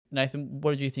Nathan,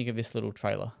 what did you think of this little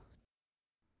trailer?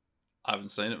 I haven't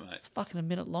seen it, mate. It's fucking a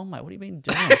minute long, mate. What have you been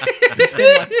doing? You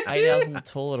spend like 8 hours in the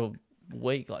toilet a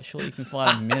week. Like, surely you can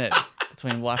find a minute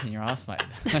between wiping your ass, mate.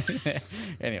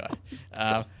 Anyway.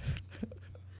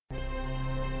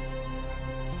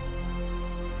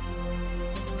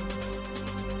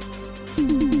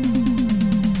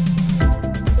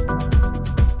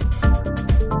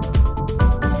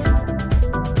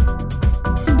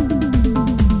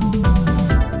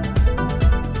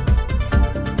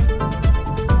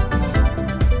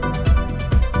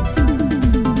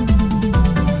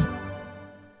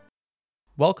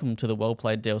 Welcome to the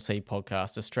WellPlayed DLC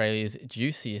podcast, Australia's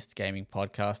juiciest gaming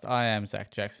podcast. I am Zach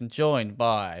Jackson, joined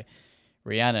by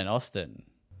Rhiannen Austin.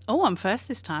 Oh, I'm first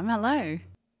this time. Hello.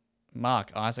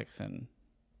 Mark Isaacson.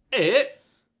 Hey.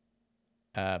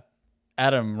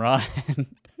 Adam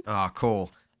Ryan. Oh, cool.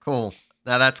 No,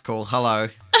 that's cool. Hello.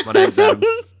 My name's Adam.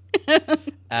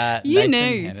 You Nathan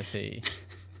knew. Hennessy.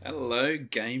 Hello,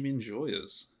 game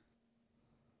enjoyers.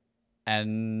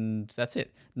 And that's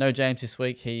it. No James this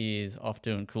week. He is off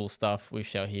doing cool stuff. We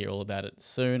shall hear all about it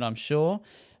soon, I'm sure.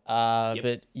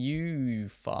 But you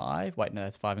five, wait, no,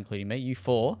 that's five including me. You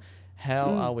four, how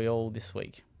are we all this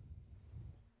week?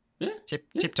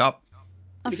 Tip top.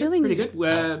 I'm feeling pretty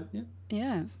good.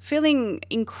 feeling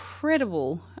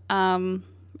incredible.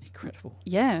 Incredible.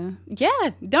 No,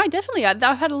 definitely. I've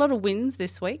had a lot of wins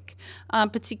this week,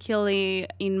 particularly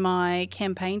in my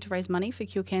campaign to raise money for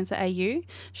Cure Cancer AU.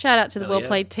 Shout out to the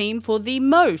WellPlayed team for the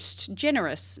most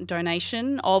generous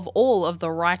donation of all of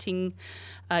the writing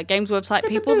games website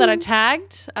people that I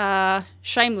tagged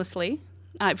shamelessly.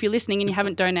 If you're listening and you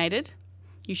haven't donated,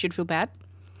 you should feel bad.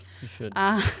 You should.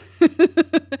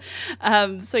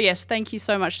 So yes, thank you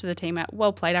so much to the team at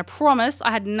WellPlayed. I promise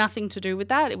I had nothing to do with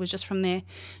that. It was just from their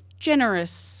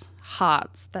generous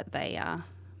hearts that they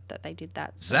did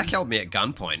that. So. Zach held me at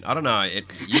gunpoint. I don't know.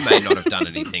 You may not have done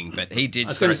anything, but he did. I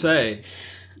was going to say,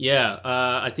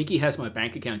 I think he has my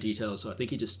bank account details, so I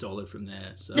think he just stole it from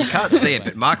there. So. You can't see it,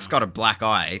 but Mark's got a black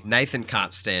eye. Nathan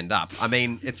can't stand up. I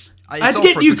mean, it's I had to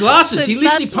get new glasses. He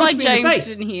literally that's why punched me in the James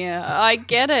face. in here. I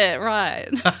get it, right?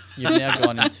 You've now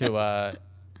gone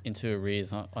into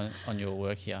arrears on your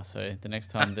work here. So the next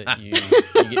time that you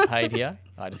get paid here,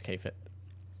 I just keep it.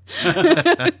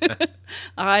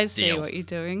 I see Deal. what you're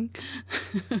doing.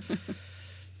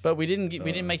 But we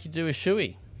didn't make you do a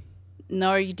shoey.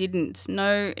 No, you didn't.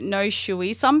 No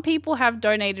shoey. Some people have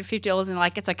donated $50 and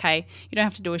like, it's okay. You don't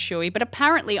have to do a shoey. But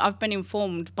apparently I've been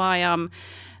informed by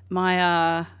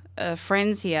my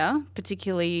friends here,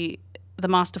 particularly the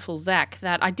masterful Zach,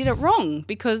 that I did it wrong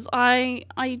because I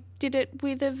did it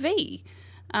with a V.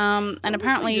 And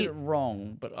apparently you did it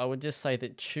wrong, but I would just say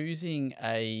that choosing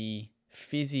a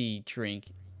fizzy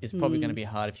drink is probably going to be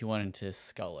hard if you wanted to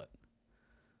scull it.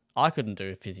 I couldn't do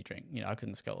a fizzy drink. I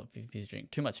couldn't scull a fizzy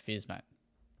drink. Too much fizz, mate.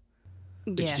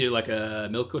 Did you do like a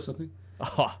milk or something?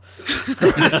 Oh.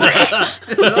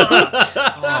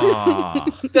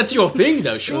 That's your thing,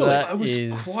 though, surely. I was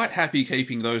quite happy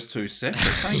keeping those two separate.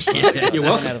 Thank you. You're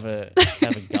welcome. Out of a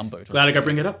gumboot. Glad I could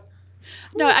bring it up.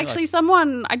 No, actually,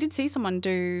 I did see someone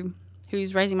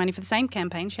who's raising money for the same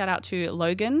campaign. Shout out to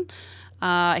Logan.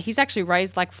 He's actually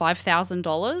raised like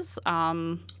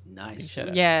 $5,000. Nice.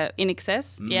 Yeah, in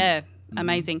excess. Yeah,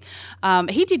 amazing.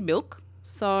 He did milk,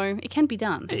 so it can be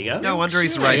done. There you go. No wonder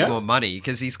he's raised more money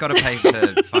because he's got to pay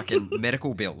for fucking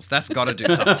medical bills. That's got to do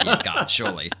something to your gut,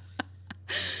 surely.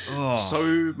 Oh.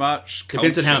 So much culture.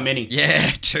 Depends on how many. Yeah,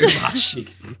 too much.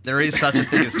 There is such a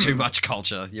thing as too much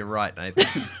culture. You're right,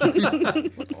 Nathan.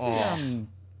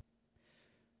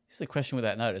 This is a question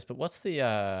without notice, but what's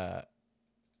the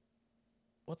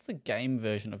game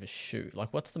version of a shoe?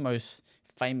 Like, what's the most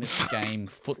famous game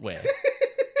footwear?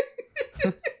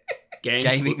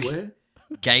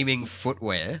 Gaming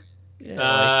footwear.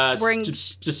 Yeah,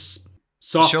 Just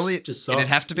socks. Surely just socks. it'd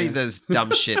have to be those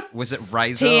dumb shit. Was it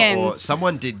Razor TNs. or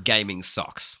someone did gaming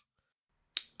socks?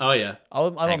 Oh yeah.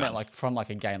 I meant like from like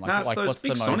a game. Like, Nah, what's the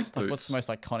big Sonic most what's the most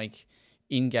iconic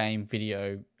in-game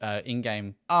video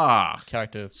in-game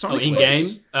character? Sonic in-game?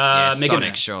 boots. Yeah, Mega Sonic,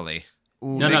 Man. surely.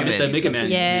 Ooh, No, Mega the Man's Mega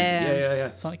Man. Yeah. Yeah.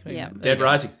 Sonic Mega Yeah. Man. There Dead you go.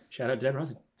 Rising. Shout out to Dead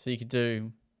Rising. So you could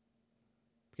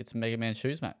get some Mega Man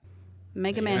shoes, mate.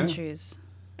 Mega Man shoes.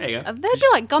 There you go. They'd be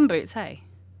like gumboots, hey?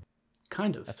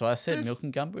 Kind of. That's why I said milk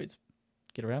and gumboots.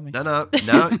 Get around me. No,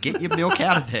 get your milk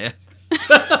out of there.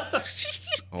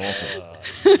 Awful.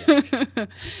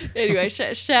 Anyway,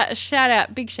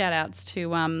 big shout outs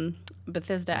to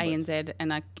Bethesda ANZ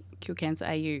and Cure Cancer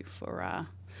AU for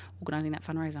organising that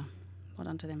fundraiser. Well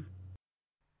done to them.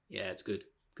 Yeah, it's good.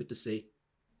 Good to see.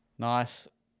 Nice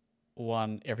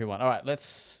one, everyone. All right,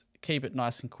 let's keep it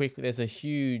nice and quick. There's a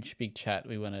huge, big chat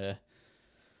we want to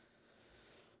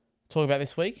talk about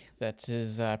this week that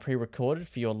is pre-recorded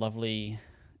for your lovely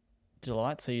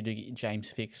delight. So you do get your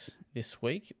James fix this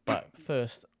week. But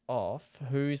first off,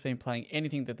 who's been playing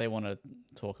anything that they want to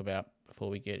talk about before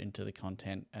we get into the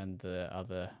content and the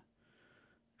other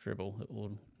dribble that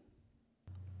will...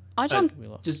 I jumped.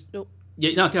 Go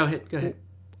ahead.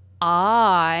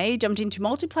 I jumped into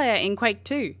multiplayer in Quake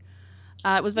 2.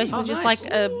 It was basically just like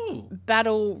a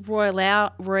battle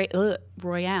royale,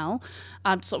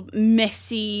 sort of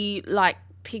messy, like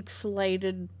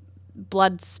pixelated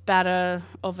blood spatter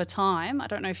of a time. I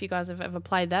don't know if you guys have ever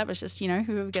played that, but it's just,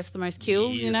 whoever gets the most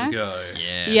kills, Years ago.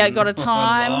 Yeah, got a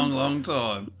time. A long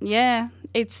time. Yeah,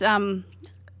 it's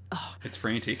It's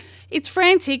frantic. It's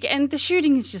frantic, and the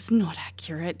shooting is just not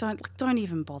accurate. Don't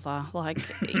even bother. Like,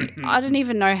 I don't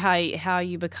even know how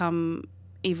you become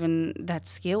even that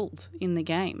skilled in the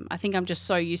game. I think I'm just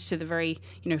so used to the very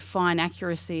fine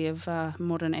accuracy of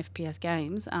modern FPS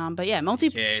games. But yeah,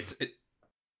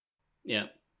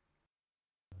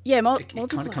 It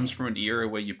kind of comes from an era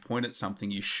where you point at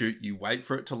something, you shoot, you wait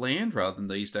for it to land, rather than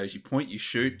these days you point, you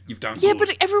shoot, you've done good. Yeah,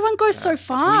 but everyone goes so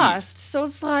fast. So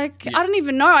it's like, I don't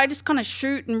even know. I just kind of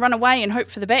shoot and run away and hope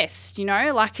for the best,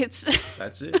 Like it's...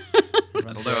 That's it.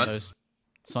 That'll do it. Those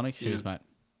Sonic shoes, mate.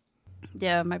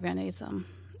 Yeah, maybe I need some.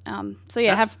 So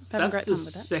yeah, have a great time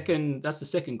with that. That's the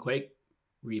second Quake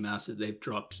remaster they've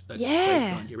dropped.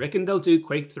 Yeah. You reckon they'll do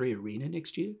Quake 3 Arena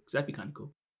next year? Because that'd be kind of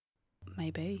cool.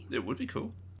 Maybe. It would be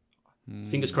cool.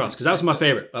 Fingers crossed, because that was my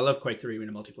favorite. I love Quake 3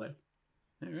 Arena multiplayer.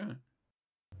 Yeah.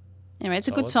 Anyway, it's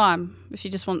a good time if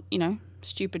you just want,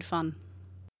 stupid fun.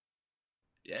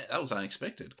 Yeah, that was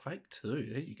unexpected. Quake 2,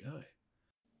 there you go.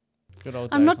 Good old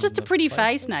I'm days not just on a pretty the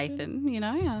face, PlayStation.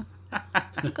 Nathan,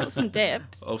 I've got some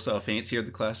depth. Also, a fancier of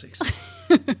the classics.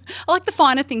 I like the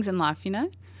finer things in life,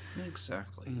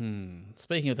 Exactly.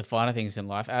 Speaking of the finer things in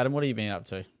life, Adam, what have you been up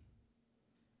to?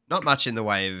 Not much in the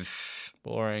way of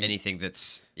Boring. anything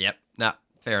that's... Yep, nah,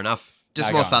 fair enough. Just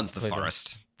No, more go on, Sons of the please go.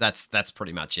 Forest. That's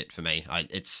pretty much it for me.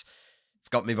 It's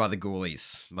got me by the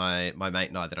ghoulies. My mate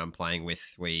and I that I'm playing with,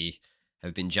 we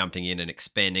have been jumping in and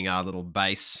expanding our little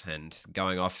base and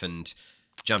going off and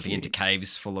jumping into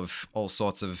caves full of all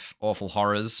sorts of awful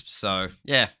horrors. So,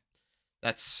 yeah,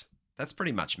 that's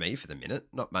pretty much me for the minute.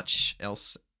 Not much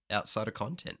else outside of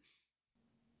content.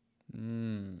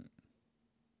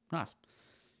 Nice.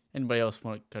 Anybody else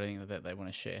got anything that they want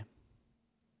to share?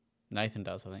 Nathan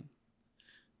does, I think.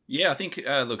 Yeah, I think,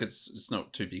 look, it's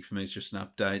not too big for me. It's just an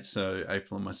update. So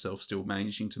April and myself still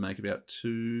managing to make about 2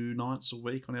 nights a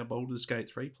week on our Baldur's Gate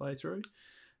 3 playthrough.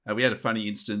 We had a funny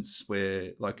instance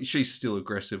where, she's still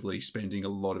aggressively spending a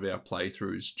lot of our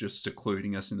playthroughs just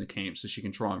secluding us in the camp so she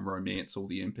can try and romance all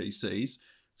the NPCs.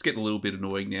 It's getting a little bit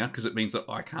annoying now because it means that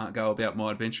I can't go about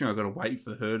my adventuring. I've got to wait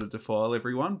for her to defile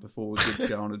everyone before we get to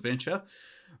go on adventure.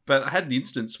 But I had an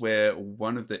instance where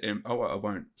one of the I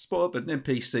won't spoil it, but an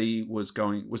NPC was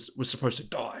supposed to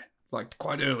die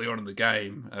quite early on in the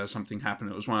game. Something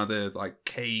happened. It was one of the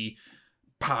key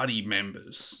party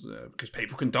members because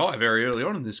people can die very early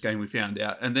on in this game. We found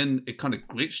out, and then it kind of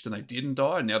glitched and they didn't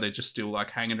die. And now they're just still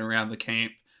hanging around the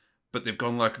camp, but they've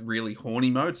gone really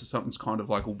horny mode. So something's kind of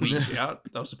weak out.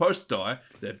 They were supposed to die.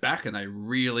 They're back and they're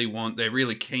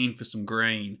really keen for some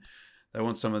green. They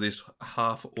want some of this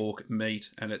half-orc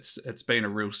meat, and it's been a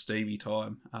real steamy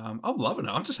time. I'm loving it.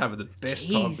 I'm just having the best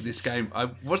time with this game. I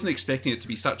wasn't expecting it to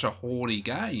be such a horny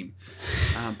game,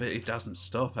 but it doesn't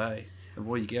stop, eh? The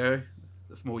more you go,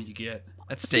 the more you get.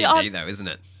 That's D&D, though, isn't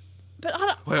it? But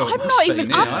I'm Well, it must not be even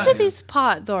now, up eh? to this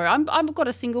part, though. I've got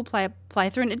a single-player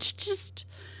playthrough, and it's just...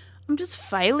 I'm just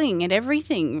failing at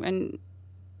everything, and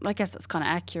I guess that's kind of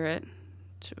accurate.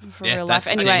 For real life.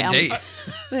 Anyway, D&D.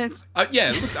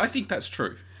 Yeah, look, I think that's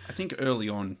true. I think early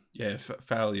on,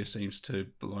 failure seems to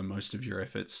below most of your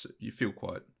efforts. You feel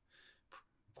quite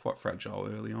fragile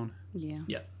early on.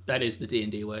 Yeah, that is the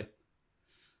D&D way.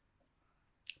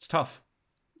 It's tough.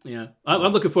 Yeah, I'm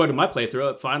looking forward to my playthrough.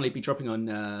 I'll finally be dropping on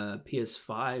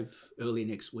PS5 early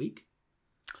next week.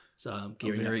 So I'm gearing up for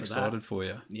that. I'm very excited for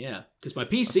you. Yeah, because my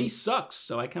PC sucks,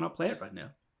 so I cannot play it right now.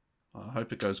 I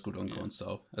hope it goes good on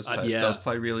console. As I say, it does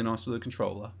play really nice with a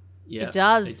controller. Yeah, it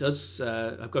does. It does.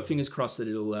 I've got fingers crossed that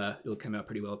it'll come out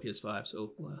pretty well on PS5.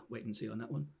 So we'll wait and see on that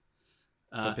one.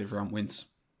 Hope everyone wins.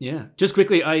 Yeah. Just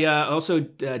quickly, I also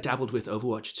dabbled with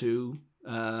Overwatch 2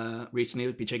 recently.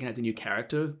 I've been checking out the new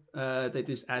character they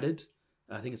just added.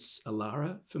 I think it's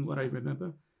Alara, from what I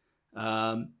remember.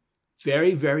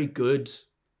 Very, very good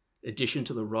addition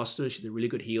to the roster. She's a really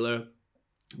good healer.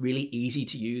 Really easy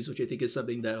to use, which I think is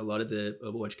something that a lot of the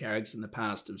Overwatch characters in the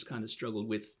past have kind of struggled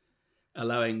with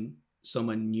allowing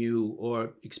someone new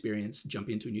or experienced to jump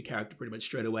into a new character pretty much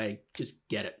straight away, just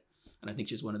get it. And I think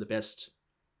she's one of the best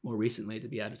more recently to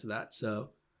be added to that. So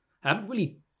I haven't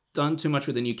really done too much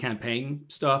with the new campaign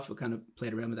stuff. I kind of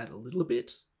played around with that a little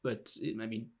bit, but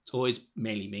it's always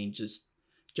mainly mean just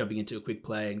jumping into a quick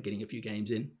play and getting a few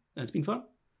games in. And it's been fun.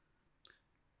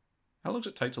 How long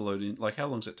does it take to load in? Like, how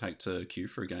long does it take to queue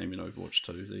for a game in Overwatch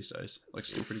 2 these days? Like,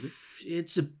 still pretty good?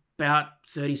 It's about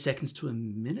 30 seconds to a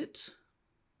minute,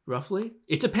 roughly.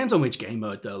 It depends on which game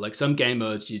mode, though. Like, some game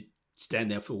modes, you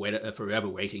stand there for forever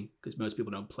waiting, because most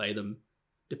people don't play them,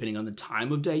 depending on the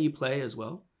time of day you play as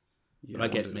well. Yeah, but I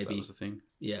get maybe that was the thing.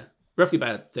 Yeah, roughly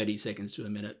about 30 seconds to a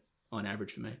minute on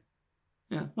average for me.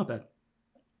 Yeah, not bad.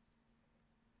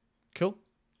 Cool.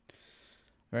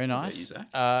 Very What about nice. you,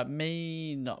 Zach?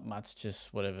 Me, not much,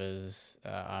 just whatever's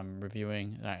I'm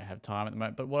reviewing. I don't have time at the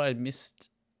moment. But what I missed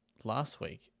last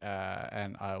week,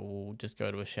 and I will just go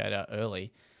to a shout out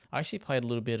early, I actually played a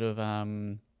little bit of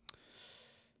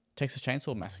Texas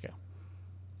Chainsaw Massacre.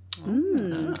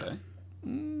 Okay.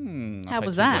 I How played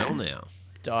was through that? Well, now.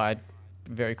 Died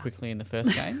very quickly in the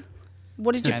first game.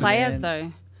 What did you And play as,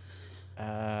 then-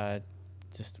 though?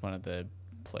 Just one of the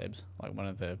plebs, like one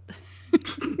of the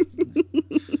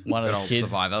one of Good the old kids.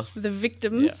 survivor. The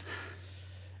victims?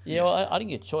 Yeah, well, I didn't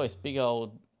get a choice. Big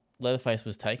old Leatherface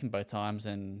was taken both times,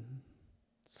 and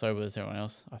so was everyone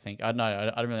else. I think I don't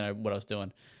know. I don't really know what I was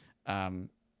doing.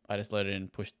 I just loaded in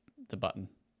and pushed the button,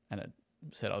 and it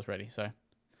said I was ready. So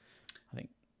I think.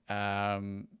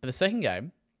 But the second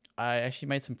game, I actually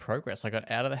made some progress. I got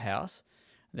out of the house.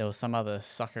 There was some other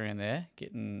sucker in there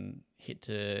getting hit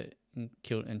and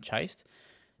killed and chased.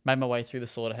 Made my way through the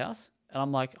slaughterhouse, and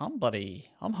I'm like, I'm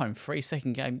home free.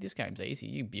 Second game, this game's easy.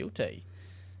 You beauty.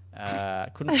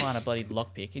 Couldn't find a bloody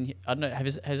lockpick, and I don't know.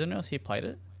 Has anyone else here played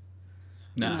it?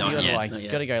 No. So you gotta yet. like, Not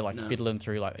yet. gotta go like No. fiddling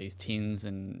through like these tins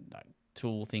and like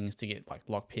tool things to get like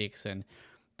lockpicks, and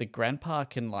the grandpa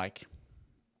can like.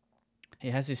 He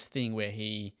has this thing where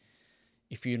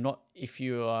if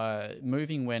you are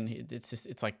moving when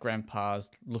it's like grandpa's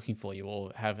looking for you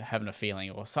or having a feeling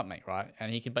or something, right?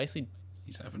 And he can basically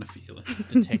He's having a feeling.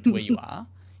 detect where you are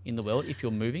in the world if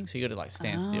you're moving. So you got to like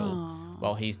stand still Oh.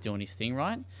 while he's doing his thing,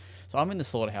 right? So I'm in the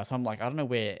slaughterhouse. I'm like, I don't know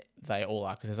where they all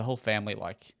are because there's a whole family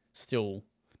like still,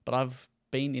 but I've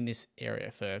been in this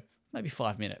area for maybe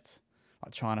 5 minutes,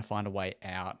 like trying to find a way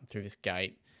out through this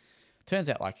gate. Turns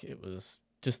out like it was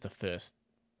just the first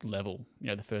level,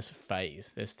 the first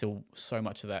phase. There's still so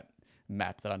much of that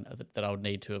map that I would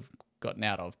need to have gotten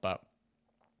out of, but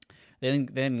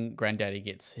then Granddaddy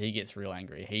gets real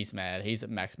angry. He's mad. He's at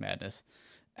max madness,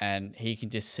 and he can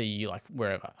just see you like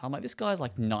wherever. I'm like, this guy's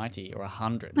like 90 or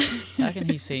 100. How can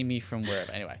he see me from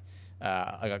wherever? Anyway,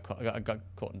 I got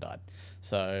caught and died.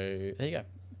 So there you go.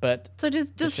 But So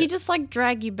does he just like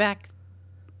drag you back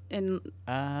and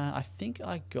I think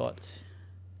I got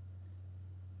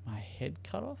my head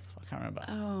cut off. I can't remember.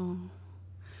 oh.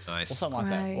 Or Nice. something like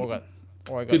that.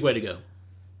 Or I got Good way to go.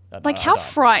 Like I how died.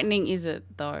 frightening is it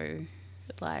though?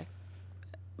 Like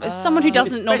as someone who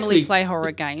doesn't It's normally basically- play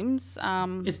horror games,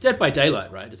 It's Dead by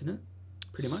Daylight, right? Isn't it?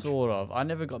 Pretty much. Sort of. I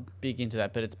never got big into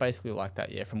that, but it's basically like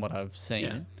that, yeah, from what I've seen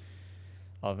Yeah.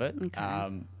 of it.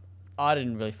 Okay. I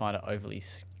didn't really find it overly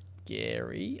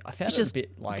scary. I found it's it just a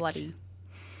bit like bloody.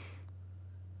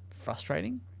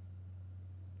 frustrating.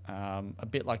 A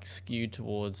bit like skewed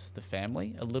towards the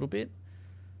family a little bit.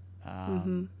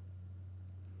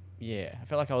 Yeah, I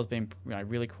felt like I was being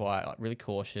really quiet, like really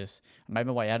cautious. I made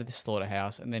my way out of this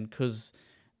slaughterhouse, and then because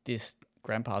this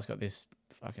grandpa's got this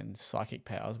fucking psychic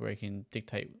powers where he can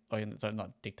dictate,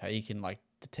 not dictate, he can like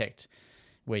detect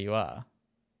where you are.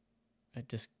 It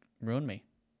just ruined me.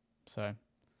 So,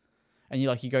 and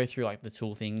you go through like the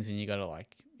tool things, and you got to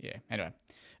like, yeah. Anyway,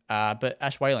 but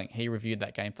Ash Whaling, he reviewed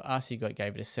that game for us. He gave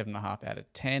it a 7.5 out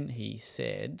of 10. He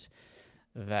said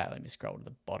that. Let me scroll to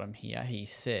the bottom here. He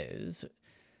says,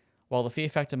 while the fear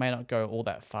factor may not go all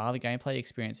that far, the gameplay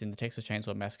experience in the Texas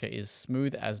Chainsaw Massacre is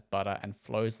smooth as butter and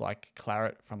flows like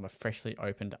claret from a freshly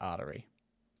opened artery.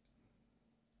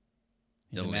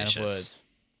 He's a man of Delicious. words.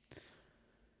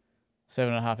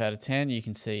 7.5 out of 10. You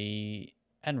can see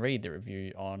and read the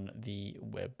review on the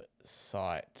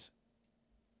website.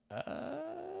 Yeah.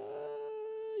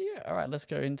 All right. Let's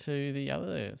go into the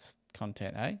other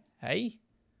content. Hey.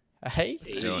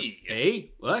 Let's do it.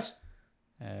 Hey, what?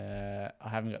 I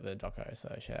haven't got the doco,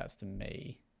 so shout outs to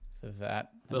me for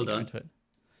that. Let Well me go done. into it.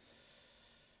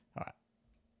 All right.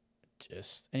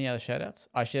 Just any other shout outs?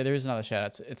 Actually, there is another shout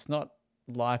out. It's not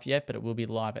live yet, but it will be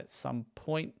live at some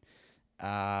point.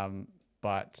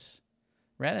 But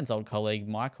Rhiannen's old colleague,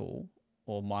 Michael,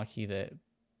 or Mikey, the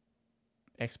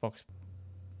Xbox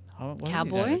what is he?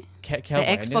 Cowboy? No, The Cowboy.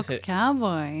 Xbox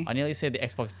Cowboy. I nearly said the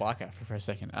Xbox biker for a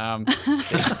second.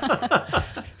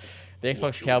 The Xbox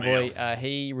Watch your Cowboy, mouth.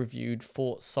 he reviewed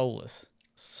Fort Solis.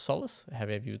 Solis?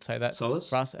 However you would say that. Solace?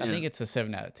 For us, I Yeah. think it's a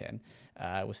 7 out of 10.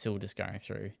 We're still just going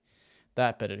through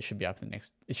that, but it should be up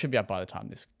it should be up by the time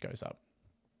this goes up.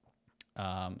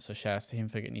 So shout outs to him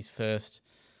for getting his first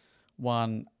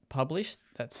one published.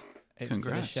 That's it for the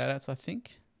Congrats. shout outs, I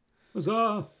think.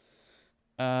 Huzzah!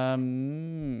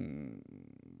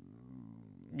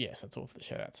 Yes, that's all for the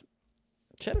shout outs.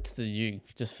 Shout outs to you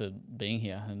just for being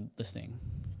here and listening.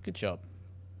 Good job.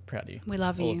 Proud of you. We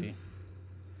love All you. of you.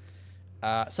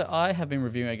 So I have been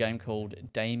reviewing a game called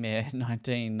Daymare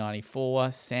 1994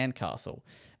 Sandcastle.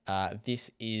 This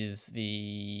is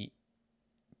the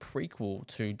prequel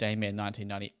to Daymare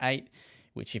 1998,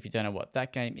 which, if you don't know what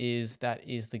that game is, that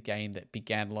is the game that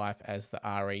began life as the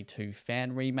RE2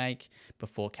 fan remake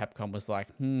before Capcom was like,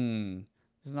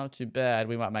 this is not too bad.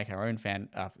 We might make our own fan...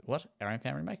 Our own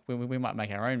fan remake? We might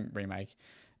make our own remake.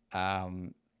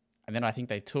 And then I think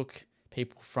they took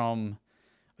people from...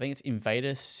 I think it's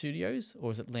Invader Studios, or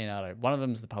is it Leonardo? One of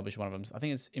them's the publisher, one of them's... I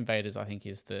think it's Invaders, I think,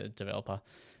 is the developer.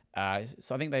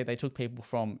 So I think they took people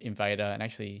from Invader and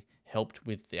actually helped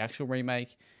with the actual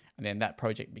remake, and then that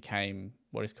project became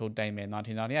what is called Daymare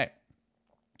 1998.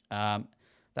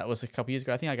 That was a couple years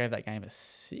ago. I think I gave that game a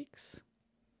 6.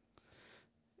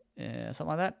 Something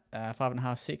like that.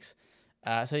 5.5, 6.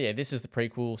 So yeah, this is the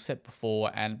prequel set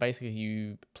before, and basically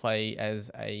you play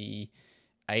as a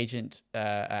agent,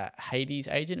 Hades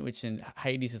agent, which in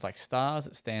Hades is like stars.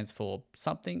 It stands for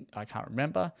something. I can't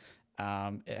remember.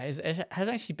 It has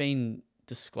actually been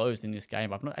disclosed in this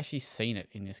game. I've not actually seen it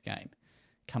in this game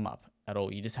come up at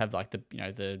all. You just have like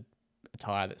the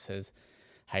attire that says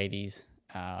Hades,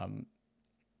 and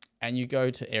you go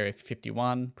to Area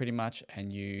 51 pretty much,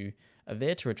 and you are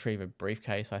there to retrieve a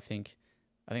briefcase. I think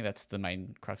that's the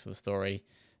main crux of the story.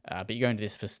 But you go into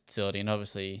this facility, and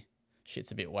obviously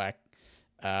shit's a bit whack.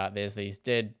 There's these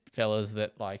dead fellas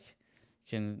that like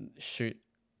can shoot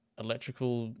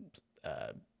electrical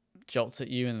jolts at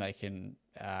you, and they can.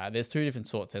 There's 2 different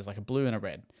sorts. There's like a blue and a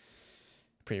red.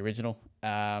 Pretty original.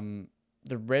 The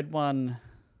red one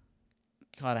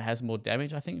kind of has more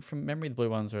damage, I think, from memory. The blue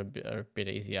ones are a bit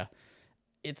easier.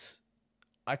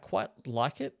 I quite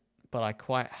like it, but I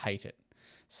quite hate it.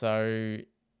 So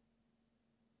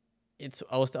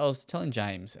I was telling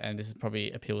James, and this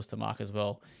probably appeals to Mark as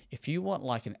well. If you want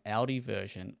like an Audi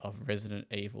version of Resident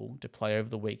Evil to play over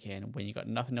the weekend when you got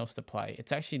nothing else to play,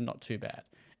 it's actually not too bad.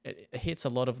 It hits a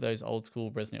lot of those old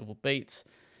school Resident Evil beats.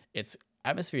 Its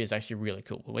atmosphere is actually really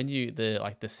cool. But when the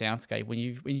soundscape, when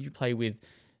you play with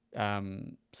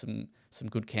some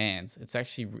good cans, it's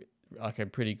actually like a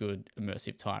pretty good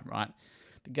immersive time, right?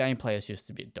 The gameplay is just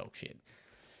a bit dog shit.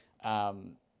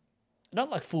 Not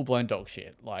like full blown dog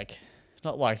shit, like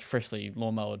not like freshly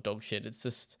lawnmower dog shit. It's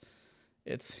just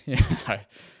it's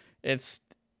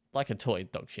like a toy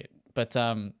dog shit. But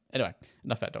anyway,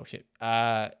 enough about dog shit.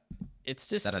 It's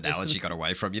just That analogy got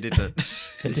away from you, didn't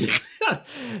it?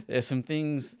 There's some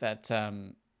things that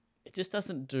it just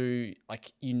doesn't do.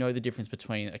 Like, the difference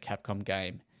between a Capcom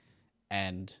game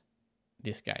and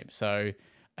this game. So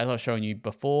as I was showing you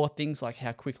before, things like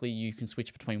how quickly you can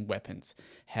switch between weapons,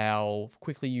 how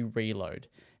quickly you reload,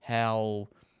 how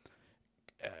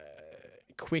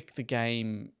quick the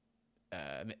game,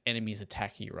 the enemies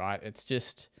attack you, right? It's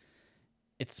just,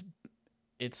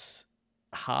 it's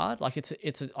hard. Like it's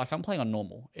like I'm playing on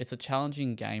normal. It's a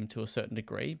challenging game to a certain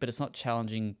degree, but it's not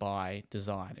challenging by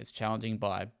design. It's challenging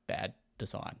by bad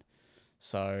design.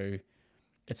 So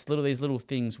it's these little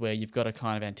things where you've got to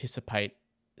kind of anticipate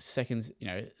seconds,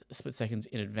 split seconds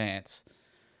in advance,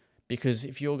 because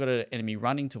if you've got an enemy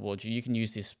running towards you, you can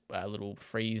use this little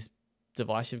freeze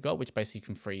device you've got, which basically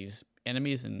can freeze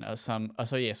enemies and so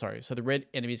the red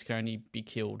enemies can only be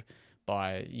killed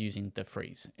by using the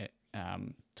freeze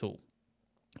tool.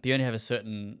 But you only have a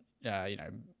certain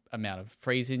amount of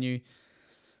freeze in you,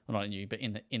 well, not in you, but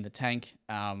in the tank.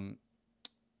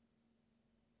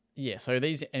 So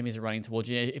these enemies are running towards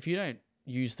you. If you don't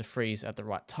use the freeze at the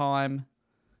right time,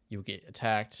 you'll get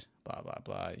attacked, blah, blah,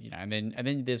 blah, and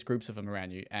then there's groups of them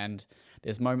around you, and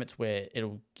there's moments where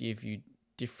it'll give you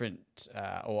different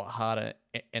or harder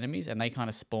enemies, and they kind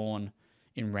of spawn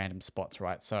in random spots,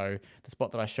 right? So the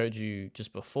spot that I showed you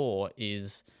just before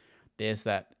is there's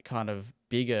that kind of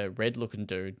bigger red-looking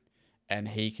dude, and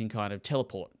he can kind of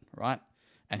teleport, right?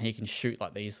 And he can shoot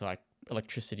like these like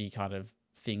electricity kind of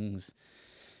things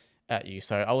at you.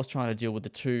 So I was trying to deal with the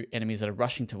 2 enemies that are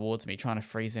rushing towards me, trying to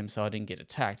freeze them so I didn't get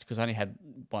attacked, because I only had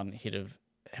 1 hit of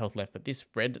health left. But this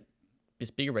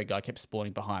bigger red guy kept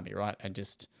spawning behind me, right? And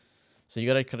just So you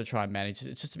got to kind of try and manage.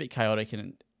 It's just a bit chaotic,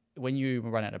 and when you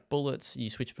run out of bullets, you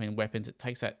switch between weapons. It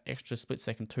takes that extra split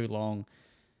second too long.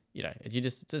 You know, you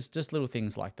just little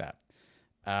things like that.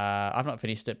 I've not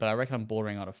finished it, but I reckon I'm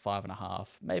bordering on a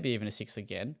 5.5, maybe even a 6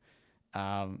 again.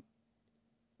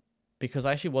 Because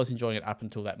I actually was enjoying it up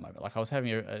until that moment. Like I was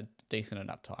having a decent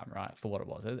enough time, right, for what it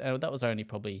was. And that was only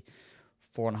probably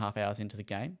 4.5 hours into the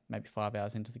game, maybe 5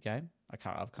 hours into the game. I've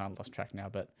kind of lost track now,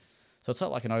 but so it's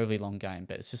not like an overly long game,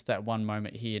 but it's just that one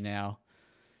moment here now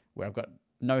where I've got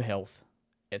no health.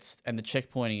 And the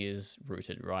checkpointing is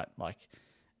rooted, right? Like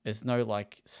there's no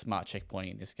like smart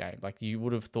checkpointing in this game. Like you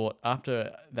would have thought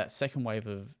after that second wave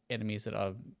of enemies that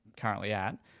I'm currently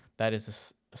at, that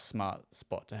is a smart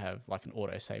spot to have like an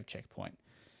auto save checkpoint.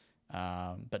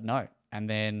 But no. And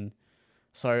then,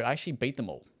 so I actually beat them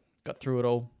all, got through it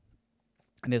all.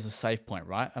 And there's a save point,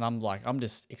 right? And I'm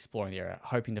just exploring the area,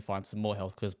 hoping to find some more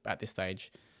health because at this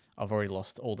stage, I've already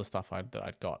lost all the stuff that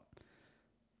I'd got.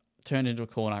 Turned into a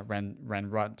corner, ran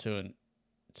right to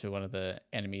one of the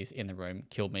enemies in the room,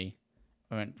 killed me.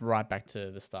 I went right back to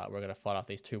the start. We're going to fight off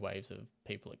these 2 waves of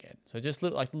people again. So just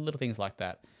little things like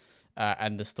that.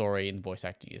 And the story and voice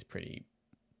acting is pretty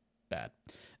bad.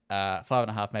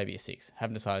 5.5, maybe a 6.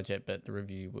 Haven't decided yet, but the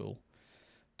review will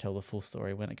tell the full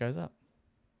story when it goes up.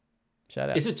 Shout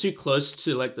out. Is it too close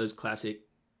to like those classic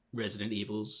Resident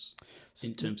Evils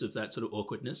in terms of that sort of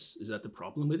awkwardness? Is that the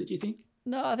problem with it, do you think?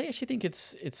 No, I actually think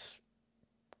it's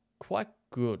quite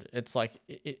good. It's like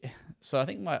so I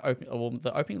think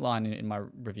the opening line in my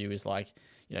review is like,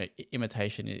 you know,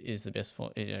 imitation is the best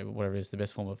form, you know, whatever is the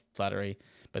best form of flattery.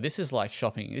 But this is like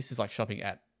shopping. This is like shopping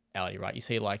at Aldi, right? You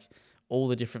see like all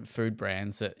the different food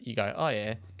brands that you go, oh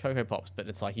yeah, Cocoa Pops, but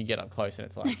it's like you get up close and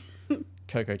it's like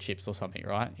Cocoa Chips or something,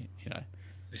 right? You know.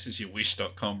 This is your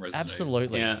wish.com resident.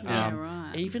 Absolutely. Yeah.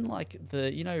 Right. Even like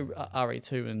the, you know,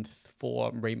 RE2 and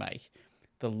 4 remake,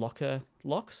 the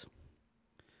locks,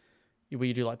 where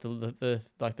you do like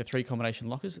the 3 combination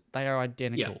lockers, they are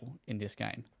identical in this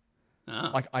game.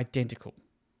 Like identical.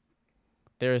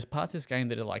 There is parts of this game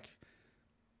that are like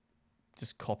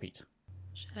just copied.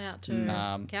 Shout out to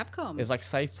Capcom. There's like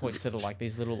save points that are like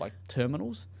these little like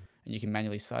terminals, and you can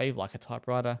manually save like a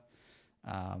typewriter.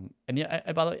 And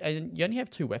by the way, you only have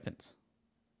 2 weapons.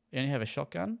 You only have a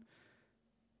shotgun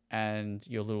and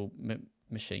your little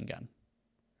machine gun.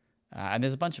 And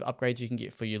there's a bunch of upgrades you can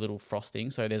get for your little frost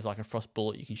thing. So there's like a frost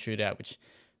bullet you can shoot out, which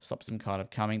stops them kind of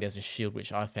coming. There's a shield,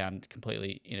 which I found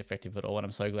completely ineffective at all. And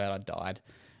I'm so glad I died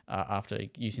after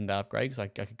using that upgrade, because I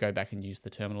could go back and use the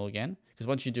terminal again. Because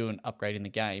once you do an upgrade in the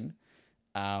game,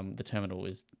 the terminal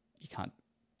is, you can't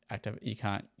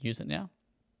use it now.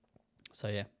 So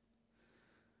yeah.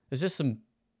 There's just some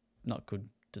not good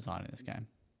design in this game.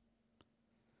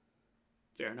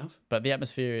 Fair enough. But the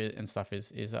atmosphere and stuff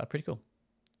is pretty cool.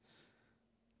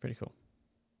 Pretty cool.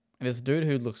 And there's a dude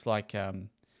who looks like, God,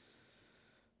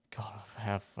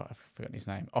 I've forgotten his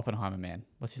name. Oppenheimer Man.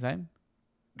 What's his name?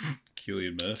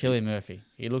 Cillian Murphy.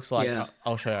 He looks like,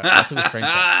 I'll show you. I took a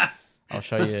screenshot. I'll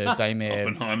show you Daymare.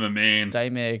 Oppenheimer Man.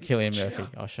 Daymare, Cillian Murphy.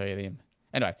 I'll show you them.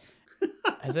 Anyway,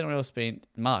 has anyone else been?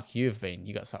 Mark, you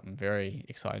got something very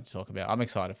exciting to talk about. I'm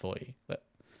excited for you.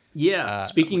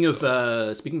 Speaking of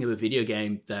a video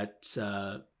game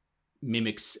that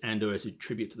mimics and/or is a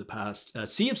tribute to the past,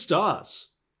 Sea of Stars.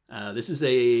 This is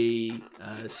a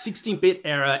 16-bit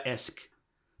era-esque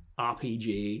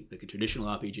RPG, like a traditional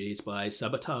RPG. It's by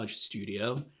Sabotage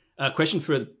Studio. Question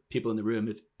for the people in the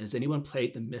room: has anyone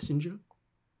played The Messenger?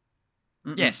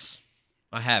 Yes,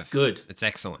 I have. Good. It's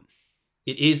excellent.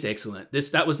 It is excellent.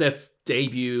 That was their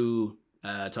debut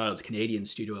title. It's a Canadian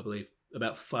studio, I believe,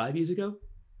 about 5 years ago.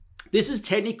 This is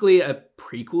technically a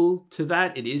prequel to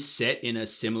that. It is set in a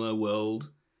similar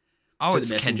world. Oh, to it's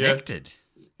The Messenger. connected.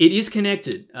 It is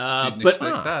connected, Didn't but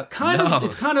expect that.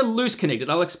 it's kind of loose connected.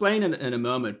 I'll explain in a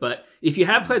moment. But if you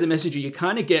have played The Messenger, you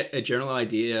kind of get a general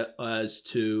idea as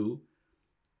to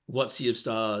what Sea of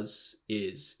Stars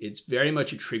is. It's very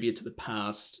much a tribute to the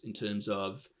past in terms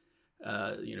of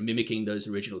mimicking those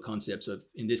original concepts of,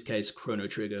 in this case, Chrono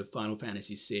Trigger, Final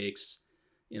Fantasy VI,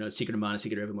 Secret of Mana,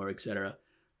 Secret of Evermore, etc.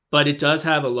 But it does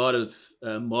have a lot of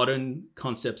modern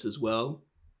concepts as well.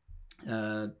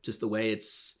 Just the way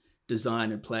it's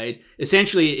designed and played.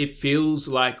 Essentially, it feels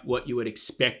like what you would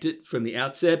expect it from the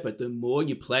outset, but the more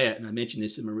you play it, and I mentioned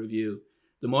this in my review,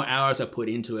 the more hours I put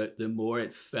into it, the more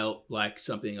it felt like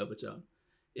something of its own.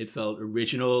 It felt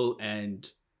original and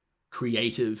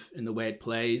creative in the way it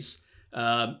plays.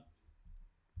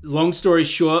 Long story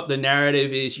short, the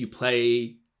narrative is you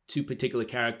play 2 particular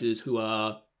characters who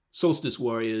are solstice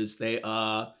warriors. They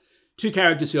are 2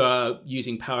 characters who are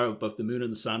using power of both the moon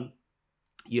and the sun.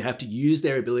 you have to use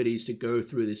their abilities to go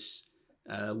through this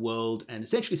world and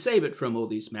essentially save it from all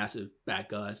these massive bad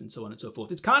guys and so on and so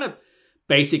forth. It's kind of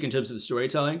basic in terms of the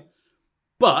storytelling,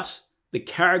 but the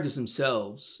characters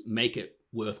themselves make it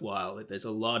worthwhile. There's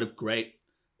a lot of great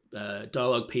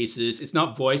dialogue pieces. It's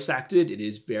not voice acted. It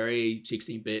is very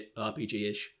 16-bit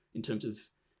RPG-ish in terms of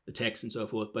the text and so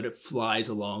forth, but it flies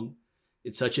along.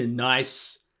 It's such a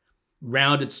nice,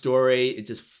 rounded story. It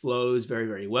just flows very,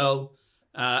 very well.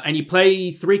 And you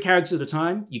play 3 characters at a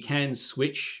time. You can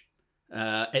switch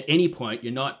at any point.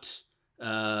 You're not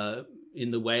in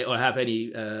the way or have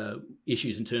any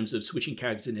issues in terms of switching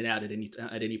characters in and out at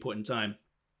any point in time.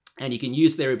 And you can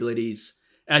use their abilities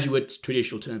as you would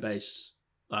traditional turn-based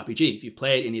RPG. If you've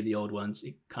played any of the old ones,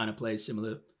 it kind of plays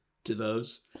similar to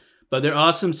those. But there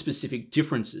are some specific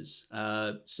differences.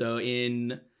 So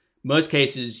in most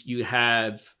cases, you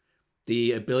have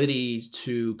the ability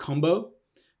to combo,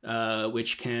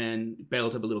 which can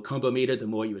build up a little combo meter the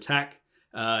more you attack.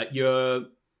 Your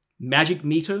magic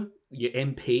meter, your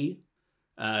MP,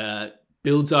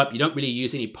 builds up. You don't really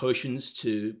use any potions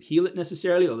to heal it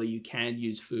necessarily, although you can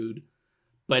use food.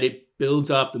 But it builds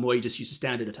up the more you just use a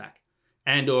standard attack.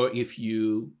 And or if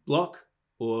you block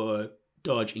or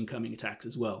dodge incoming attacks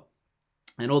as well.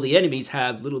 And all the enemies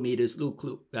have little meters,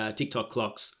 little tick-tock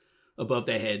clocks above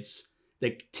their heads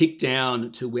that tick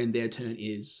down to when their turn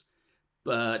is.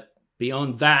 But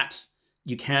beyond that,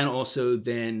 you can also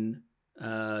then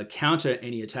counter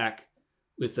any attack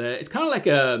with it's kind of like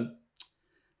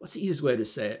what's the easiest way to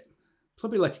say it?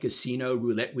 Probably like a casino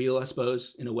roulette wheel, I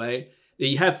suppose, in a way.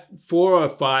 You have 4 or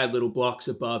 5 little blocks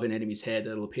above an enemy's head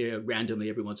that'll appear randomly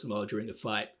every once in a while during a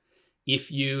fight. If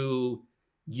you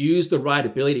use the right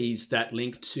abilities that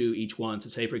link to each one, so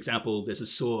say, for example, there's a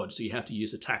sword, so you have to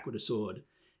use attack with a sword.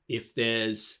 If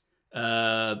there's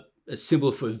a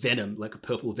symbol for venom, like a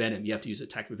purple venom, you have to use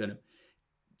attack for venom.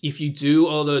 If you do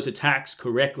all those attacks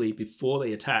correctly before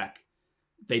they attack,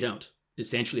 they don't.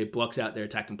 Essentially, it blocks out their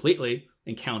attack completely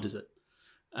and counters it.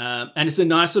 And it's a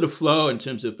nice sort of flow in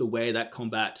terms of the way that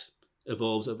combat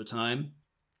evolves over time.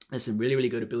 There's some really, really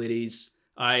good abilities.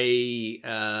 I,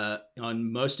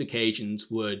 on most occasions,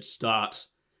 would start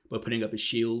by putting up a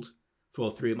shield for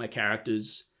all 3 of my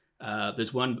characters.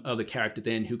 There's one other character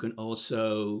then who can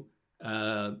also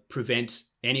prevent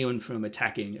anyone from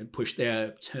attacking and push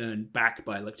their turn back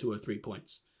by like 2 or 3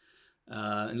 points.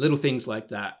 And little things like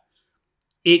that.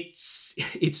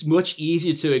 It's much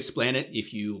easier to explain it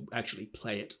if you actually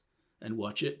play it and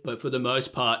watch it. But for the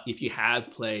most part, if you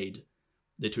have played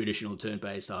the traditional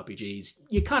turn-based RPGs,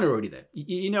 you're kind of already there.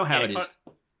 You know how it is.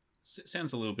 It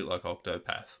sounds a little bit like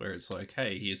Octopath, where it's like,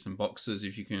 hey, here's some boxes.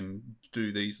 If you can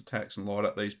do these attacks and light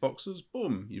up these boxes,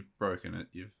 boom, you've broken it.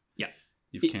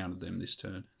 You've counted them this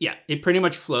turn. Yeah, it pretty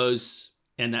much flows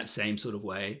in that same sort of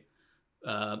way.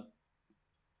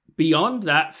 Beyond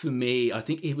that, for me, I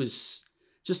think it was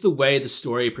just the way the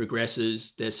story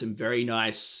progresses. There's some very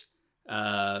nice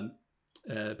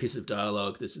pieces of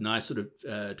dialogue. There's a nice sort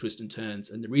of twists and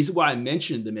turns. And the reason why I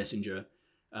mentioned The Messenger,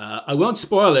 I won't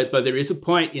spoil it, but there is a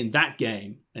point in that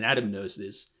game, and Adam knows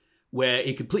this, where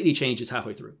it completely changes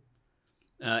halfway through.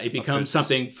 It becomes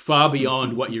something far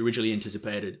beyond what you originally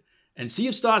anticipated. And Sea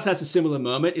of Stars has a similar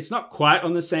moment. It's not quite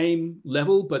on the same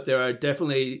level, but there are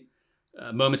definitely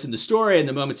moments in the story and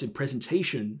the moments in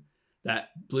presentation that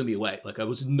blew me away. Like, I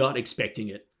was not expecting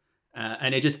it.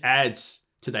 And it just adds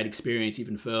to that experience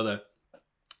even further.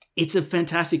 It's a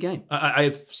fantastic game. I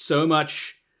have so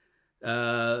much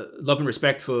love and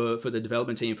respect for the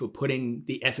development team for putting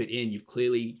the effort in. You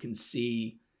clearly can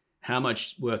see how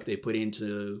much work they put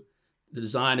into the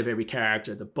design of every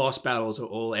character. The boss battles are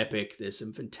all epic. There's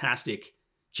some fantastic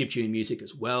chiptune music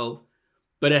as well.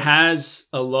 But it has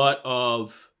a lot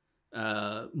of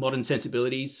modern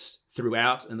sensibilities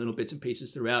throughout and little bits and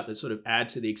pieces throughout that sort of add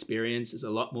to the experience. There's a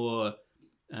lot more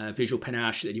visual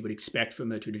panache that you would expect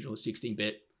from a traditional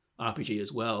 16-bit RPG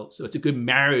as well. So it's a good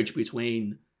marriage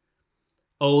between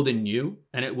old and new,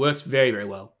 and it works very, very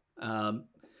well.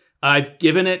 I've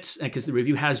given it, because the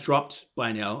review has dropped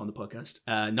by now on the podcast,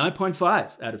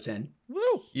 9.5 out of 10.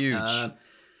 Woo! Huge.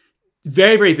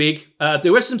 Very, very big.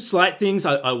 There were some slight things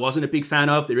I wasn't a big fan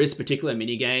of. There is a particular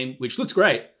minigame, which looks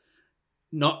great.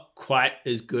 Not quite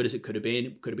as good as it could have been.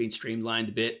 It could have been streamlined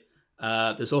a bit.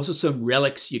 There's also some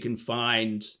relics you can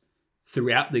find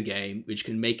throughout the game, which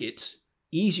can make it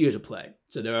easier to play.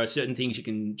 So there are certain things you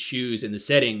can choose in the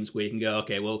settings where you can go,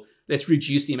 okay, well, let's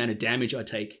reduce the amount of damage I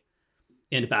take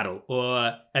in a battle.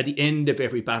 Or at the end of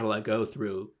every battle I go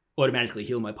through, automatically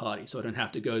heal my party. So I don't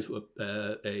have to go to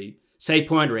a save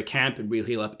point or a camp and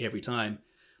re-heal up every time.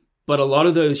 But a lot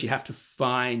of those you have to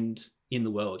find in the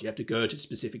world. You have to go to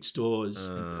specific stores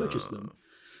and purchase them.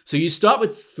 So you start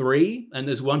with 3, and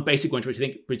there's one basic one which I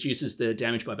think reduces the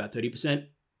damage by about 30%.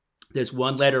 There's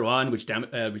one later on which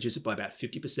reduces it by about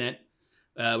 50%,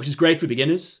 which is great for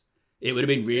beginners. It would have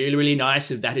been really, really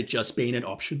nice if that had just been an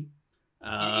option.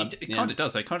 It kind of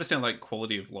does. They kind of sound like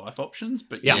quality of life options,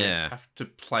 but you have to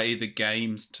play the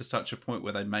games to such a point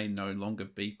where they may no longer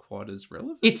be quite as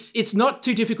relevant. It's not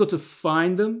too difficult to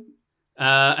find them,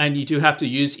 and you do have to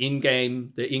use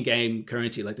the in-game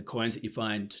currency, like the coins that you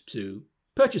find, to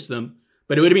purchase them.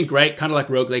 But it would have been great, kind of like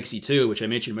Rogue Legacy 2, which I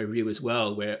mentioned in my review as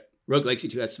well, where Rogue Legacy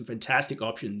 2 has some fantastic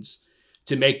options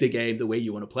to make the game the way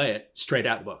you want to play it, straight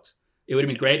out the box. It would have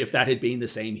been great if that had been the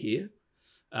same here.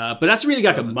 But that's really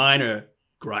like a minor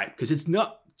gripe, because it's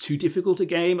not too difficult a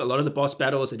game. A lot of the boss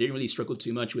battles, I didn't really struggle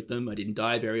too much with them. I didn't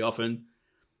die very often.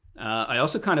 I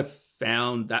also kind of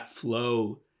found that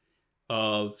flow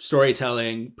of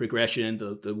storytelling, progression,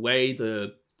 the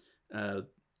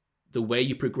way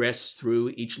you progress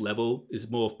through each level is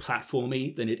more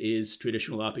platformy than it is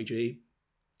traditional RPG.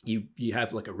 You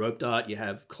have like a rope dart, you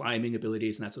have climbing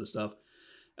abilities and that sort of stuff.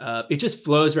 It just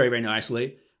flows very, very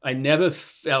nicely. I never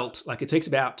felt like it takes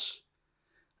about,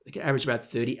 I think it averaged about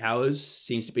 30 hours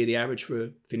seems to be the average for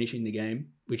finishing the game,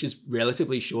 which is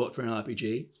relatively short for an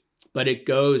RPG, but it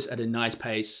goes at a nice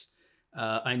pace.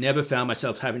 I never found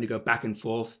myself having to go back and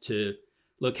forth to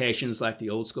locations like the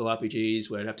old school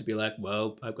RPGs where I'd have to be like,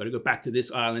 well, I've got to go back to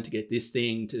this island to get this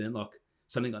thing to unlock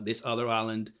something on this other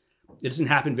island. It doesn't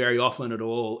happen very often at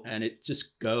all, and it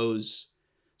just goes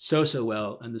so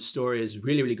well, and the story is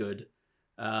really, really good.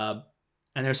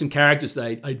 And there are some characters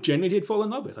that I genuinely did fall in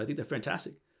love with. I think they're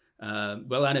fantastic.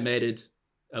 Well animated.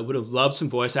 I would have loved some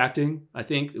voice acting. I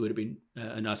think it would have been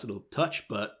a nice little touch,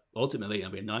 but ultimately, I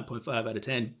mean, 9.5 out of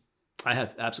 10. I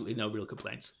have absolutely no real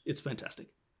complaints. It's fantastic.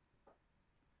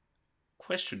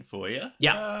 Question for you.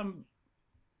 Yeah.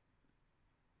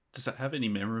 Does it have any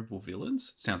memorable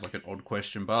villains? Sounds like an odd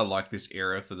question, but I like this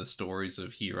era for the stories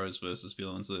of heroes versus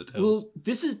villains that it tells. Well,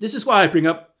 this is why I bring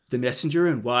up The Messenger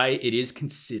and why it is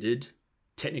considered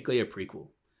technically a prequel.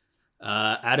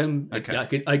 Adam,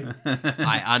 okay.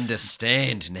 I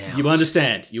understand now. You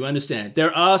understand.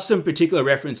 There are some particular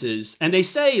references, and they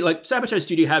say, like, Sabotage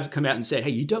Studio have come out and said, hey,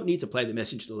 you don't need to play The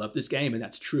Messenger to love this game, and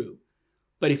that's true.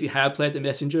 But if you have played The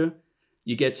Messenger,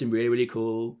 you get some really, really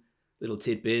cool little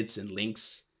tidbits and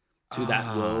links to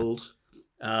that world.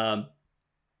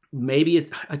 Maybe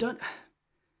I don't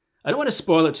want to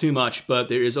spoil it too much, but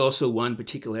there is also one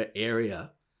particular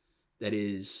area that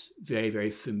is very,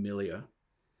 very familiar.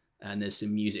 And there's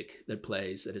some music that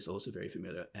plays that is also very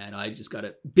familiar. And I just got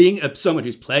being someone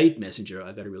who's played Messenger,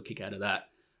 I got a real kick out of that.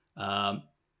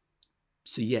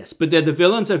 So yes, but the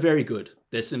villains are very good.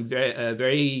 There's some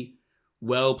very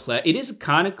well played. It is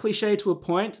kind of cliche to a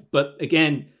point, but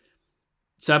again,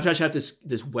 Sabotage have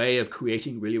this way of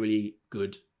creating really, really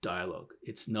good dialogue.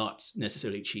 It's not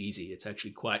necessarily cheesy. It's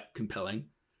actually quite compelling.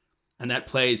 And that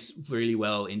plays really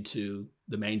well into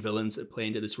the main villains that play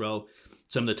into this role.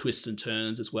 Some of the twists and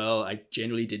turns as well, I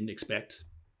generally didn't expect.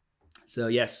 So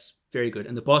yes, very good.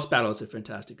 And the boss battles are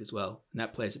fantastic as well. And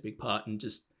that plays a big part in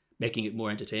just making it more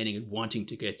entertaining and wanting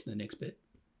to get to the next bit.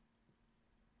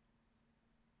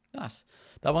 Nice.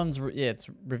 That one's, it's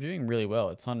reviewing really well.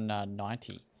 It's on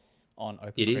 90 on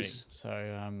Open Critic. It is. So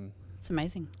it's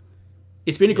amazing.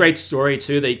 It's been a great story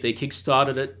too. They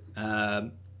kickstarted it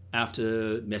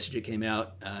after Messenger came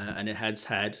out, and it has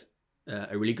had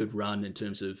a really good run in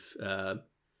terms of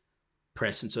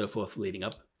press and so forth leading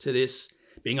up to this.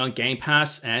 Being on Game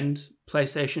Pass and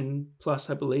PlayStation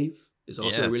Plus, I believe, is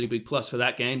also a really big plus for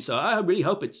that game. So I really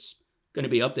hope it's going to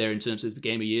be up there in terms of the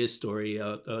Game of Year story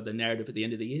or the narrative at the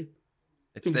end of the year.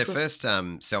 It's their first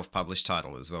self-published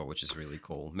title as well, which is really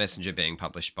cool. Messenger being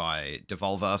published by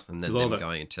Devolver, and then them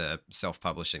going into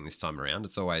self-publishing this time around.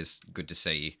 It's always good to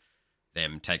see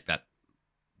them take that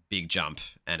big jump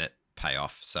and it pay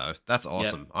off. So that's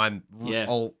awesome. Yeah.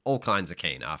 I'm all kinds of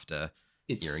keen after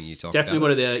hearing you talk definitely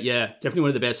about it. Definitely one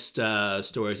of the best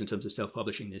stories in terms of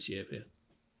self-publishing this year. Yeah.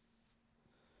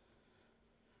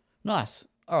 Nice.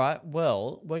 All right,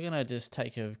 well, we're going to just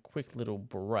take a quick little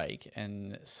break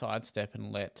and sidestep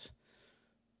and let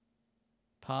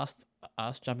past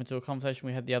us jump into a conversation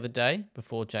we had the other day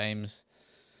before James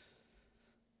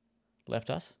left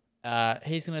us.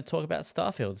 He's going to talk about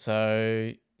Starfield,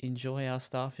 so enjoy our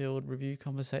Starfield review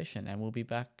conversation, and we'll be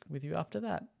back with you after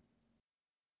that.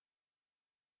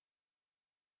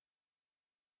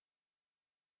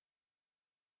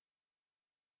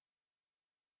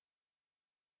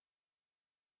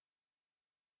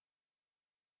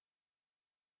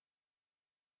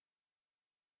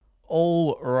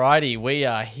 Alrighty, we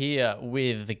are here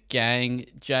with the gang.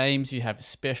 James, you have a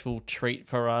special treat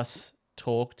for us.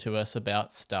 Talk to us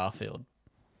about Starfield.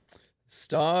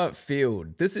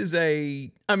 Starfield. This is a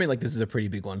pretty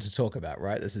big one to talk about,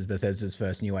 right? This is Bethesda's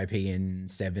first new IP in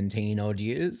 17 odd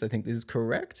years. I think this is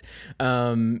correct.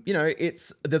 There's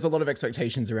a lot of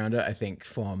expectations around it, I think,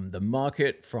 from the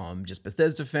market, from just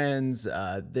Bethesda fans.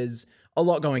 There's a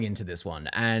lot going into this one,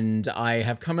 and I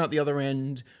have come out the other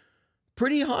end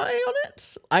pretty high on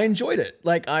it. I enjoyed it.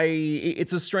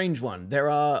 It's a strange one. There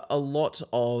are a lot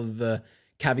of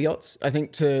caveats, I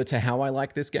think, to how I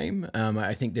like this game.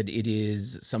 I think that it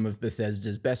is some of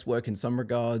Bethesda's best work in some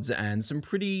regards, and some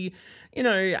pretty,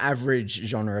 average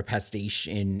genre pastiche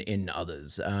in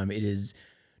others. It is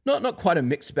not quite a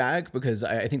mixed bag, because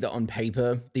I think that on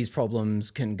paper, these problems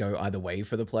can go either way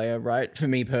for the player, right? For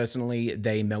me personally,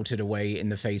 they melted away in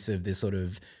the face of this sort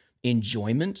of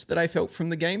enjoyment that I felt from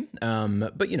the game.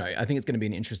 But I think it's going to be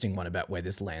an interesting one about where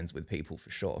this lands with people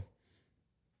for sure.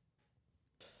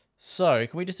 So,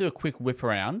 can we just do a quick whip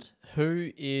around? Who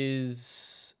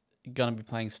is going to be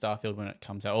playing Starfield when it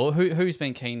comes out? Or who's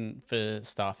been keen for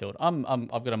Starfield?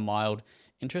 I've got a mild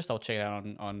interest. I'll check it out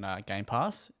on Game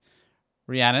Pass.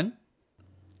 Rhiannen?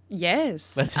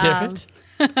 Yes. Let's hear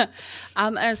it.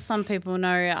 As some people know,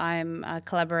 I'm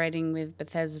collaborating with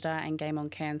Bethesda and Game on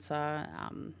Cancer.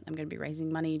 I'm going to be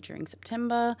raising money during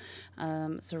September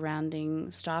surrounding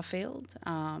Starfield.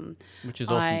 Which is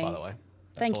awesome, by the way.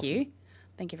 Thank you.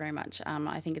 Thank you very much.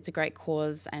 I think it's a great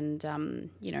cause, and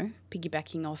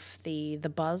piggybacking off the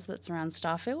buzz that's around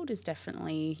Starfield is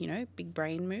definitely big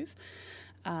brain move.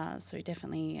 So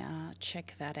definitely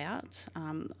check that out.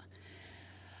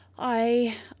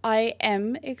 I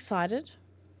am excited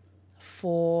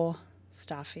for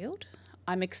Starfield.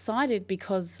 I'm excited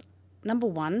because, number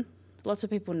one, lots of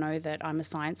people know that I'm a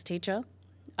science teacher.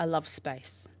 I love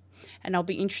space, and I'll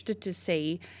be interested to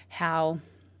see how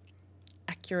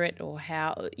accurate, or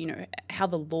how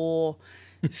the lore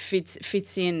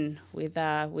fits in with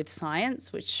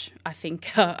science, which I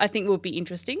think will be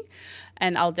interesting,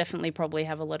 and I'll definitely probably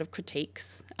have a lot of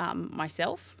critiques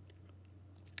myself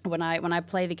when I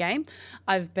play the game.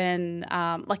 I've been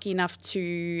lucky enough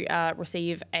to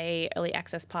receive a early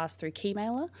access pass through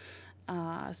Keymailer,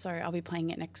 so I'll be playing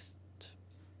it next.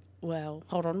 Well,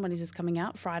 hold on, when is this coming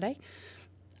out? Friday.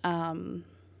 And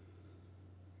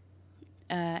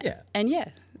yeah.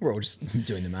 We're all just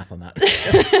doing the math on that.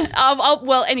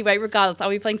 Well, anyway, regardless, I'll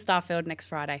be playing Starfield next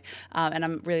Friday, and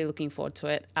I'm really looking forward to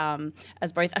it.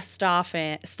 As both a Star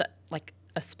fan, like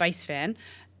a space fan,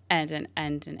 and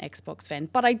an Xbox fan,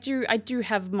 but I do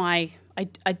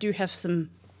have some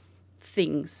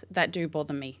things that do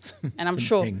bother me, and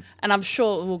I'm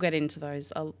sure we'll get into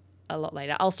those a lot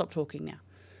later. I'll stop talking now.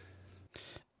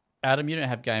 Adam, you don't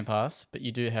have Game Pass, but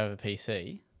you do have a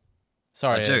PC.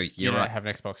 Sorry, I do. You right. don't have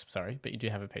an Xbox, sorry, but you do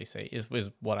have a PC,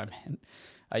 is what I meant.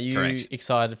 Are you Correct.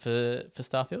 excited for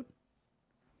Starfield?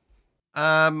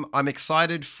 I'm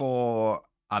excited for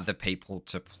other people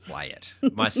to play it.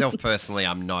 Myself personally,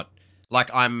 I'm not.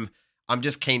 I'm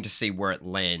just keen to see where it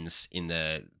lands in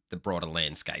the broader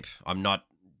landscape. I'm not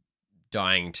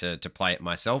dying to play it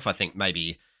myself. I think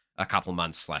maybe a couple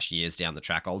months / years down the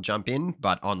track I'll jump in,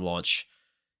 but on launch,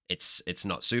 it's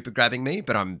not super grabbing me,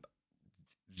 but I'm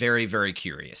very, very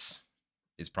curious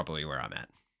is probably where I'm at.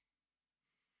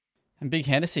 And Big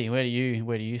Hennessy, where do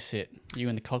you sit? You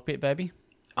in the cockpit, baby?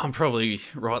 I'm probably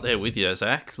right there with you,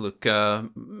 Zach. Look, kind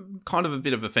of a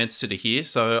bit of a fence sitter here,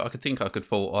 so I could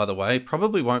fall either way.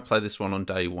 Probably won't play this one on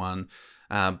day one,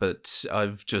 but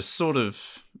I've just sort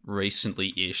of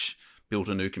recently-ish built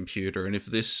a new computer, and if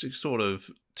this sort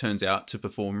of turns out to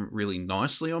perform really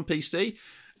nicely on PC,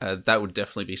 that would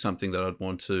definitely be something that I'd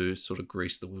want to sort of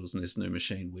grease the wheels in this new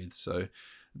machine with. So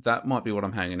that might be what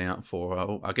I'm hanging out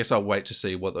for. I guess I'll wait to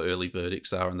see what the early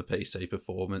verdicts are on the PC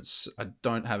performance. I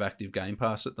don't have active Game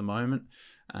Pass at the moment,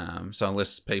 so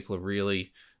unless people are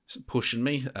really pushing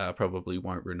me, I probably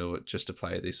won't renew it just to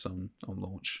play this on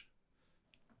launch.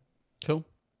 Cool.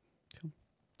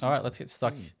 All right, let's get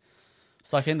stuck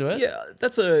into it. Yeah,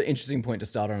 that's an interesting point to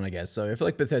start on, I guess. So I feel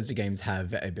like Bethesda games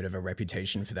have a bit of a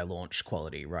reputation for their launch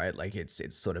quality, right? Like it's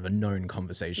sort of a known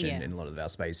conversation in a lot of our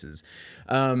spaces.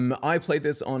 I played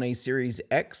this on a Series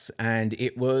X, and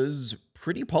it was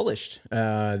pretty polished.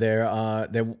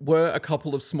 There were a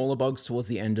couple of smaller bugs towards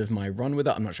the end of my run with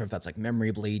it. I'm not sure if that's like memory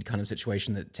bleed kind of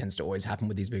situation that tends to always happen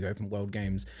with these big open world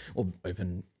games or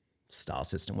open star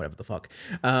system, whatever the fuck.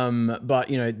 But,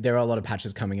 you know, there are a lot of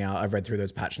patches coming out. I've read through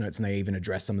those patch notes and they even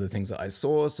address some of the things that I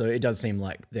saw. So it does seem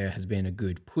like there has been a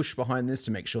good push behind this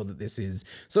to make sure that this is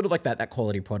sort of like that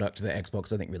quality product that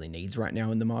Xbox, I think, really needs right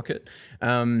now in the market.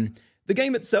 The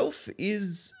game itself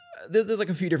is... There's like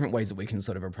a few different ways that we can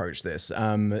sort of approach this.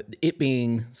 It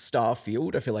being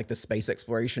Starfield, I feel like the space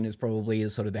exploration is probably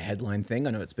sort of the headline thing.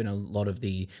 I know it's been a lot of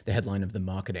the headline of the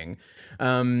marketing.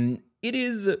 It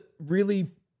is really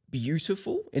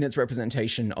beautiful in its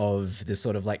representation of this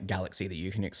sort of like galaxy that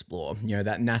you can explore. You know,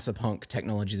 that NASA punk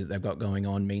technology that they've got going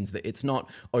on means that it's not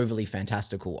overly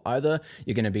fantastical either.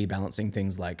 You're going to be balancing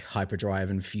things like hyperdrive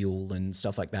and fuel and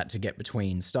stuff like that to get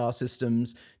between star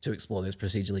systems, to explore those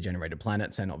procedurally generated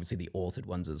planets and obviously the authored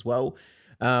ones as well.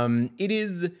 It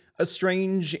is a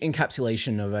strange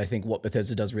encapsulation of, I think, what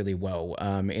Bethesda does really well,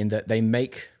 in that they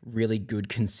make really good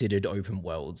considered open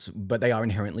worlds, but they are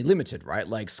inherently limited, right?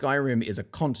 Like Skyrim is a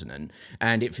continent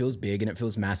and it feels big and it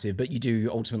feels massive, but you do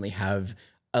ultimately have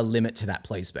a limit to that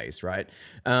play space, right?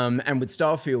 And with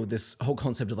Starfield, this whole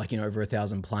concept of like, you know, over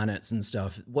 1,000 planets and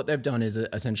stuff, what they've done is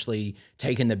essentially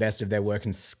taken the best of their work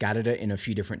and scattered it in a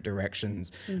few different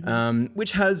directions,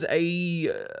 which has a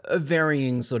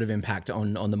varying sort of impact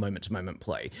on the moment-to-moment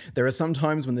play. There are some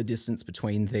times when the distance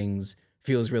between things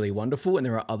feels really wonderful, and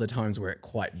there are other times where it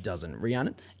quite doesn't.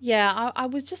 Rhiannen? Yeah, I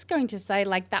was just going to say,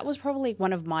 like, that was probably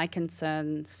one of my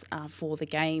concerns for the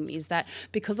game, is that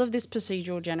because of this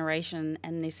procedural generation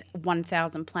and this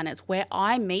 1,000 planets, where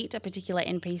I meet a particular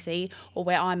NPC or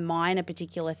where I mine a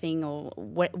particular thing or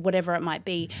whatever it might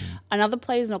be, another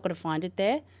player's not going to find it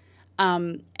there. How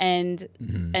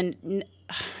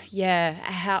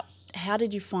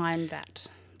did you find that?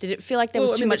 Did it feel like there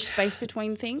was too much space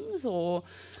between things, or...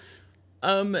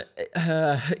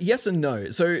 Yes and no.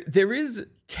 So there is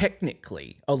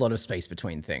technically a lot of space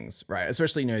between things, right?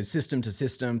 Especially, you know, system to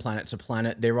system, planet to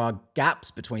planet. There are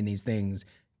gaps between these things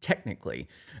technically.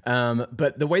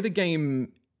 But the way the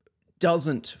game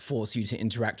doesn't force you to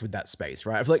interact with that space,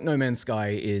 right? I feel like No Man's Sky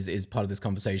is part of this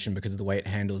conversation because of the way it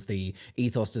handles the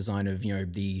ethos design of, you know,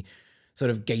 the sort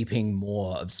of gaping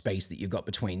maw of space that you've got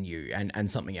between you and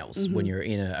something else when you're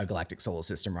in a galactic solar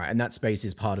system, right? And that space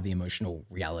is part of the emotional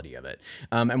reality of it.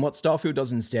 And what Starfield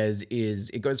does instead is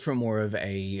it goes for more of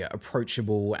a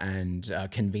approachable and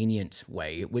convenient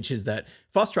way, which is that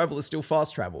fast travel is still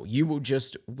fast travel. You will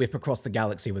just whip across the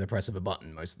galaxy with a press of a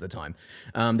button most of the time.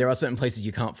 There are certain places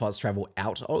you can't fast travel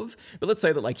out of, but let's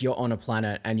say that like you're on a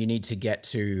planet and you need to get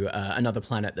to another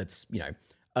planet that's,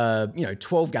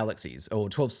 12 galaxies or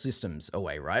 12 systems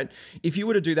away, right? If you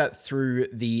were to do that through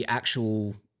the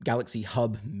actual Galaxy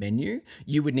Hub menu,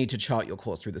 you would need to chart your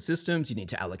course through the systems. You need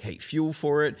to allocate fuel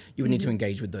for it. You would need to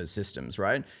engage with those systems,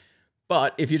 right?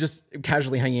 But if you're just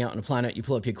casually hanging out on a planet, you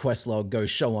pull up your quest log, go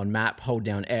show on map, hold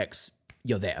down X,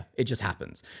 you're there. It just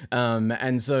happens.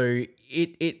 And so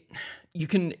you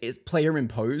can player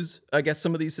impose, I guess,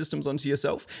 some of these systems onto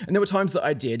yourself. And there were times that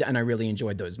I did, and I really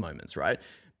enjoyed those moments, right?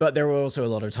 But there were also a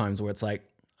lot of times where it's like,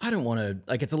 I don't want to,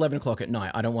 like, it's 11 o'clock at night.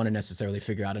 I don't want to necessarily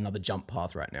figure out another jump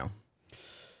path right now.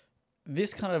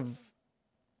 This kind of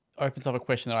opens up a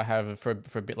question that I have for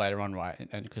a bit later on, right?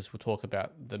 And because we'll talk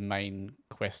about the main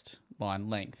quest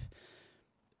line length.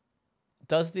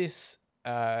 Does this,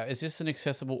 is this an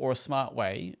accessible or a smart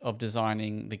way of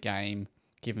designing the game,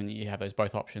 given that you have those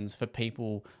both options for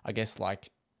people, I guess,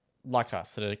 like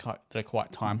us that are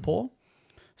quite time poor?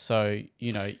 So,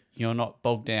 you know, you're not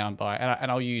bogged down by,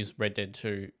 and I'll use Red Dead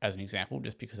 2 as an example,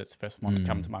 just because it's the first one that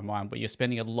comes to my mind, but you're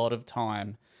spending a lot of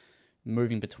time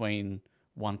moving between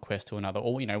one quest to another,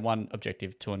 or, you know, one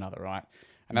objective to another, right?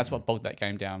 And that's what bogged that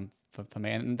game down for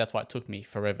me, and that's why it took me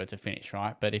forever to finish,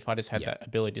 right? But if I just had that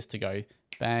ability just to go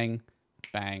bang,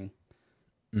 bang,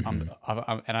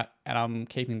 I'm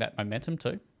keeping that momentum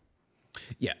too.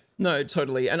 Yeah, no,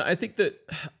 totally. And I think that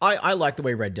I like the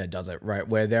way Red Dead does it, right?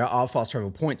 Where there are fast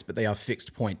travel points, but they are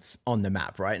fixed points on the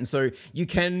map, right? And so you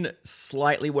can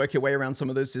slightly work your way around some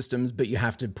of those systems, but you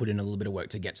have to put in a little bit of work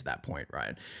to get to that point,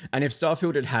 right? And if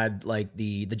Starfield had like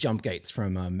the jump gates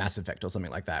from Mass Effect or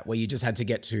something like that, where you just had to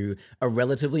get to a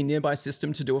relatively nearby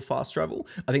system to do a fast travel,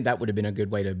 I think that would have been a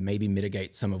good way to maybe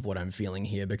mitigate some of what I'm feeling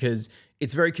here, because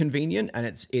it's very convenient and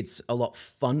it's a lot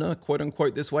funner, quote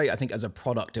unquote, this way. I think as a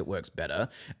product, it works better.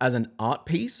 As an art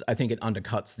piece, I think it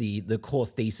undercuts the core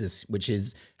thesis, which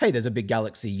is, hey, there's a big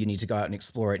galaxy, you need to go out and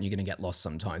explore it, and you're going to get lost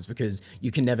sometimes, because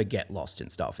you can never get lost in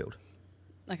Starfield.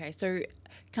 Okay, so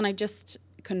can I just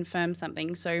confirm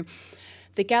something? So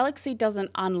the galaxy doesn't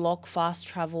unlock fast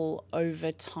travel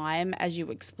over time as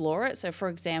you explore it. So, for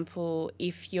example,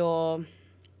 if you're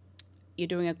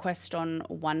doing a quest on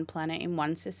one planet in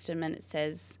one system and it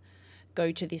says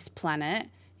go to this planet,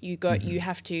 you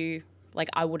have to, like,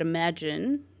 I would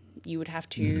imagine you would have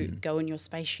to go in your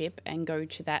spaceship and go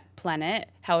to that planet,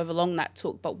 however long that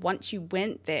took. But once you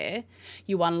went there,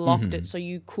 you unlocked it so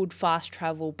you could fast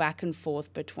travel back and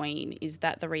forth between. Is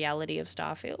that the reality of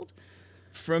Starfield?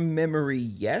 From memory,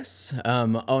 yes.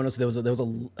 Honestly, there was a,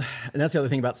 and that's the other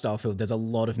thing about Starfield. There's a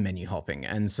lot of menu hopping,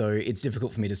 and so it's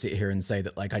difficult for me to sit here and say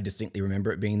that like I distinctly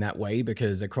remember it being that way,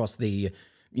 because across the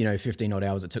 15 odd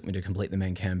hours it took me to complete the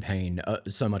main campaign,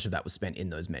 so much of that was spent in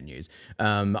those menus.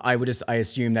 I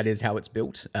assume that is how it's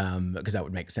built, because that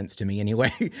would make sense to me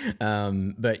anyway.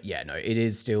 But yeah, no, it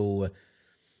is still.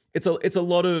 It's a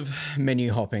lot of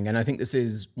menu hopping, and I think this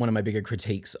is one of my bigger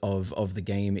critiques of the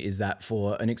game, is that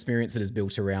for an experience that is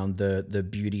built around the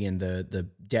beauty and the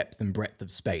depth and breadth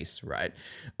of space, right?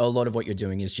 A lot of what you're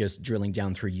doing is just drilling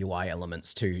down through UI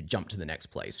elements to jump to the next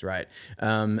place, right?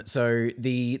 So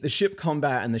the ship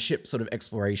combat and the ship sort of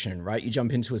exploration, right? You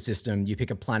jump into a system, you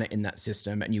pick a planet in that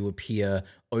system, and you appear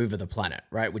over the planet,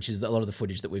 right? Which is a lot of the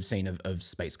footage that we've seen of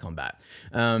space combat.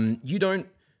 You don't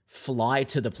fly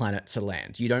to the planet to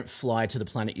land. You don't fly to the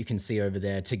planet you can see over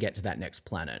there to get to that next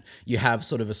planet. You have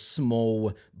sort of a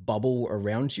small bubble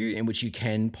around you in which you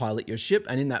can pilot your ship.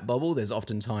 And in that bubble, there's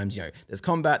oftentimes, there's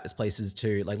combat, there's places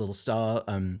to like little space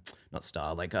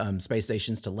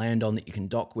stations to land on that you can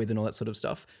dock with and all that sort of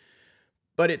stuff.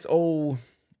 But it's all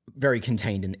very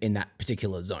contained in that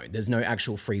particular zone. There's no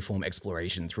actual freeform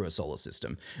exploration through a solar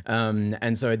system.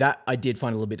 And so that I did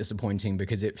find a little bit disappointing,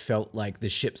 because it felt like the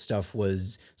ship stuff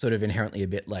was sort of inherently a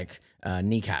bit like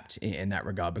kneecapped in that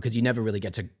regard, because you never really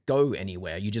get to go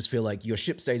anywhere. You just feel like your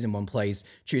ship stays in one place,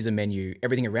 choose a menu,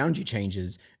 everything around you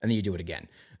changes, and then you do it again.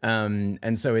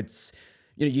 And so it's,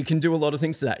 you can do a lot of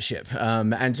things to that ship.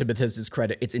 And to Bethesda's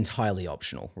credit, it's entirely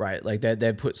optional, right? Like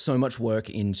they've put so much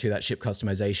work into that ship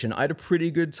customization. I had a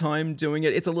pretty good time doing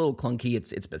it. It's a little clunky.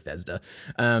 It's Bethesda.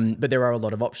 But there are a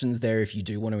lot of options there if you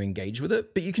do want to engage with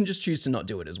it, but you can just choose to not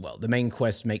do it as well. The main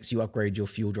quest makes you upgrade your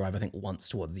fuel drive, I think, once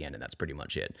towards the end, and that's pretty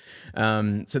much it.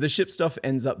 So the ship stuff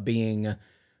ends up being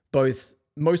both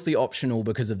mostly optional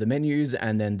because of the menus,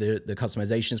 and then the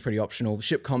customization is pretty optional.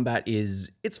 Ship combat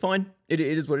it's fine. It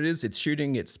is what it is. It's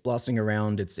shooting, it's blasting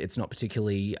around. It's not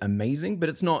particularly amazing, but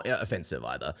it's not offensive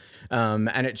either.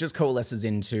 And it just coalesces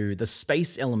into the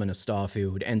space element of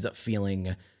Starfield ends up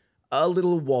feeling a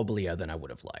little wobblier than I would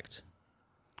have liked.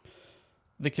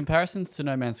 The comparisons to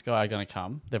No Man's Sky are going to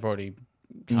come. They've already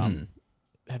come.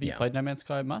 Have you played No Man's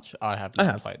Sky much? I have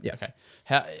not played. Yeah. Okay.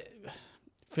 How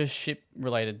for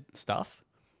ship-related stuff,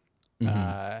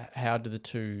 how do the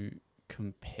two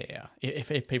compare?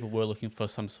 If people were looking for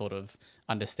some sort of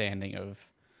understanding of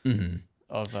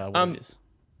what it is.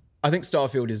 I think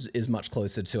Starfield is much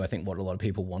closer to, I think, what a lot of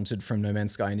people wanted from No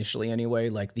Man's Sky initially anyway.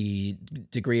 Like the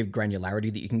degree of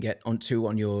granularity that you can get onto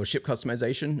on your ship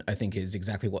customization, I think is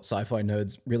exactly what sci-fi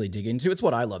nerds really dig into. It's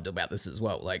what I loved about this as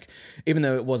well. Like, even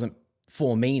though it wasn't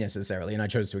for me necessarily, and I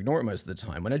chose to ignore it most of the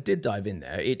time, when I did dive in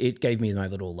there, it gave me my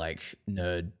little like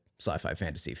nerd sci-fi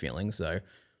fantasy feeling. So,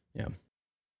 yeah.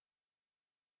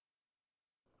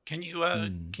 Can you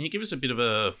give us a bit of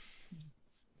a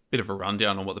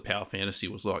rundown on what the power fantasy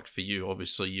was like for you?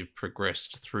 Obviously, you've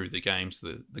progressed through the games.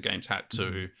 The games had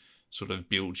to sort of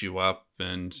build you up,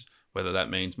 and whether that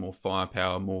means more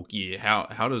firepower, more gear.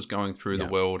 How does going through the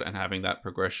world and having that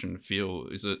progression feel?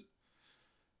 Is it?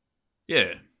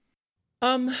 Yeah.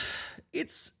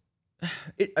 It's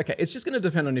just going to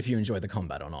depend on if you enjoy the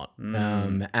combat or not.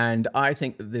 And I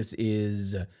think that this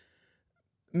is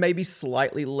maybe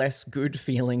slightly less good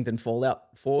feeling than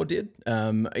Fallout 4 did.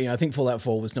 I think Fallout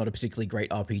 4 was not a particularly great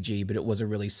RPG, but it was a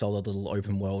really solid little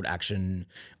open world action,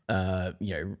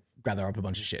 gather up a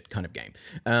bunch of shit kind of game.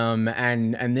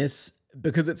 And this,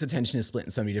 because its attention is split in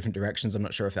so many different directions, I'm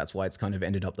not sure if that's why it's kind of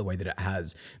ended up the way that it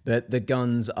has, but the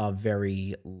guns are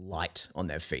very light on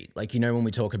their feet. Like, when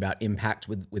we talk about impact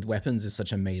with weapons is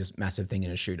such a massive thing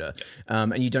in a shooter.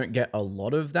 And you don't get a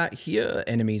lot of that here.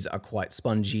 Enemies are quite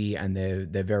spongy, and they're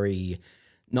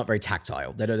not very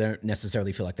tactile. They don't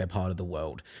necessarily feel like they're part of the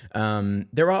world.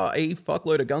 There are a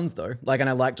fuckload of guns though. And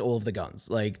I liked all of the guns.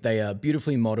 Like, they are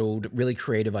beautifully modeled, really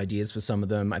creative ideas for some of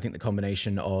them. I think the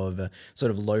combination of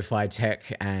sort of lo-fi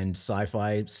tech and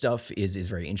sci-fi stuff is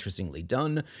very interestingly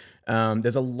done.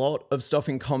 There's a lot of stuff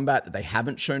in combat that they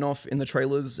haven't shown off in the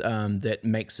trailers that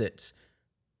makes it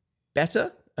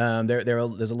better.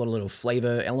 There's a lot of little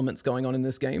flavor elements going on in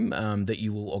this game that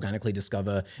you will organically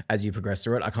discover as you progress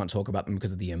through it. I can't talk about them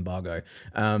because of the embargo.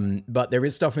 But there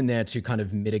is stuff in there to kind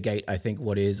of mitigate, I think,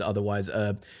 what is otherwise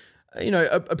a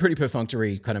pretty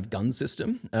perfunctory kind of gun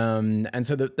system. And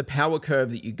so the power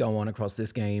curve that you go on across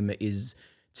this game is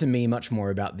to me much more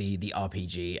about the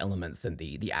RPG elements than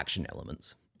the action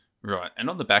elements. Right. And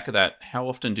on the back of that, how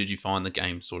often did you find the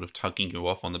game sort of tugging you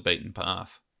off on the beaten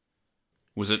path?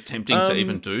 Was it tempting to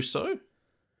even do so?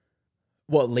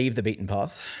 What, leave the beaten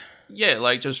path? Yeah,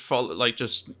 like just follow, like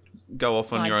just go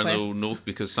off on Side your own quests. little nook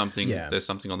because there's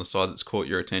something on the side that's caught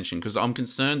your attention. Because I'm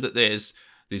concerned that there's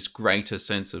this greater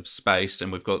sense of space,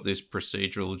 and we've got this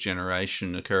procedural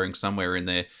generation occurring somewhere in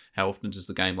there. How often does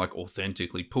the game like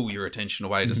authentically pull your attention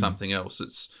away to something else?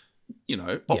 It's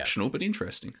optional but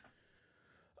interesting.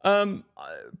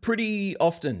 Pretty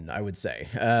often, I would say.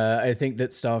 I think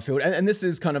that Starfield, and this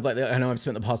is kind of like, I know I've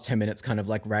spent the past 10 minutes kind of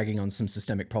like ragging on some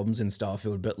systemic problems in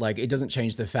Starfield, but like it doesn't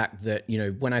change the fact that,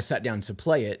 when I sat down to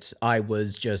play it, I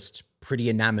was just pretty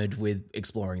enamored with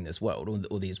exploring this world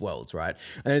or these worlds, right?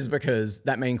 And that is because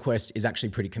that main quest is actually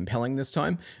pretty compelling this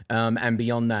time. And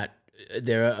beyond that,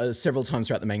 there are several times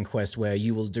throughout the main quest where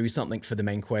you will do something for the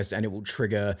main quest and it will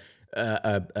trigger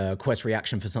a quest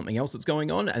reaction for something else that's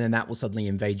going on, and then that will suddenly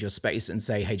invade your space and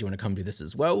say, hey, do you want to come do this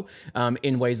as well?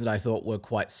 In ways that I thought were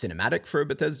quite cinematic for a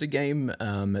Bethesda game.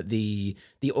 The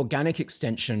organic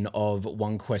extension of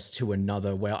one quest to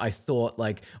another, where I thought,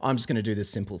 like, I'm just going to do this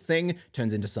simple thing,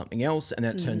 turns into something else, and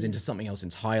then it turns into something else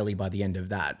entirely by the end of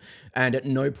that. And at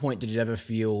no point did it ever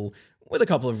feel, with a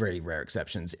couple of really rare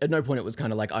exceptions, at no point it was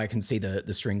kind of like, I can see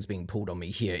the strings being pulled on me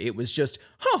here. It was just,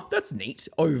 that's neat,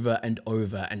 over and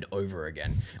over and over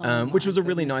again, which was a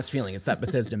really nice feeling. It's that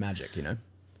Bethesda magic,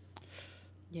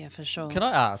 Yeah, for sure. Can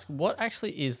I ask, what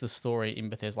actually is the story in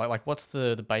Bethesda? Like what's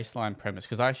the baseline premise?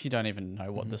 Because I actually don't even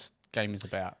know what this game is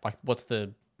about. Like, what's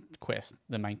the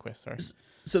main quest, sorry?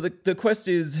 So the quest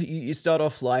is you start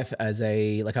off life as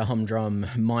a humdrum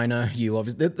miner. You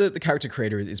obviously the character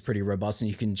creator is pretty robust and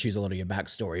you can choose a lot of your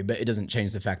backstory, but it doesn't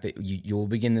change the fact that you'll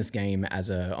begin this game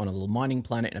on a little mining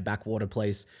planet in a backwater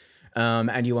place,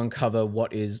 and you uncover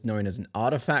what is known as an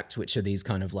artifact, which are these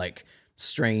kind of like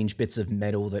strange bits of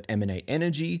metal that emanate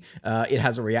energy. It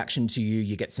has a reaction to you.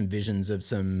 You get some visions of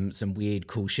some weird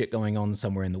cool shit going on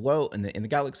somewhere in the world, in the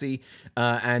galaxy.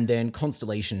 And then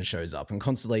Constellation shows up, and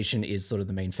Constellation is sort of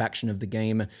the main faction of the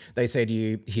game. They say to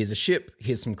you, here's a ship,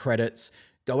 here's some credits,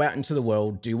 go out into the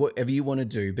world, do whatever you want to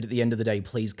do, but at the end of the day,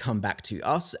 please come back to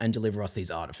us and deliver us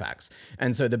these artifacts.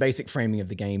 And so the basic framing of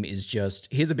the game is just,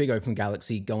 here's a big open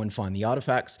galaxy, go and find the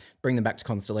artifacts, bring them back to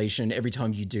Constellation. Every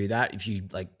time you do that, if you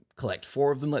collect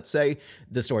 4 of them, let's say,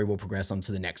 the story will progress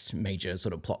onto the next major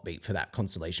sort of plot beat for that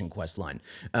Constellation quest line.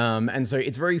 And so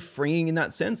it's very freeing in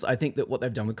that sense. I think that what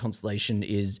they've done with Constellation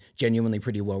is genuinely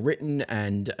pretty well written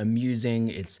and amusing.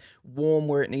 It's warm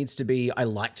where it needs to be. I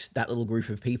liked that little group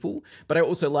of people, but I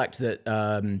also liked that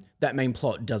that main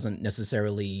plot doesn't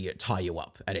necessarily tie you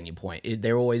up at any point.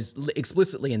 They're always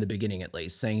explicitly in the beginning, at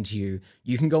least, saying to you,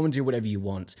 you can go and do whatever you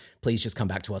want. Please just come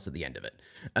back to us at the end of it.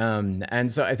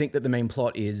 And so I think that the main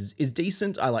plot is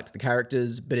decent. I liked the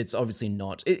characters, but it's obviously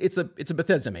not. It's a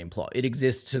Bethesda main plot. It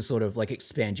exists to sort of like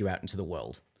expand you out into the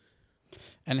world.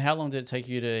 And how long did it take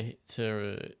you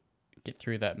to get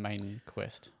through that main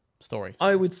quest story?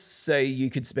 I would say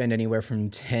you could spend anywhere from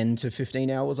 10 to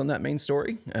 15 hours on that main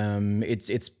story.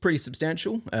 It's pretty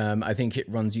substantial. I think it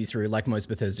runs you through, like most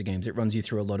Bethesda games, it runs you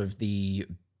through a lot of the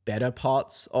better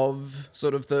parts of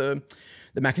sort of the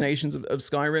machinations of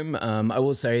Skyrim. I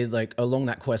will say, like, along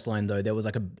that quest line though, there was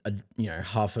like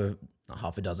half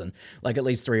a dozen, like at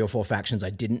least 3 or 4 factions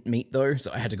I didn't meet though,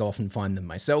 so I had to go off and find them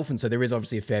myself. And so there is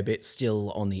obviously a fair bit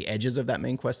still on the edges of that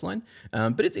main quest line,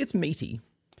 but it's meaty.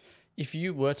 If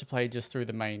you were to play just through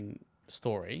the main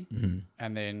story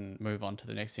and then move on to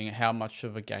the next thing, how much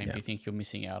of a game do you think you're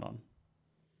missing out on?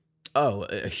 Oh,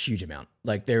 a huge amount.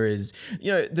 Like there is,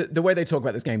 the way they talk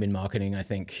about this game in marketing, I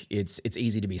think it's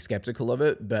easy to be skeptical of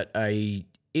it, but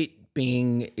it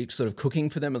being sort of cooking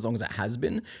for them as long as it has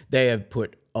been, they have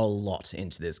put a lot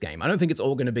into this game. I don't think it's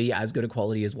all going to be as good a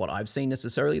quality as what I've seen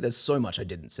necessarily. There's so much I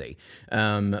didn't see.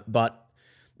 But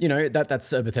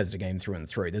that's a Bethesda game through and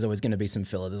through. There's always going to be some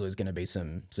filler. There's always going to be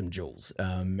some jewels.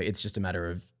 It's just a matter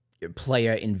of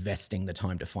player investing the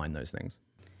time to find those things.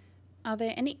 Are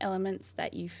there any elements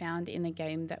that you found in the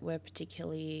game that were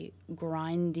particularly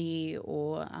grindy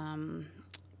or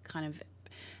kind of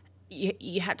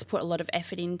you had to put a lot of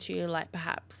effort into, like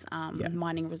perhaps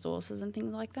mining resources and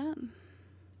things like that?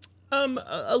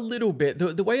 A little bit.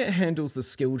 The way it handles the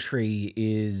skill tree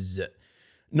is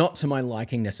Not to my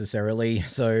liking necessarily.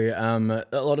 So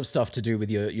a lot of stuff to do with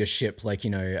your ship, like,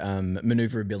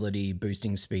 maneuverability,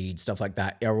 boosting speed, stuff like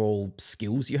that, are all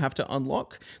skills you have to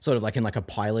unlock, sort of like in like a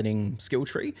piloting skill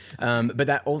tree. But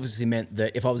that obviously meant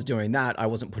that if I was doing that, I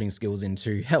wasn't putting skills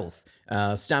into health,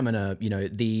 stamina,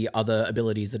 the other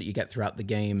abilities that you get throughout the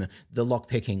game, the lock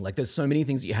picking. Like, there's so many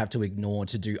things that you have to ignore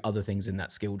to do other things in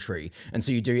that skill tree. And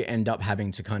so you do end up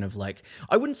having to kind of like,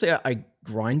 I wouldn't say I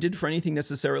grinded for anything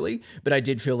necessarily, but I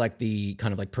did feel like the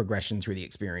kind of like progression through the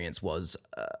experience was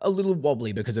a little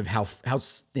wobbly because of how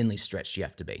thinly stretched you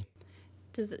have to be.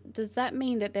 Does that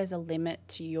mean that there's a limit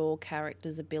to your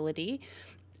character's ability?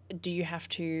 Do you have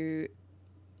to...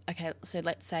 Okay, so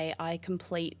let's say I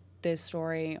complete the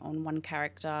story on one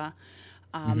character,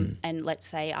 and let's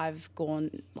say I've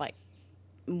gone like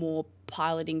more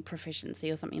piloting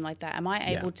proficiency or something like that. Am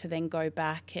I able to then go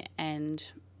back and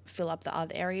fill up the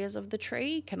other areas of the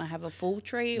tree? Can I have a full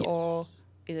tree, or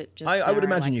is it just... I would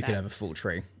imagine like you that? could have a full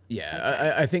tree. Yeah,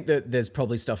 okay. I think that there's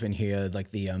probably stuff in here like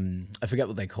the I forget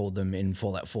what they called them in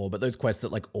Fallout 4, but those quests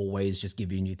that like always just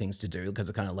give you new things to do because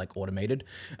they're kind of like automated.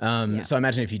 So I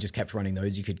imagine if you just kept running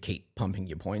those, you could keep pumping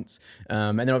your points.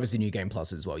 And then obviously New Game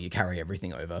Plus as well. You carry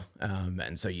everything over,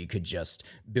 and so you could just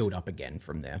build up again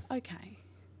from there. Okay.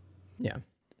 Yeah.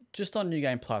 Just on New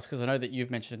Game Plus, because I know that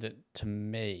you've mentioned it to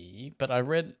me, but I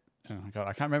read, oh my God,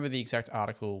 I can't remember the exact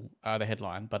article, the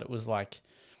headline, but it was like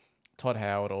Todd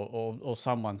Howard or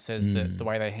someone says that the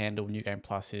way they handle New Game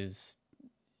Plus is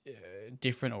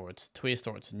different, or it's twist,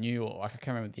 or it's new, or like I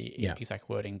can't remember the exact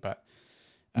wording, but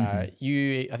I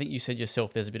think you said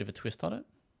yourself there's a bit of a twist on it.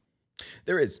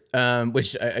 There is,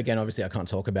 which again, obviously I can't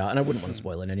talk about, and I wouldn't want to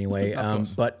spoil it anyway,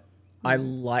 but I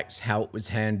liked how it was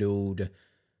handled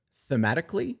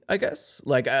thematically, I guess.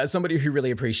 Like, as somebody who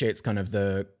really appreciates kind of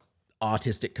the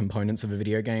artistic components of a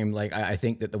video game, like I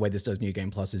think that the way this does New Game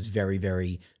Plus is very,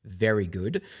 very, very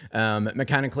good.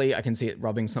 Mechanically, I can see it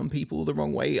rubbing some people the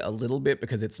wrong way a little bit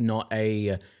because it's not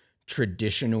a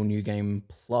traditional New Game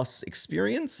Plus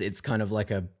experience. It's kind of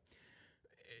like I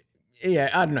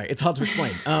don't know. It's hard to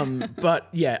explain. But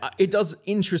yeah, it does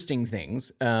interesting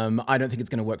things. I don't think it's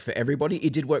going to work for everybody.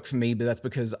 It did work for me, but that's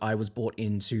because I was bought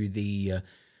into the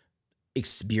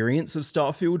experience of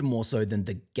Starfield more so than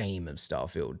the game of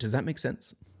Starfield. Does that make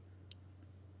sense?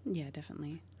 Yeah,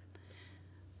 definitely.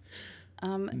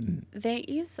 There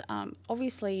is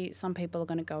obviously some people are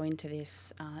going to go into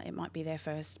this. It might be their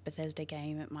first Bethesda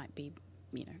game. It might be,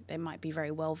 they might be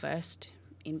very well versed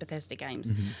in Bethesda games.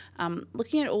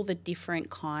 Looking at all the different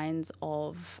kinds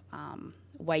of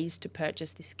ways to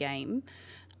purchase this game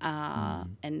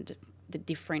and the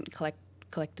different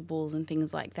collectibles and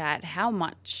things like that, how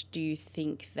much do you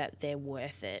think that they're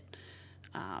worth it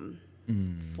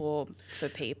for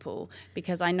people?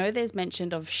 Because I know there's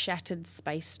mention of Shattered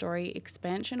Space Story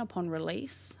expansion upon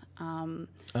release. Oh,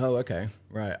 okay.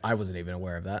 Right. I wasn't even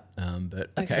aware of that.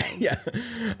 But okay. Yeah.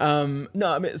 No,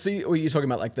 I mean, so were you talking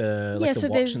about like the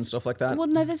watch and stuff like that? Well,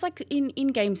 no, there's like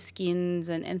in-game skins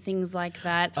and things like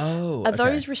that. Oh, Are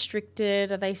those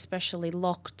restricted? Are they specially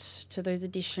locked to those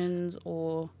editions,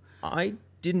 or? I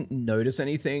didn't notice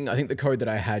anything. I think the code that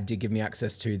I had did give me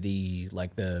access to the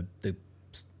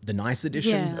nice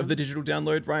edition of the digital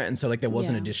download, right? And so like there was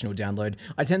an additional download.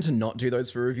 I tend to not do those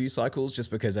for review cycles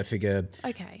just because I figure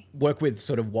work with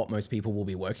sort of what most people will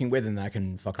be working with, and I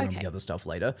can fuck around with the other stuff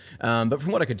later. But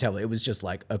from what I could tell, it was just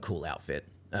like a cool outfit.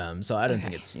 So I don't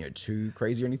think it's too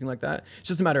crazy or anything like that. It's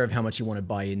just a matter of how much you want to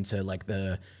buy into like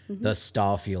the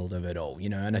Starfield of it all,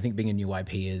 and I think being a new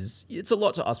IP it's a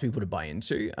lot to ask people to buy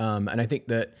into. And I think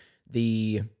that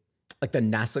the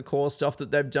NASA core stuff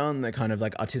that they've done, the kind of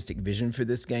like artistic vision for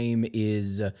this game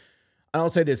is, and I'll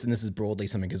say this, and this is broadly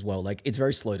something as well, like it's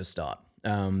very slow to start.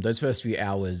 Those first few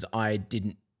hours, I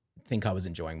didn't think I was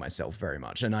enjoying myself very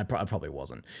much, and I probably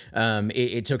wasn't.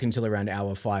 It took until around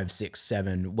hour 5, 6,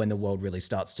 7 when the world really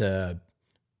starts to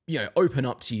open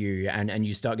up to you, and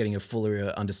you start getting a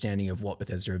fuller understanding of what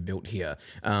Bethesda have built here,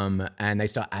 and they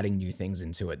start adding new things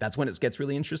into it. That's when it gets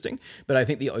really interesting, but I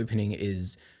think the opening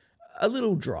is a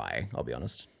little dry, I'll be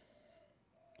honest.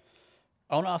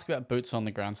 I want to ask about boots on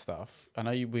the ground stuff. I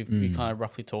know we kind of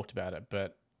roughly talked about it,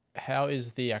 but how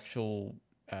is the actual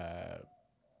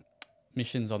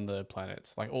missions on the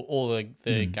planets, like all the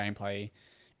gameplay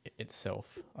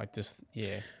itself, like just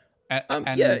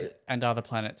and other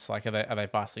planets, like are they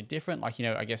vastly different? Like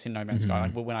I guess in No Man's Sky,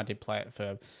 like when I did play it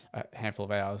for a handful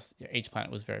of hours, each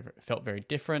planet was felt very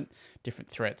different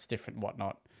threats, different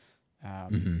whatnot.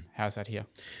 How's that here?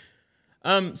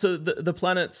 So the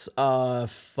planets are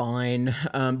fine.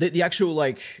 The actual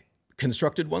like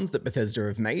constructed ones that Bethesda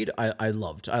have made, I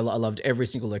loved. I loved every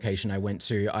single location I went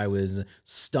to. I was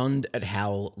stunned at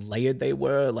how layered they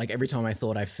were. Like every time I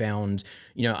thought I found,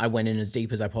 I went in as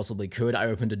deep as I possibly could. I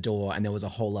opened a door and there was a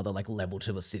whole other like level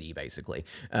to a city basically.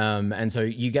 And so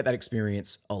you get that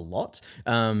experience a lot.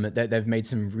 They've made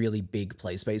some really big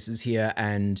play spaces here,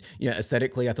 and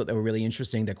aesthetically, I thought they were really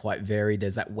interesting. They're quite varied.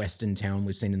 There's that western town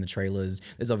we've seen in the trailers.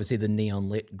 There's obviously the neon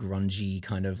lit, grungy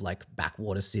kind of like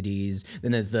backwater cities.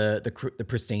 Then there's the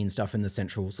pristine stuff in the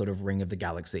central sort of ring of the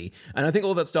galaxy. And I think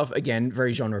all that stuff, again,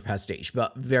 very genre pastiche,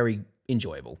 but very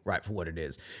enjoyable, right, for what it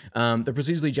is. The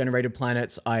procedurally generated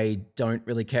planets, I don't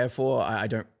really care for. I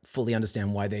don't fully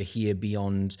understand why they're here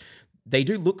beyond... They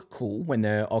do look cool when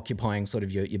they're occupying sort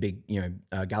of your big,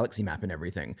 galaxy map and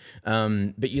everything.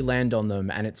 But you land on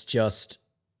them and it's just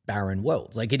barren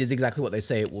worlds. Like it is exactly what they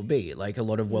say it will be. Like a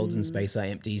lot of worlds in space are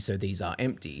empty, so these are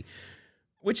empty.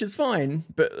 Which is fine,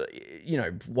 but,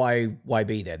 why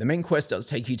be there? The main quest does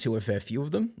take you to a fair few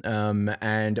of them.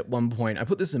 And at one point, I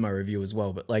put this in my review as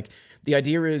well, but like the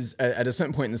idea is at a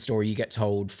certain point in the story, you get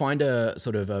told, find a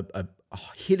sort of a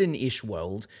hidden-ish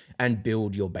world and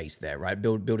build your base there, right?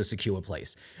 Build a secure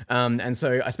place. And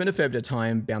so I spent a fair bit of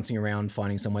time bouncing around,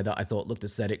 finding somewhere that I thought looked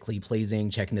aesthetically pleasing,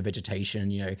 checking the vegetation,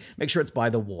 make sure it's by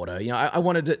the water. I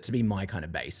wanted it to be my kind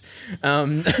of base.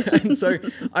 And so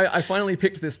I finally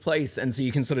picked this place, and so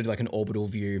you can sort of do like an orbital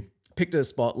view, picked a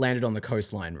spot, landed on the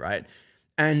coastline, right?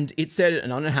 And it said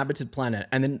an uninhabited planet.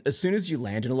 And then as soon as you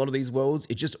land in a lot of these worlds,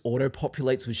 it just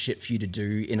auto-populates with shit for you to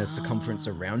do in a circumference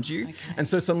around you. Okay. And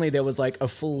so suddenly there was like a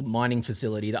full mining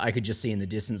facility that I could just see in the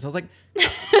distance. I was like,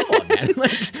 come on, man.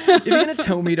 Like, if you're going to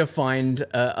tell me to find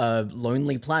a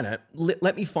lonely planet,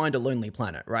 let me find a lonely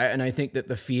planet, right? And I think that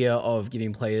the fear of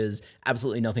giving players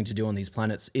absolutely nothing to do on these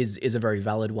planets is a very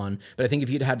valid one. But I think if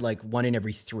you'd had like 1 in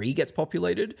every 3 gets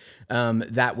populated,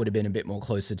 that would have been a bit more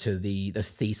closer to the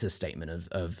thesis statement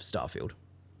of Starfield.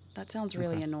 That sounds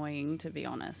really annoying, to be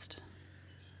honest.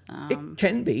 It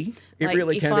can be. It like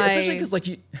really can be. Especially because like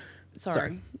you...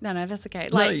 Sorry. No, that's okay.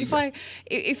 Like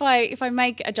if I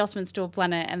make adjustments to a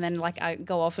planet and then like I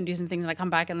go off and do some things and I come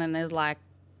back and then there's like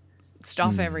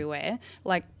stuff everywhere,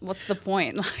 like what's the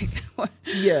point? Like what?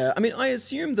 Yeah, I mean, I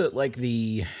assume that like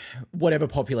the whatever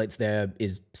populates there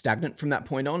is stagnant from that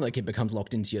point on. Like it becomes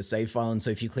locked into your save file, and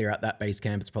so if you clear out that base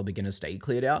camp, it's probably going to stay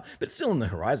cleared out. But it's still on the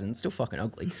horizon. It's still fucking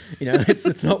ugly.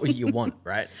 It's not what you want,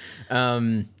 right?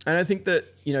 And I think that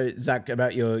Zach,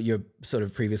 about your sort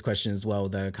of previous question as well,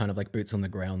 the kind of like boots on the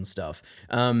ground stuff.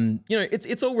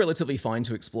 It's all relatively fine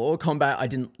to explore. Combat I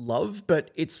didn't love, but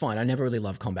it's fine. I never really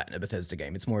loved combat in a Bethesda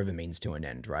game. It's more of a means to an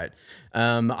end, right?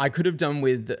 I could have done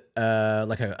with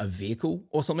like a vehicle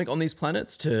or something on these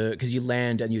planets because you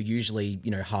land and you're usually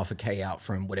half a K out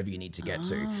from whatever you need to get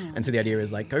to, and so the idea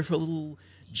is like go for a little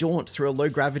jaunt through a low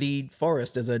gravity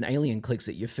forest as an alien clicks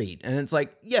at your feet, and it's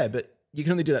like but you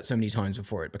can only do that so many times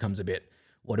before it becomes a bit,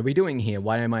 what are we doing here?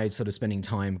 Why am I sort of spending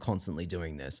time constantly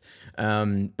doing this?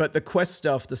 But the quest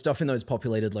stuff, the stuff in those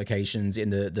populated locations, in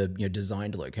the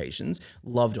designed locations,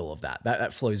 loved all of that.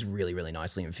 That flows really, really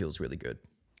nicely and feels really good.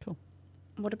 Cool.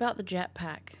 What about the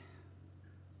jetpack?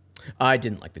 I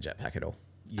didn't like the jetpack at all.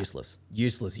 Useless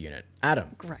unit. Adam.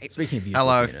 Great. Speaking of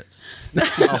useless units.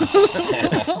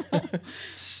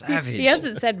 Savage. He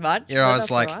hasn't said much. I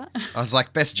was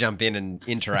like, best jump in and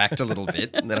interact a little bit,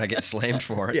 and then I get slammed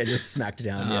for it. Yeah, just smacked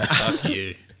down. Fuck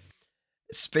you.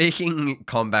 Speaking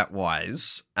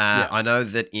combat-wise, I know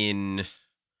that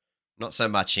not so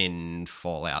much in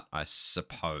Fallout, I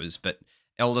suppose, but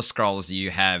Elder Scrolls,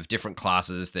 you have different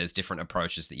classes. There's different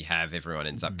approaches that you have. Everyone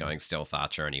ends up going Stealth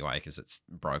Archer anyway because it's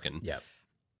broken. Yep.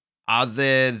 Are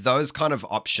there those kind of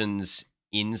options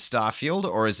in Starfield,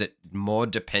 or is it more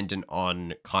dependent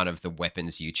on kind of the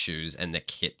weapons you choose and the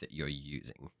kit that you're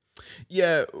using?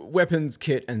 Yeah, weapons,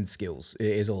 kit, and skills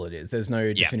is all it is. There's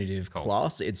no definitive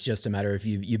class. It's just a matter of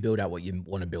you build out what you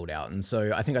want to build out. And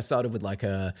so I think I started with like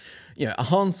a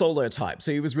Han Solo type.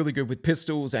 So he was really good with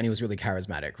pistols and he was really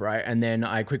charismatic, right? And then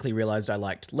I quickly realized I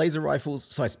liked laser rifles,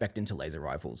 so I spec'd into laser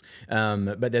rifles.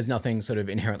 But there's nothing sort of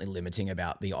inherently limiting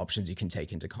about the options you can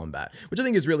take into combat, which I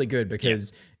think is really good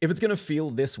because if it's going to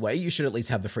feel this way, you should at least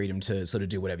have the freedom to sort of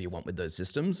do whatever you want with those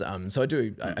systems. So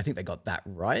I think they got that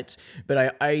right.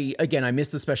 But I miss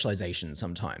the specialization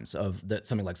sometimes that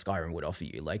something like Skyrim would offer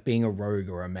you, like being a rogue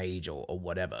or a mage or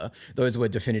whatever. Those were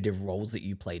definitive roles that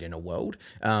you played in a world.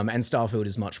 And Starfield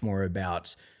is much more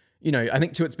about, I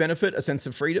think to its benefit, a sense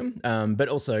of freedom. But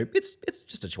also it's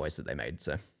just a choice that they made.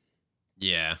 So.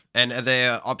 Yeah. And are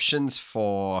there options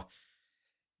for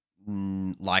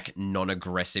like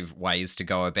non-aggressive ways to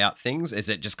go about things? Is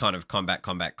it just kind of combat,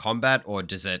 or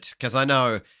does it, because I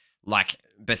know like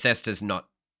Bethesda's not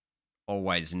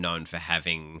always known for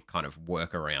having kind of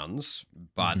workarounds,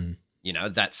 but you know,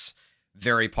 that's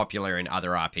very popular in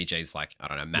other RPGs like, I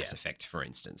don't know, Mass Effect, for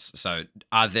instance. So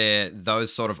are there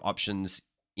those sort of options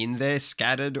in there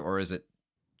scattered, or is it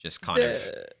just kind of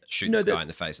shoot this guy in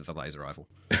the face with a laser rifle?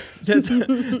 There's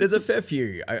a fair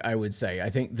few, I would say. I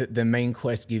think that the main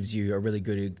quest gives you a really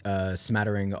good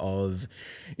smattering of,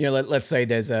 you know, let's say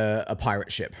there's a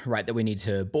pirate ship, right, that we need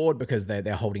to board because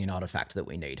they're holding an artifact that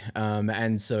we need.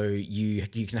 And so you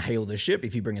can hail the ship.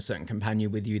 If you bring a certain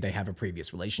companion with you, they have a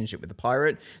previous relationship with the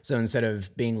pirate. So instead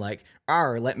of being like,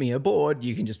 let me aboard,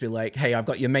 you can just be like, hey, I've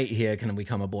got your mate here. Can we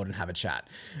come aboard and have a chat?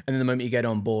 And then the moment you get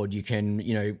on board, you can,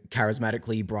 you know,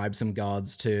 charismatically bribe some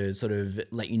guards to sort of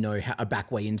let you know a back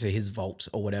way into his vault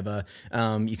or whatever.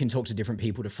 You can talk to different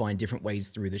people to find different ways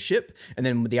through the ship. And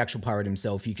then with the actual pirate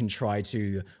himself, you can try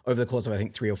to, over the course of, I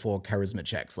think, 3 or 4 charisma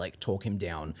checks, like talk him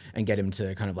down and get him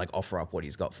to kind of like offer up what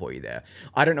he's got for you there.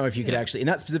 I don't know if you could actually, in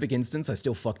that specific instance, I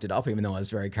still fucked it up, even though I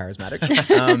was very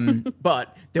charismatic.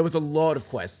 But there was a lot of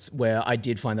quests where I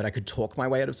did find that I could talk my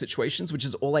way out of situations, which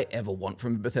is all I ever want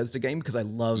from a Bethesda game, because I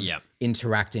love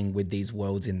interacting with these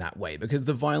worlds in that way, because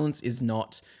the violence is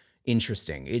not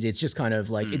interesting. It's just kind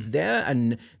of like it's there,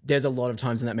 and there's a lot of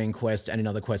times in that main quest and in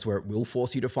other quests where it will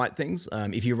force you to fight things.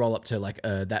 If you roll up to like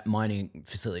that mining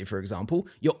facility, for example,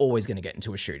 you're always going to get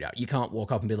into a shootout. You can't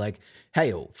walk up and be like,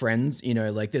 "Hail, friends," you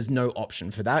know, like there's no option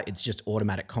for that. It's just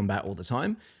automatic combat all the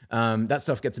time. That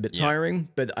stuff gets a bit tiring,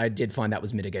 but I did find that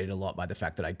was mitigated a lot by the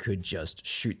fact that I could just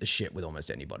shoot the shit with almost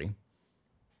anybody.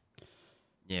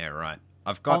 Yeah, right.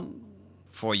 I've got,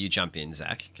 before you jump in,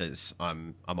 Zach, because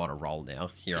I'm on a roll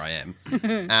now. Here I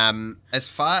am. As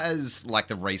far as like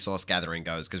the resource gathering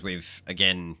goes, because we've,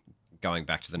 again, going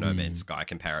back to the No Man's Sky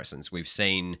comparisons, we've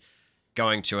seen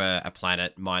going to a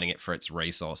planet, mining it for its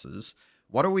resources.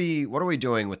 What are we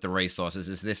doing with the resources?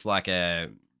 Is this like a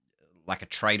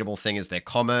tradable thing? Is there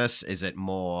commerce? Is it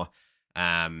more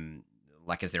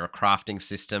like, is there a crafting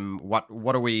system? Why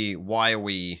are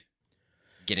we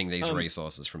getting these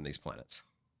resources from these planets?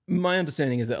 My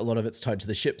understanding is that a lot of it's tied to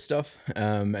the ship stuff.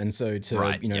 And so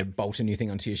to, bolt a new thing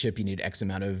onto your ship, you need X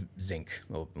amount of zinc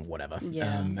or whatever.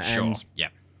 Yeah.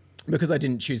 Because I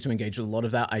didn't choose to engage with a lot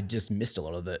of that, I just missed a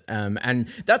lot of it. And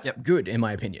that's good in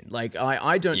my opinion. Like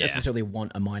I don't necessarily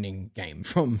want a mining game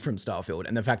from Starfield,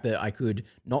 and the fact that I could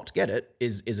not get it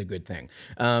is a good thing.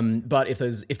 But if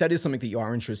that is something that you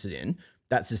are interested in,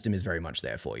 that system is very much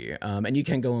there for you. And you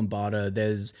can go and barter.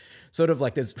 There's sort of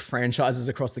like there's franchises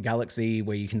across the galaxy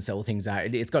where you can sell things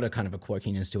out. It's got a kind of a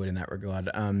quirkiness to it in that regard.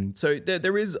 So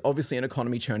there is obviously an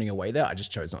economy churning away there. I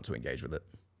just chose not to engage with it.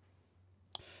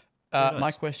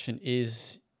 My question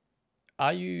is,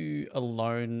 are you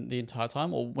alone the entire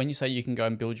time? Or when you say you can go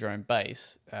and build your own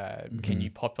base, can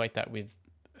you populate that with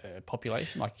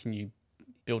population? Like, can you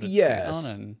build a town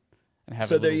and have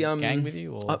a little gang with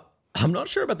you? Or I'm not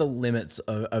sure about the limits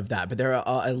of that, but there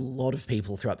are a lot of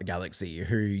people throughout the galaxy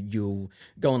who you'll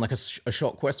go on like a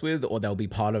short quest with, or they'll be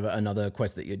part of another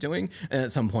quest that you're doing. And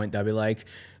at some point they'll be like,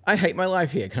 I hate my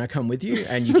life here. Can I come with you?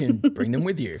 And you can bring them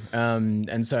with you.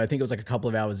 And so I think it was like a couple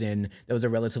of hours in, there was a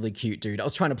relatively cute dude. I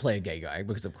was trying to play a gay guy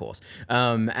because of course.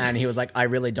 And he was like, I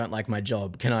really don't like my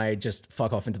job. Can I just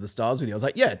fuck off into the stars with you? I was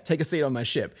like, yeah, take a seat on my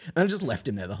ship. And I just left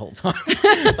him there the whole time.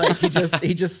 Like he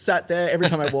just sat there every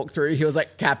time I walked through. He was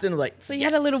like, Captain. I'm like, so you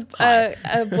had a little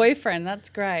a boyfriend. That's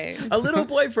great. A little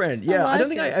boyfriend. Yeah. I don't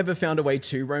think it. I ever found a way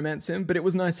to romance him, but it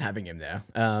was nice having him there.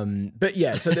 But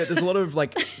yeah, so there's a lot of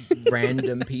like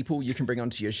random people you can bring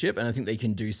onto your ship, and I think they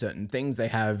can do certain things. They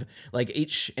have like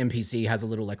each NPC has a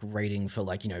little like rating for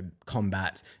like, you know,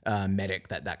 combat, medic,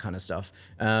 that kind of stuff.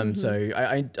 So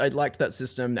I liked that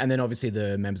system. And then obviously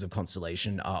the members of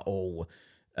Constellation are all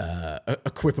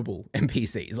equipable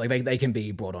NPCs. Like they can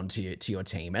be brought onto your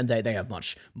team, and they have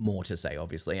much more to say,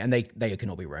 obviously, and they can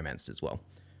all be romanced as well.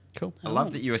 Cool. I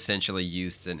love that you essentially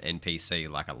used an NPC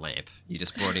like a lamp. You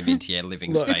just brought him into your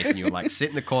living space, and you were like, sit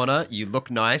in the corner, you look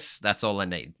nice, that's all I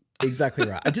need. Exactly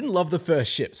right. I didn't love the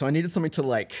first ship, so I needed something to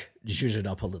like zhuzh it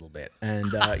up a little bit. And,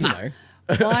 you know,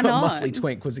 Why not? a muscly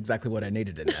twink was exactly what I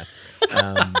needed in there.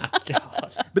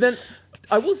 But then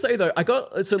I will say though,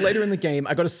 so later in the game,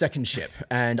 I got a second ship,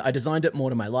 and I designed it more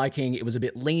to my liking. It was a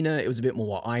bit leaner. It was a bit more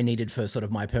what I needed for sort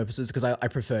of my purposes, because I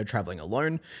preferred traveling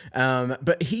alone.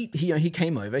 But he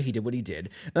came over, he did what he did.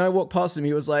 And I walked past him,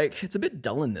 he was like, it's a bit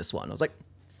dull in this one. I was like,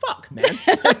 fuck, man.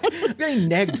 I'm getting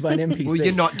negged by an NPC. Well,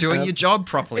 you're not doing your job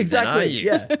properly, exactly, then, are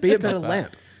you? Yeah, be a better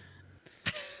lamp.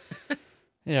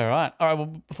 Yeah, right. All right.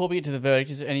 Well, before we get to the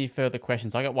verdict, is there any further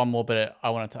questions? I got one more, but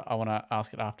I want to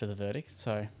ask it after the verdict.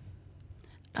 So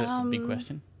that's a big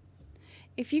question.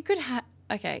 If you could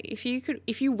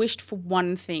if you wished for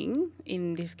one thing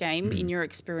in this game, in your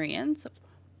experience,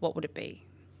 what would it be?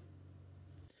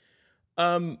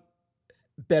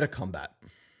 Better combat.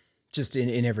 Just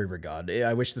in every regard.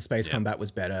 I wish the space combat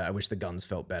was better. I wish the guns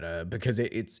felt better, because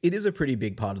it is a pretty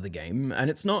big part of the game, and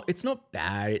it's not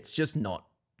bad. It's just not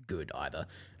good either.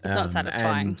 It's not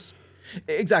satisfying.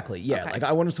 Exactly. Yeah. Okay. Like,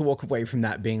 I wanted to walk away from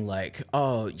that being like,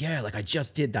 oh yeah, like I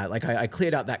just did that. Like I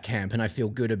cleared out that camp and I feel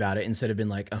good about it, instead of being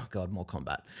like, oh god, more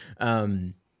combat.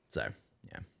 So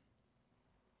yeah.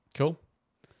 Cool.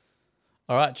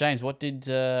 All right, James, what are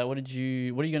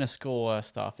you going to score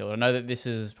Starfield? I know that this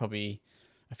is probably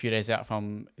a few days out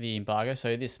from the embargo,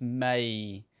 so this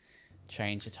may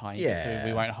change a tiny bit, so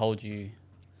we won't hold you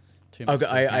too much.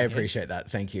 Okay, I appreciate that.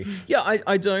 Thank you. Yeah,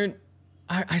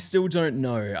 I still don't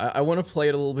know. I want to play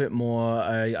it a little bit more.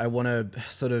 I want to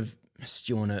sort of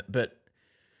stew on it, but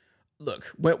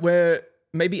look, we're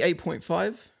maybe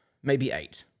 8.5, maybe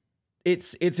 8.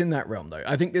 It's in that realm though.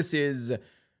 I think this is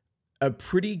a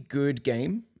pretty good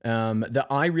game that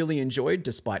I really enjoyed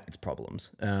despite its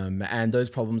problems. And those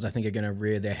problems I think are going to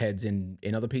rear their heads in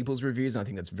other people's reviews. And I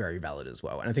think that's very valid as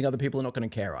well. And I think other people are not going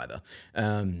to care either.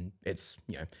 It's,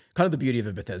 kind of the beauty of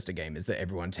a Bethesda game is that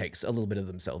everyone takes a little bit of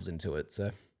themselves into it.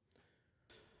 So,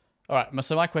 all right.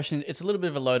 So my question, it's a little bit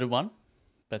of a loaded one,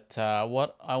 but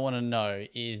what I want to know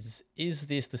is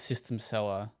this the system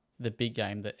seller, the big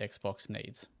game that Xbox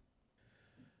needs?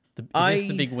 Is this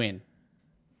the big win?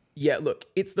 Yeah, look,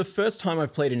 it's the first time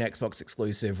I've played an Xbox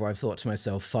exclusive where I've thought to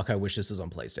myself, fuck, I wish this was on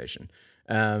PlayStation.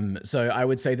 So I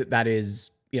would say that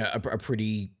is, a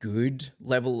pretty good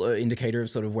level indicator of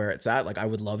sort of where it's at. Like, I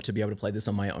would love to be able to play this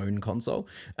on my own console.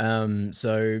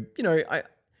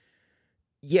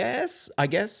 Yes, I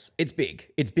guess it's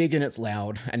big. It's big and it's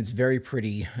loud and it's very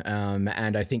pretty.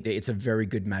 And I think that it's a very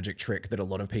good magic trick that a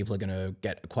lot of people are going to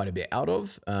get quite a bit out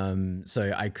of.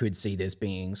 So I could see this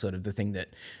being sort of the thing that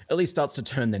at least starts to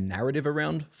turn the narrative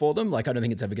around for them. Like, I don't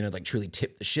think it's ever going to like truly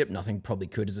tip the ship. Nothing probably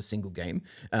could as a single game.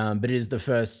 But it is the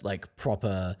first like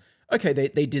proper, okay,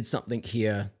 they did something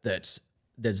here that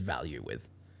there's value with.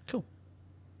 Cool.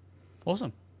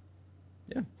 Awesome.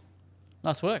 Yeah.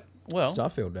 Nice work. Well,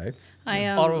 Starfield, Dave.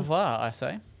 Au revoir, I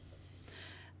say.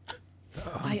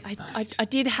 I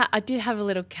did have a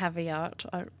little caveat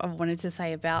I wanted to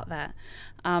say about that.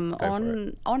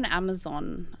 On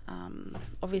Amazon,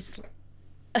 obviously.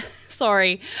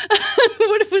 Sorry,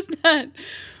 what was that?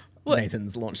 What?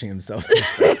 Nathan's launching himself into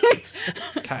space.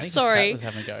 Sorry, Cat was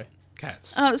having a go.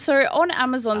 Cats. So on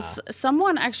Amazon,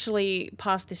 someone actually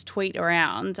passed this tweet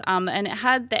around, and it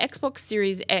had the Xbox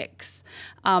Series X.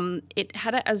 It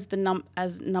had it as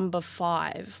as number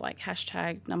 5, like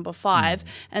hashtag number 5,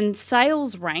 and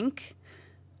sales rank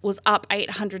was up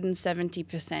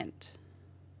 870%.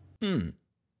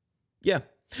 Yeah.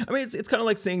 I mean, it's kind of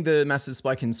like seeing the massive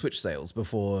spike in Switch sales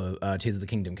before Tears of the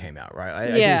Kingdom came out, right? I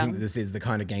do think that this is the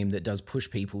kind of game that does push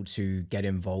people to get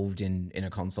involved in a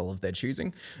console of their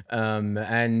choosing.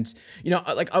 And,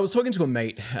 like I was talking to a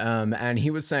mate and he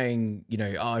was saying,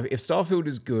 if Starfield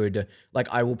is good, like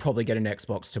I will probably get an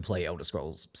Xbox to play Elder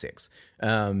Scrolls 6.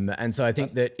 And so I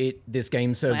think that this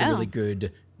game serves a really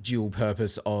good dual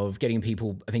purpose of getting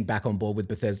people, I think, back on board with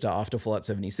Bethesda after Fallout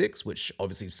 76, which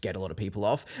obviously scared a lot of people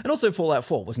off. And also Fallout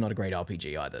 4 was not a great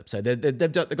RPG either. So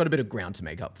they've got a bit of ground to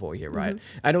make up for here, right?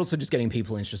 And also just getting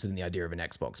people interested in the idea of an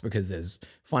Xbox, because there's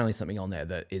finally something on there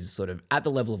that is sort of at the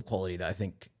level of quality that I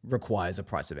think requires a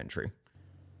price of entry.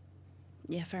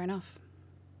 Yeah, fair enough.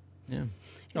 Yeah.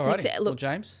 All right. Well,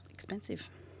 James. Expensive.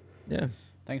 Yeah.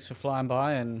 Thanks for flying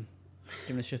by and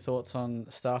giving us your thoughts on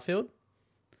Starfield.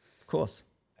 Of course.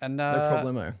 And no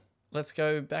problemo. Let's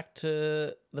go back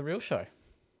to the real show.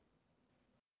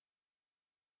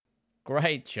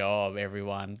 Great job,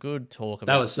 everyone. Good talk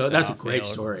about that's a great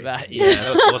story. That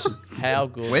was awesome. How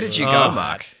good. Where did you go,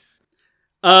 Mark?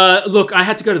 Look, I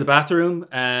had to go to the bathroom,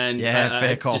 and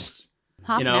fair call.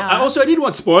 Half an hour. I didn't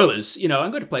want spoilers. I'm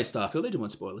going to play Starfield. I didn't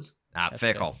want spoilers.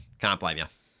 Fair call. Can't blame you.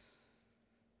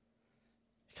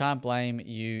 Can't blame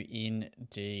you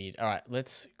indeed. All right,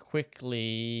 let's quickly...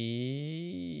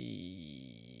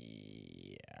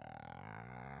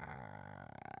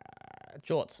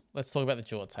 jorts. Let's talk about the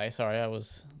jorts, hey? Sorry, I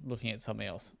was looking at something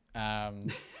else. I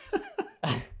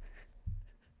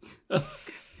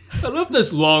love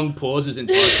those long pauses in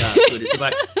podcasts. It's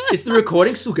like, is the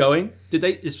recording still going?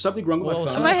 Is something wrong with my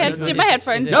phone? Did my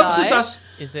headphones die? No, it's just us.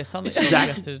 Is there something else we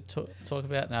have to talk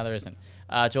about? No, there isn't.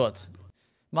 Jorts.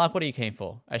 Mark, what are you keen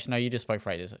for? Actually, no, you just spoke for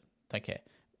ages. Don't care.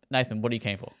 Nathan, what are you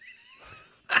keen for?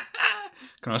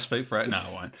 Can I speak for it? No,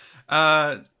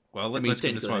 I won't. Let's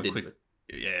give this one a quick...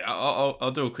 Yeah,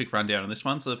 I'll do a quick rundown on this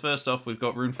one. So first off, we've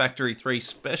got Rune Factory 3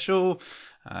 Special.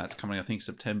 It's coming, I think,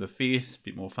 September 5th. A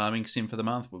bit more farming sim for the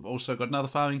month. We've also got another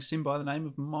farming sim by the name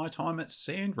of My Time at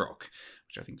Sandrock,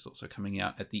 which I think is also coming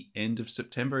out at the end of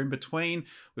September. In between,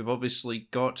 we've obviously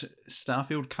got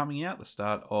Starfield coming out the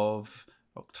start of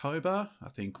October. I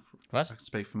think What? I can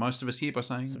speak for most of us here by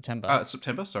saying September.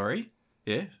 September, sorry.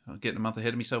 Yeah, I'm getting a month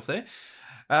ahead of myself there.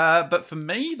 But for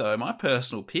me, though, my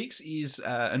personal picks is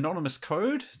Anonymous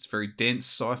Code. It's a very dense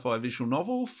sci-fi visual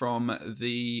novel from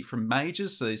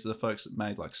Mages. So these are the folks that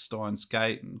made like Steins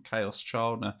Gate and Chaos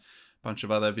Child and a bunch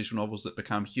of other visual novels that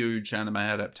become huge anime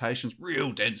adaptations.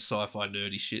 Real dense sci-fi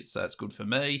nerdy shit, so that's good for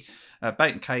me.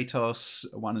 Bait and Katos,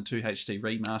 1 and 2 HD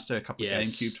remaster, a couple of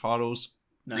GameCube titles.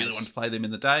 Nice. Really want to play them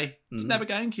in the day. Didn't have a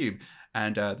GameCube.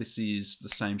 And this is the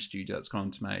same studio that's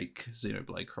gone to make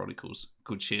Xenoblade Chronicles.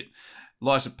 Good shit.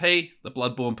 Lies of P, the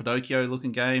Bloodborne Pinocchio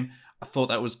looking game. I thought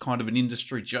that was kind of an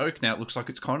industry joke. Now it looks like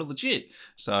it's kind of legit.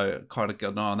 So kind of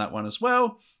got an eye on that one as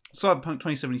well. Cyberpunk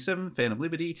 2077, Phantom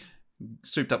Liberty.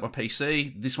 Souped up my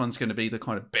PC. This one's going to be the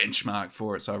kind of benchmark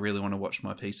for it. So I really want to watch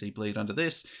my PC bleed under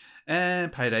this.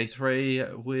 And Payday 3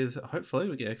 with, hopefully,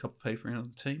 we get a couple of people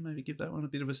around the team. Maybe give that one a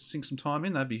bit of a sink some time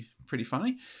in. That'd be pretty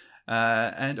funny.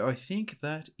 And I think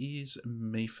that is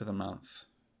me for the month.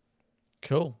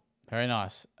 Cool. Very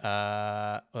nice.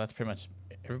 Well, that's pretty much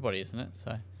everybody, isn't it?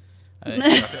 So, I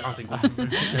think That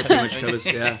pretty much covers,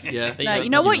 yeah. No, you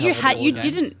know what you covered all you games.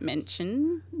 didn't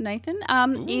mention, Nathan,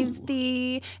 is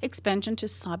the expansion to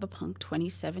Cyberpunk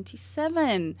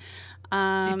 2077.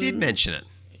 You did mention it.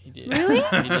 He did. Really?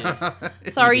 He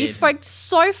did. Sorry, He you did. spoke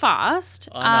so fast.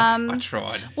 I I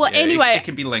tried. Well, Yeah, anyway, it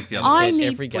can be lengthy. I Otherwise. need-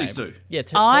 Every game. Please do. Yeah,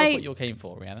 tell us I- what you're keen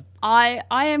for, Rhiannen. I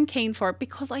am keen for it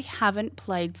because I haven't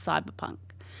played Cyberpunk.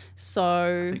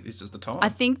 So I think this is the time. I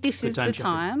think this Good is time the to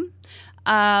jump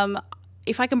time.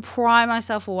 If I can pry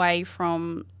myself away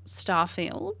from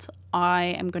Starfield,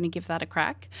 I am going to give that a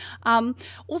crack.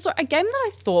 Also, a game that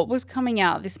I thought was coming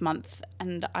out this month,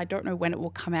 and I don't know when it will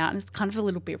come out, and it's kind of a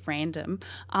little bit random,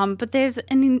 but there's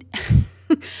an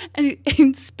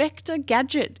Inspector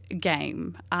Gadget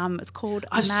game. It's called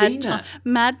I've seen that.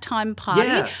 Mad Time Party.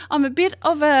 Yeah. I'm a bit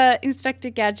of a Inspector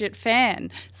Gadget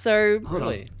fan, so Hold on.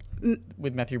 Really?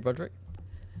 With Matthew Broderick?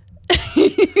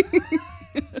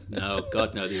 No,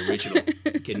 God, no, the original.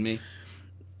 You kidding me?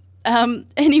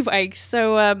 Anyway,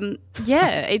 so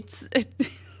yeah, it's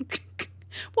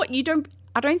what you don't.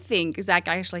 I don't think Zach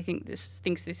actually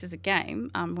thinks this is a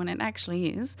game when it actually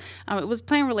is. It was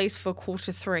planned release for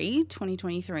Q3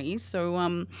 2023.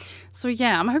 So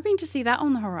yeah, I'm hoping to see that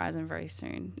on the horizon very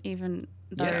soon. Even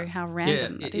though how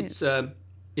random that is.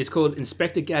 It's called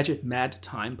Inspector Gadget Mad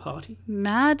Time Party.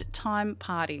 Mad Time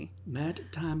Party. Mad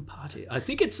Time Party. I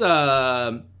think it's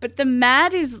But the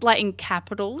mad is like in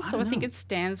capitals, so I don't think know. it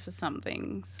stands for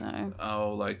something. So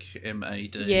Oh, like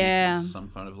MAD. Yeah. It's some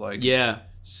kind of like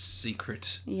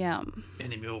secret yeah.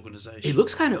 enemy organization. It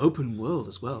looks kind of open world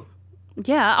as well.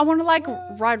 Yeah, I want to like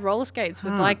ride roller skates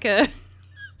with like a.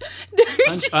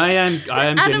 I am.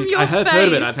 Adam, your I have heard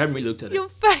of it. face. I haven't really looked at it. Your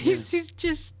face is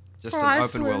just. Just an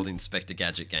open world priceless. Inspector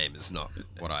Gadget game is not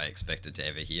what I expected to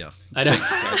ever hear. I know.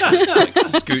 It's like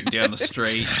scooting down the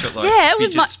street. He's got like Yeah, with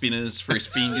fidget my- spinners for his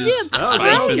fingers. Yeah, It's that's Oh, right.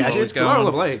 well, vaping while he's Gadget.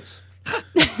 Roller going. blades.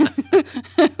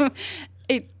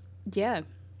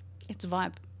 It's a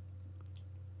vibe.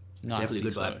 Nice. Definitely a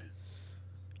good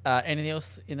vibe. Anything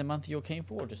else in the month you're keen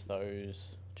for, or just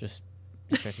those? Just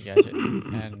Inspector Gadget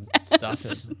and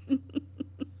Starfield?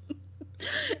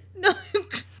 No.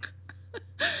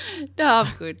 No,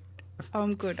 I'm good.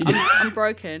 I'm good. I'm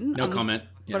broken. No comment.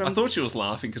 Yeah. But I thought she was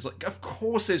laughing because, like, of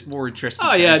course, there's more interesting.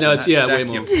 Oh, yeah, games no, than it's- that, yeah, Zach, way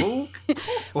more. you fool.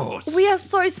 Of course. We are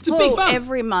so a big spoiled bump.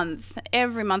 every month.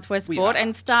 Every month we're We spoiled, are.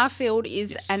 and Starfield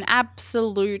is Yes. an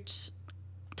absolute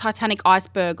Titanic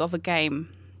iceberg of a game.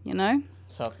 You know.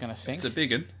 So it's going to sink? It's a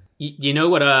big one. You know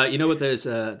what? You know what? There's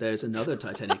another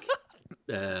Titanic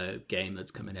game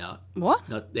that's coming out. What?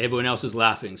 Not everyone else is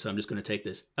laughing, so I'm just going to take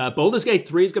this. Baldur's Gate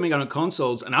 3 is coming out on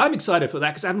consoles, and I'm excited for that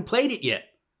because I haven't played it yet.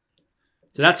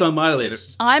 So that's on my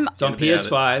list. I'm. It's on Get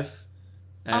about PS5,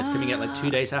 and it's coming out like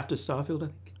 2 days after Starfield, I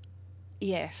think.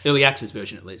 Yes. Early access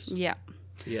version, at least. Yeah.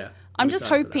 So, yeah. I'm just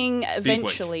excited for that.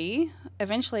 hoping week.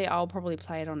 eventually I'll probably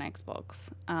play it on Xbox.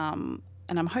 And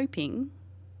I'm hoping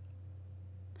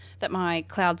that my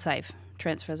cloud save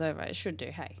transfers over. It should do,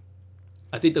 hey.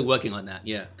 I think they're working on that,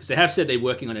 yeah. Because they have said they're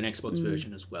working on an Xbox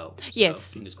version as well. So,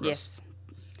 Yes. fingers crossed. Yes.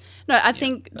 No, I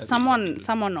think that'd be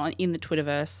someone in the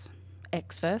Twitterverse,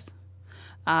 Xverse,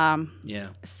 Yeah.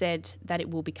 said that it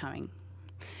will be coming.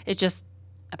 It's just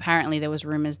apparently there was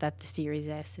rumors that the Series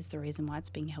S is the reason why it's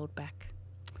being held back.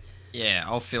 Yeah,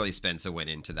 old Philly Spencer went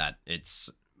into that. It's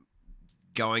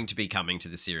going to be coming to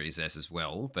the Series S as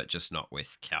well, but just not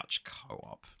with couch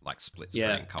co-op, like split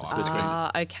screen co-op. split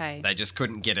screen. Okay. They just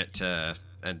couldn't get it to,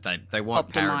 and they want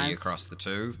parity Optimize. across the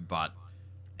two, but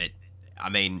I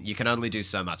mean, you can only do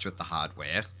so much with the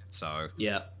hardware. So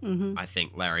Yeah. I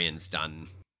think Larian's done.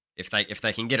 If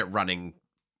they can get it running,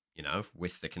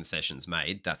 with the concessions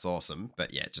made, that's awesome.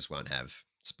 But yeah, it just won't have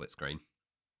split screen.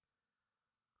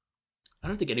 I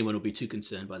don't think anyone will be too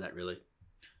concerned by that, really.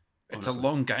 It's Honestly. a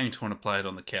long game to want to play it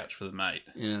on the couch for the mate.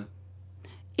 Yeah.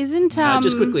 Isn't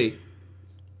Just quickly,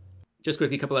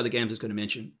 a couple other games I was going to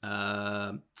mention.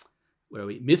 Where are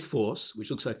we? Myth Force,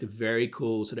 which looks like the very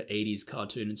cool sort of 80s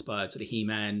cartoon-inspired sort of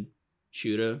He-Man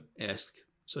shooter-esque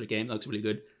sort of game. That looks really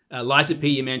good. Liza P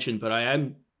you mentioned, but I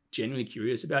am genuinely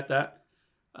curious about that.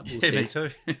 We'll see. Me too.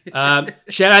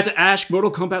 Shout out to Ash.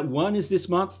 Mortal Kombat 1 is this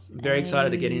month. Very excited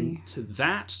to get into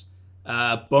that.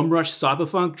 Bomb Rush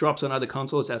Cyberpunk drops on other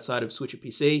consoles outside of Switch or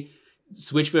PC.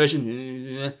 Switch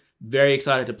version, very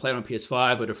excited to play it on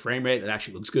PS5 at a frame rate that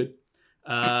actually looks good.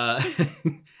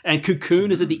 And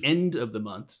Cocoon is at the end of the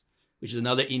month, which is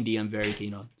another indie I'm very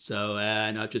keen on. So,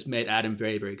 and I've just made Adam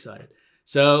very, very excited.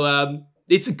 So,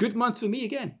 it's a good month for me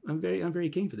again. I'm very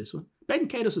keen for this one. Baden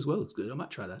Kados as well looks good. I might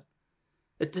try that.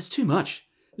 There's too much.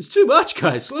 There's too much,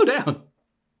 guys. Slow down.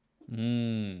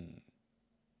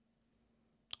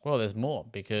 Well, there's more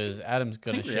because Adam's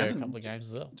going to think share a Rhiannen- couple of games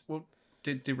as well. Well,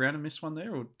 did Rhiannen miss one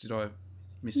there, or did I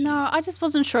miss No, you? I just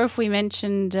wasn't sure if we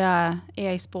mentioned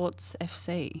EA Sports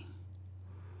FC.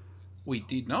 We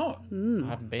did not. I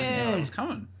haven't been Oh, there. it's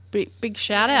coming. Big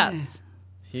shout outs.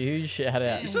 Huge shout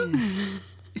out.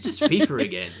 It's just FIFA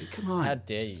again. Come on. How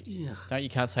dare you? You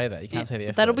can't say that. You can't say the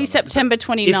F That'll word be on it. September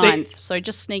 29th, If so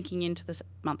just sneaking into the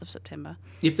month of September.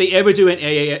 If they ever do an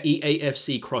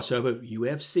EAFC crossover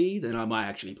UFC, then I might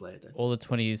actually play it then. Or the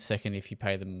 22nd if you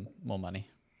pay them more money.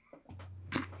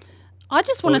 I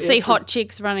just want to Well, see yeah, hot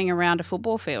chicks running around a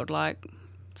football field. Like,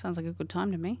 sounds like a good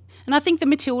time to me. And I think the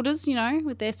Matildas,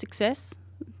 with their success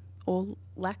or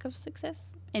lack of success.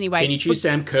 Anyway. Can you choose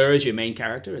Sam Kerr as your main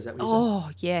character? Is that what you're saying?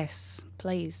 Oh, yes,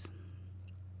 please.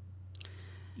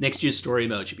 Next year's story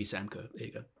mode should be Sam Kerr. There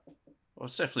you go. Well,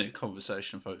 it's definitely a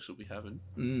conversation folks will be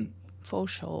having. For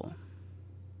sure.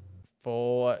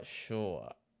 For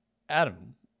sure.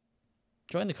 Adam,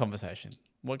 join the conversation.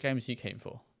 What games are you keen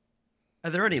for? Are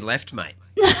there any left, mate?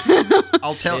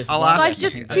 I'll There's I'll one ask that you.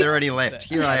 you Are can there do. any left?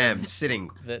 Here I am,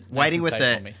 sitting, That waiting Nathan with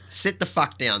saved for a... me. Sit the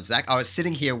fuck down, Zach. I was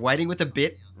sitting here waiting with a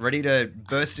bit, ready to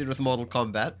burst in with Mortal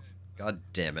Kombat. God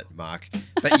damn it, Mark.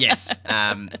 But yes,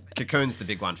 Cocoon's the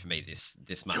big one for me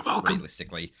this month,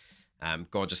 realistically.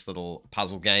 Gorgeous little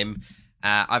puzzle game.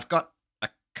 I've got a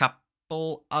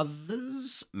couple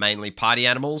others, mainly Party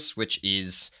Animals, which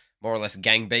is more or less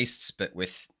Gang Beasts, but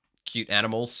with cute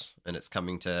animals, and it's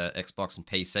coming to Xbox and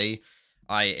PC.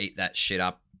 I eat that shit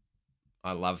up.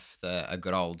 I love a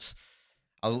good old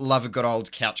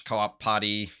couch co-op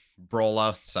party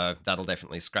brawler, so that'll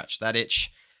definitely scratch that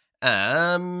itch.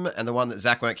 And the one that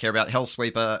Zach won't care about,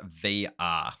 Hellsweeper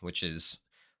VR, which is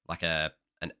like an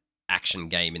action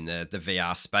game in the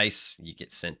VR space. You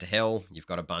get sent to hell, you've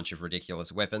got a bunch of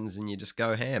ridiculous weapons, and you just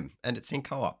go ham. And it's in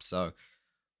co-op, so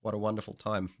what a wonderful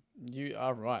time. You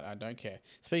are right. I don't care.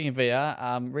 Speaking of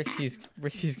VR,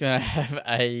 Rixie's going to have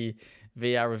a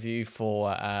VR review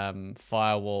for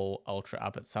Firewall Ultra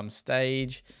up at some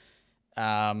stage.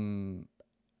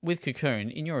 With Cocoon,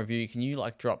 in your review, can you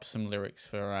drop some lyrics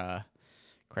for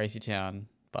Crazy Town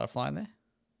Butterfly in there?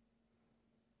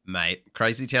 Mate,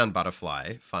 Crazy Town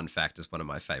Butterfly, fun fact, is one of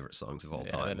my favourite songs of all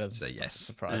time. That doesn't So yes.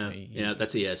 surprise me. Yeah,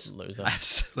 that's a yes. Loser.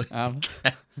 Absolutely. Um,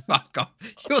 Fuck off.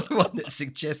 You're the one that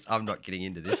suggests I'm not getting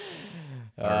into this.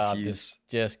 I refuse.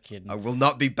 Just kidding. I will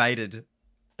not be baited.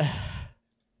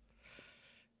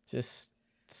 Just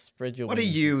spread your What are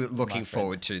wings, you my looking friend.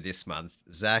 forward to this month?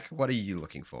 Zach, what are you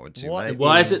looking forward to, What? mate?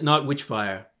 Why is Is- it not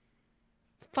Witchfire?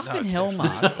 Fucking it's hell,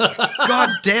 Mark. God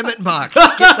damn it, Mark.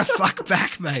 Get the fuck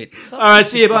back, mate. All right,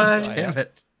 see you, bye. Damn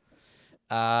it.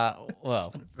 Well,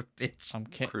 Son of a bitch. I'm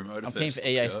keen. Crew Motor I'm keen Fest, for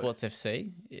EA let's go. Sports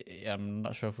FC. I'm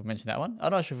not sure if we mentioned that one.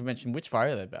 I'm not sure if we mentioned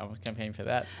Witchfire either, but I'm campaigning for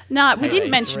that. No, we Halo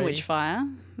didn't mention 3.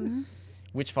 Witchfire.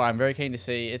 Witchfire, I'm very keen to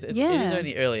see. It is Yeah.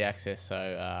 only early access,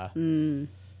 so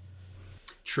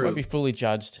True. won't be fully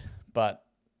judged. But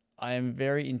I am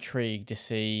very intrigued to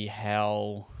see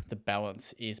how the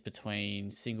balance is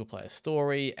between single player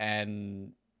story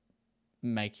and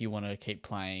make you want to keep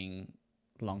playing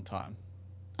long time.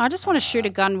 I just want to shoot a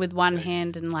gun with one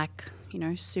hand and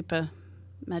super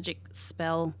magic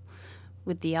spell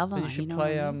with the other. But you should know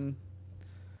play what I mean?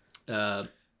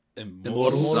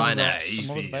 Immortals of Synapse.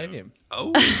 Immortals of Avium.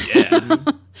 Oh, yeah.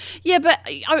 Yeah,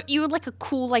 but you were like a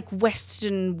cool, like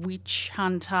Western witch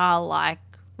hunter, like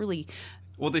really.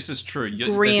 Well, this is true. There's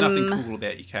Grim. nothing cool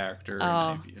about your character in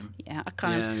Avium. Yeah,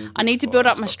 I Yeah, I need to build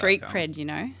up my Got that street going. cred. You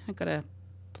know, I gotta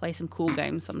play some cool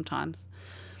games sometimes.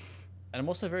 And I'm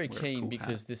also very Wear a keen cool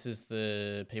because this is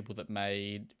the people that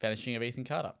made Vanishing of Ethan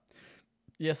Carter.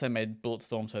 Yes, they made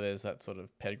Bulletstorm, so there's that sort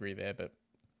of pedigree there, but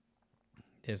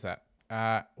there's that.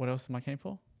 What else am I keen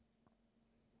for?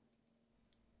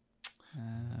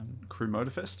 Crew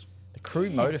Motorfest. The Crew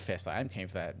Motorfest. I am keen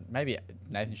for that. Maybe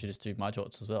Nathan should just do my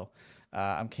jorts as well.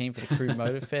 I'm keen for the Crew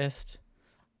Motorfest.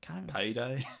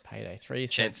 Payday. Payday 3.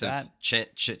 Chance of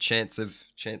chance of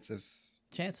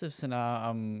Chance of Sonar,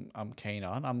 I'm keen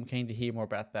on. I'm keen to hear more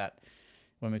about that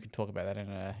when we can talk about that in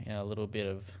a little bit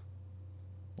of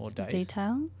more days.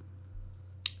 Detail.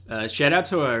 Shout out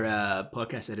to our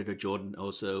podcast editor Jordan.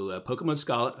 Also, Pokemon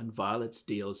Scarlet and Violet's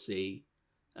DLC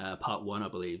Part 1, I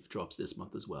believe, drops this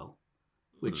month as well,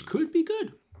 which could be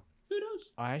good. Who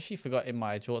knows? I actually forgot in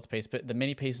my jorts piece, but the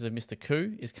mini pieces of Mr.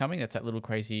 Coo is coming. That's that little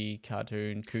crazy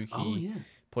cartoon kooky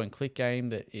point and click game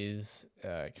that is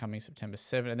coming September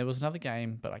 7th. And there was another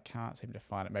game, but I can't seem to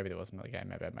find it. Maybe there was another game.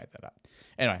 Maybe I made that up.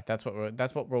 Anyway, that's what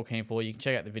we're all keen for. You can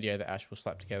check out the video that Ash will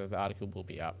slap together. The article will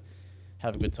be up.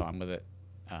 Have a good time with it.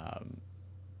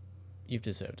 You've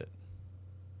deserved it.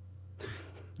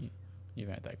 You've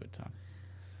had that good time.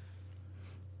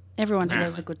 Everyone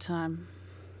deserves a good time.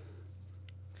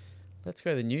 Let's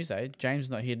go to the news, eh? James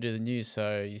is not here to do the news,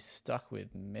 so you're stuck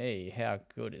with me. How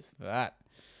good is that?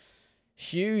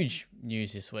 Huge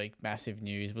news this week. Massive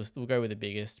news. We'll go with the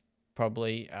biggest,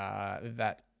 probably.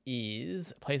 That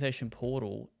is PlayStation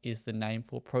Portal is the name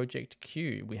for Project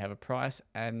Q. We have a price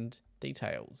and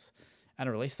details. And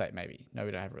a release date, maybe. No,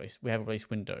 we don't have a release. We have a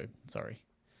release window. Sorry.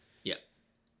 Yeah.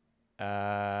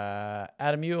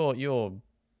 Adam, you're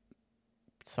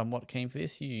somewhat keen for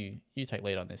this. You take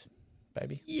lead on this,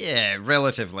 baby. Yeah,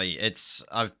 relatively.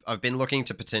 I've been looking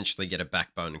to potentially get a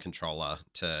backbone controller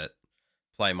to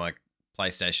play my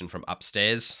PlayStation from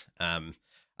upstairs.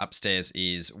 Upstairs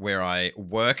is where I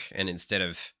work, and instead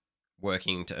of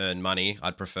working to earn money,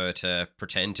 I'd prefer to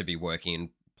pretend to be working and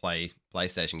play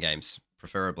PlayStation games,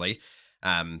 preferably.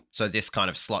 So this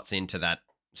kind of slots into that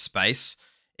space.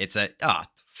 It's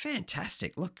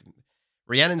fantastic. Look,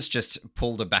 Rhiannon's just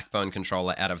pulled a backbone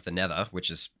controller out of the nether,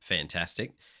 which is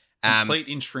fantastic. Complete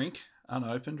in shrink,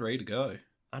 unopened, ready to go.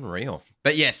 Unreal.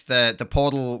 But yes, the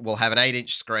Portal will have an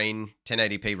 8-inch screen,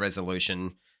 1080p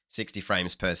resolution, 60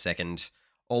 frames per second,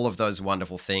 all of those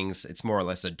wonderful things. It's more or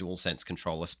less a DualSense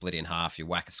controller split in half. You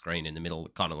whack a screen in the middle.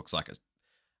 It kind of looks like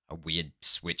a weird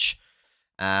Switch.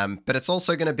 But it's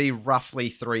also going to be roughly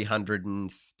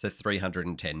 $300 to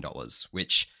 $310,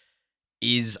 which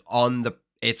is on the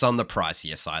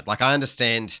pricier side. Like, I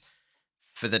understand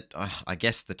for the, I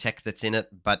guess, the tech that's in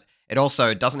it, but it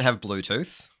also doesn't have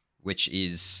Bluetooth, which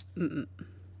is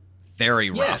very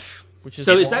rough. Which is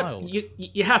So is wild. that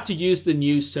you have to use the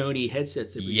new Sony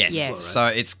headsets that we Yes. use, right? So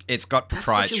it's got That's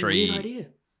proprietary. such a weird idea.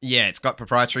 Yeah, it's got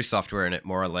proprietary software in it,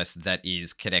 more or less, that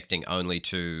is connecting only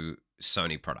to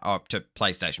Sony to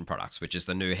PlayStation products, which is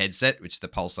the new headset, which is the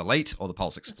Pulse Elite, or the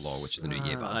Pulse Explorer, which is the new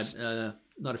earbuds.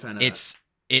 Not a fan of that.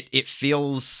 It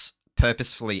feels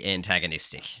purposefully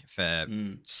antagonistic for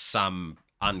some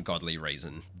ungodly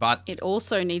reason, but It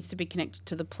also needs to be connected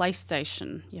to the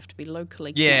PlayStation. You have to be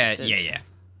locally yeah. connected.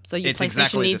 So your It's PlayStation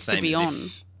exactly the needs to same be as on.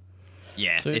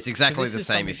 it's exactly this the is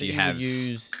same something if that you would have.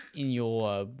 use in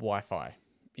your Wi-Fi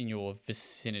in your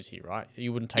vicinity, right?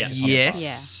 You wouldn't take this on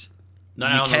Yes,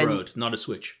 Not you on can- the road, not a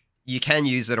Switch. you can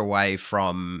use it away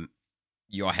from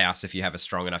your house if you have a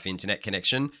strong enough internet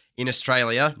connection. In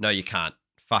Australia, no, you can't.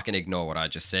 Fucking ignore what I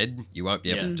just said. You won't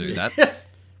be able to do that.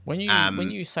 When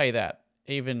you say that,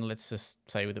 even let's just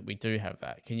say that we do have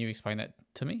that. Can you explain that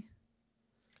to me?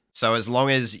 So as long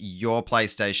as your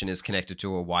PlayStation is connected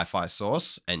to a Wi-Fi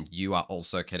source and you are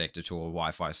also connected to a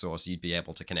Wi-Fi source, you'd be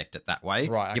able to connect it that way.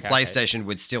 Right, Your okay, PlayStation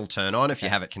would still turn on if you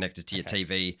have it connected to your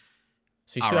TV.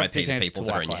 So you still have RIP to be to connected people to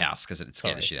that are in your Wi-Fi. house because it'd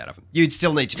scare the Sorry. shit out of them. You'd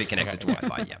still need to be connected to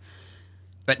Wi-Fi, yeah.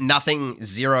 But nothing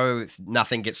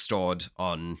gets stored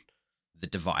on the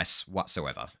device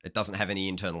whatsoever. It doesn't have any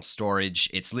internal storage.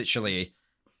 It's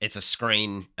a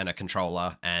screen and a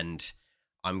controller, and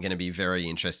I'm going to be very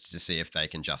interested to see if they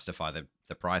can justify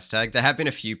the price tag. There have been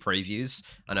a few previews.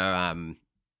 I know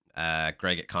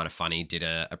Greg at Kind of Funny did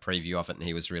a preview of it, and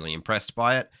he was really impressed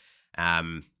by it.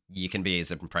 You can be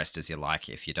as impressed as you like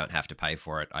if you don't have to pay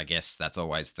for it. I guess that's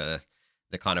always the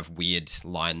kind of weird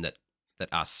line that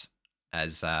us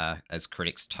as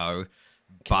critics toe.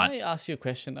 Can But I ask you a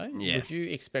question though? Yeah. Would you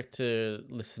expect to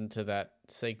listen to that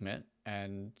segment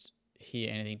and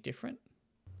hear anything different?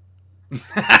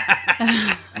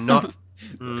 not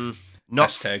not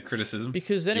Hashtag criticism.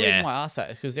 Because the only Yeah. reason why I ask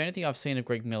that is because the only thing I've seen of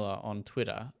Greg Miller on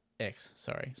Twitter, X,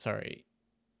 sorry,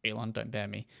 Elon, don't ban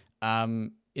me,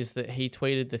 is that he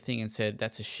tweeted the thing and said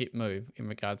that's a shit move in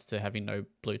regards to having no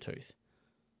Bluetooth.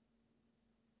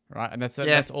 Right, and that's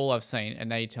all I've seen, and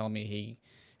now you're telling me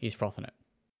he's frothing it.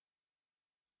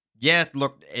 Yeah,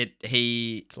 look,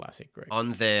 he Classic Greg.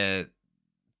 on their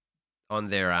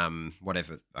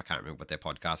whatever, I can't remember what their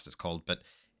podcast is called, but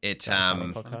it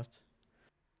podcast.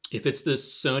 If it's the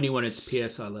Sony one, it's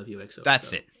PS I Love You XO.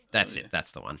 That's it. That's it.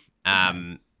 That's the one.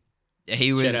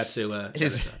 He was. Shout out to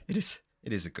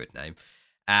it is a good name.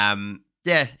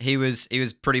 Yeah, he was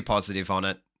pretty positive on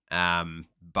it.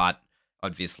 But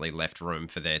obviously left room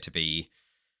for there to be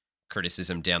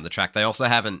criticism down the track. They also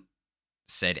haven't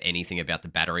said anything about the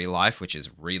battery life, which is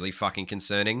really fucking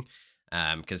concerning.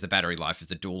 Because the battery life of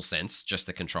the DualSense, just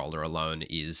the controller alone,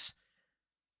 is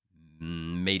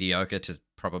mediocre to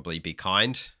probably be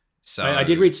kind. So I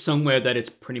did read somewhere that it's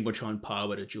pretty much on par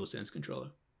with a DualSense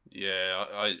controller. Yeah,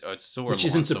 I saw Which a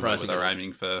isn't line somewhere where surprising they're at all.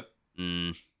 aiming for.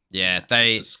 Yeah,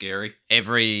 they It's scary.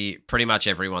 pretty much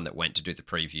everyone that went to do the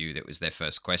preview, that was their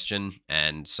first question,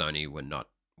 and Sony were not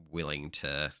willing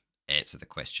to answer the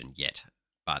question yet.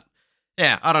 But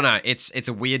yeah, I don't know. It's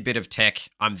a weird bit of tech.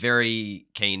 I'm very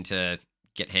keen to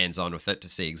get hands on with it to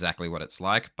see exactly what it's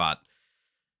like, but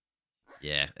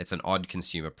yeah, it's an odd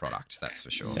consumer product, that's for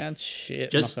sure. Sounds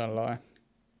shit. Just- Not gonna lie.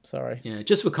 Sorry. Yeah,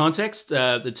 just for context,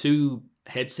 the two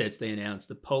headsets they announced,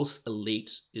 the Pulse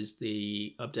Elite is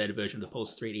the updated version of the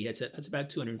Pulse 3D headset. That's about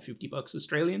 $250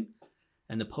 Australian,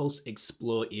 and the Pulse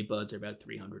Explore earbuds are about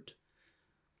 $300.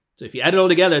 So if you add it all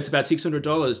together, it's about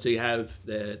 $600 to have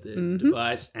the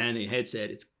device and a headset.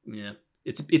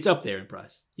 It's up there in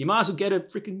price. You might as well get a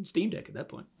freaking Steam Deck at that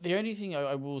point. The only thing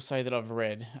I will say that I've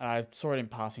read, and I saw it in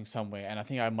passing somewhere, and I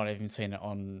think I might have even seen it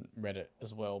on Reddit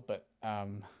as well, but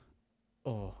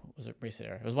was it Reset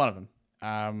Era? It was one of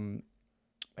them.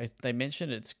 They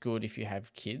mentioned it's good if you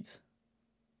have kids,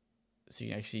 so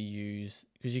you can actually use,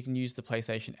 because you can use the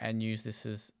PlayStation and use this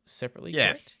as separately.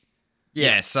 Yeah. Correct?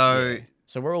 Yeah, so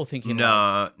So we're all thinking.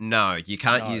 no, you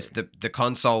can't No. use the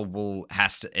console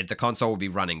the console will be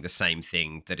running the same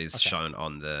thing that is shown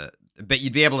on the, but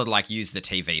you'd be able to like use the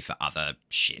TV for other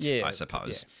shit, I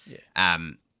suppose. Yeah.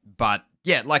 But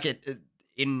yeah, like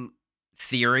in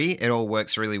theory, it all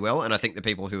works really well, and I think the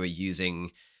people who are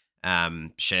using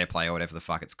SharePlay or whatever the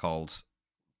fuck it's called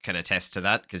can attest to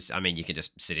that, because I mean, you can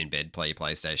just sit in bed, play your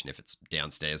PlayStation if it's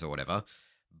downstairs or whatever.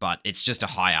 But it's just a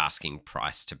high asking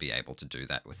price to be able to do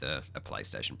that with a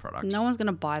PlayStation product. No one's going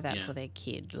to buy that for their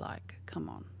kid. Like, come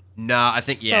on. No, I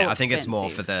think it's more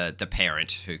for expensive. the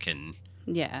parent who can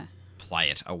Yeah. play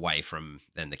it away from,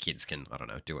 then the kids can, I don't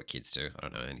know, do what kids do. I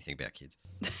don't know anything about kids.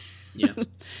 Yeah.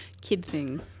 Kid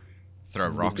things. Throw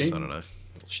rocks, I don't know,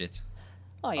 little shit.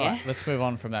 Oh, All yeah. right, let's move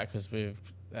on from that because we've.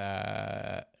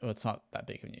 It's not that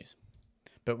big of news.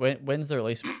 But when's the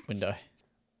release window?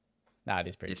 Nah, it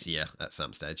is pretty. This year at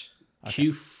some stage.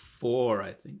 Q4,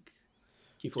 I think.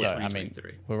 Q4 So, I mean,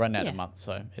 2023. we're running out of Yeah. months,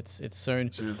 so it's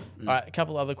soon. So, All right, a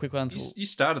couple other quick ones. You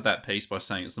started that piece by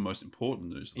saying it's the most important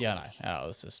news. Of the Yeah, week. I know. It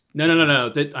was just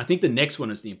No. I think the next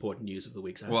one is the important news of the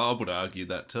week. Well, I would argue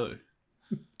that too.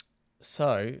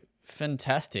 so.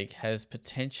 Fantastic has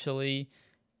potentially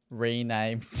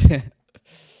renamed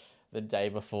the day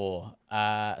before.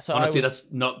 So Honestly, that's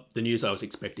not the news I was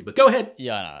expecting, but go ahead.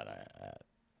 Yeah, I know.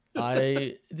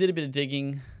 I did a bit of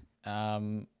digging.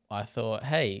 I thought,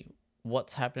 hey,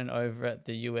 what's happening over at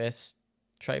the US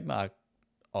trademark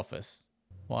office?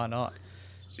 Why not?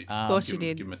 Of course you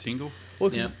Give did. him a tingle. Well,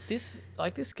 'cause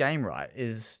this game, right,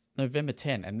 is November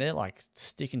 10, and they're like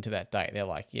sticking to that date. They're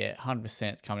like, yeah,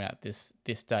 100% it's coming out this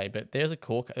day. But there's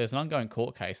an ongoing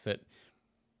court case that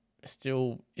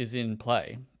still is in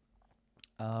play.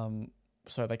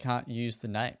 So they can't use the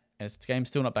name, and the game's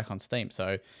still not back on Steam.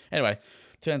 So anyway,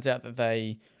 turns out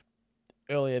that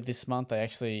earlier this month they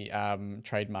actually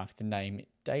trademarked the name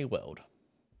Dayworld,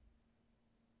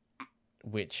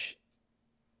 which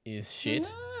is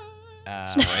shit.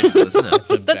 Dreadful, isn't it? It's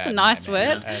a That's a bad nice name,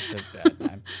 word. man. It's a bad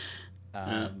name.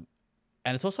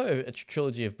 And it's also a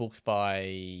trilogy of books by,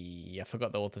 I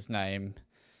forgot the author's name,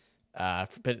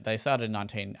 but they started in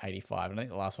 1985, and I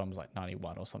think the last one was like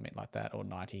 91 or something like that, or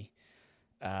 90.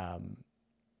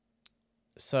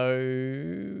 So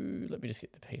let me just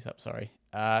get the piece up, sorry.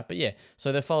 But yeah,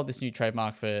 so they followed this new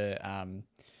trademark for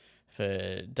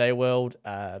Dayworld.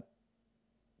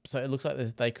 So it looks like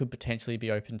they could potentially be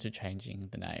open to changing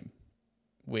the name,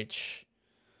 which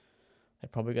they're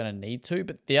probably going to need to.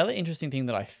 But the other interesting thing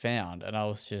that I found, and I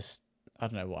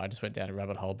don't know why, I just went down a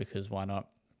rabbit hole because why not?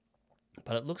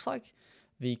 But it looks like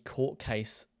the court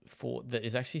case for that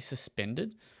is actually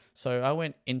suspended. So I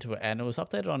went into it and it was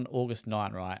updated on August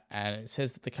 9, right? And it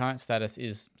says that the current status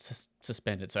is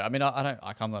suspended. So I mean,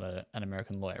 I'm not an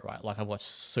American lawyer, right? Like I've watched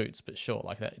Suits, but sure,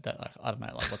 like that like, I don't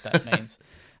know, like what that means.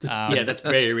 Yeah, that's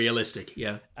very realistic.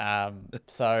 Yeah.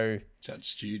 So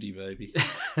Judge Judy, baby.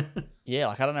 yeah,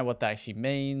 like I don't know what that actually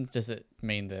means. Does it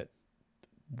mean that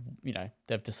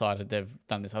they've decided they've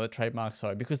done this other trademark?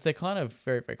 So because they're kind of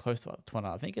very, very close to one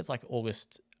another. I think it's like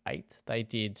August 8th they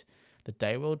did the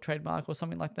Daywell trademark or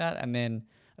something like that, and then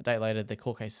a day later the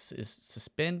court case is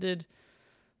suspended.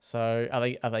 So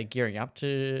are they gearing up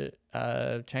to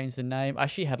change the name? I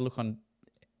actually had a look on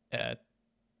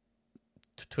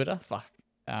Twitter,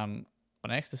 on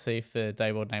X to see if the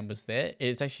Daywell name was there.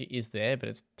 It actually is there, but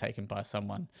it's taken by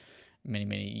someone many,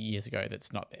 many years ago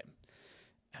that's not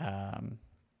them.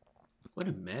 What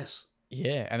a mess.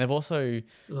 Yeah, and they've also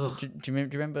do you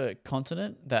remember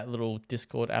Continent, that little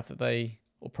Discord app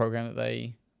or program that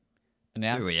they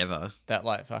announced? Do we ever? That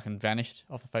like fucking vanished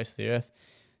off the face of the earth.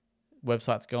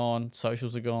 Website's gone,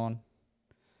 socials are gone.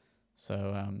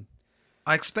 So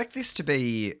I expect this to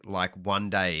be like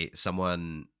one day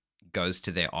someone goes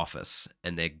to their office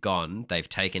and they're gone. They've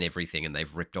taken everything and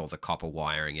they've ripped all the copper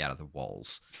wiring out of the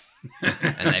walls,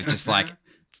 and they've just like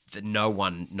no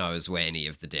one knows where any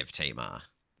of the dev team are.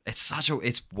 It's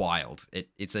wild.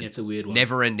 It's a weird one.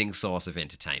 Never-ending source of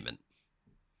entertainment.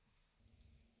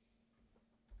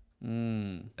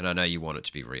 Mm. And I know you want it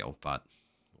to be real, but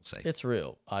we'll see. It's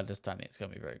real. I just don't think it's going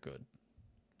to be very good.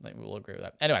 I think we'll agree with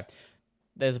that. Anyway,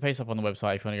 there's a piece up on the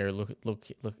website if you want to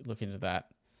go look into that.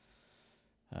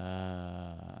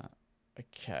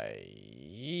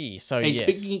 Okay. So Hey,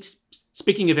 yes.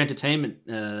 speaking of entertainment,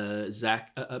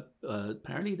 Zach,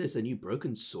 apparently there's a new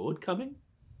Broken Sword coming.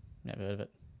 Never heard of it.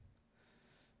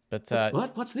 But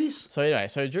What? What's this? So anyway,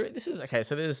 so this is okay.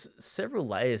 So there's several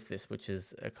layers to this, which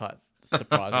is quite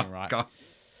surprising, right? God.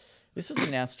 This was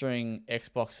announced during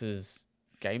Xbox's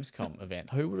Gamescom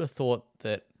event. Who would have thought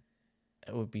that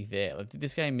it would be there? Like,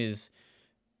 this game is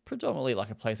predominantly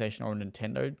like a PlayStation or a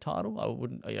Nintendo title. I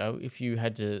wouldn't, if you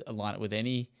had to align it with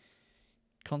any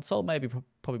console, maybe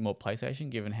probably more PlayStation,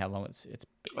 given how long it's.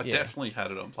 I definitely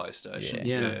had it on PlayStation.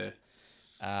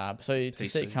 Yeah. So to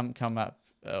see it come up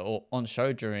or on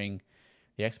show during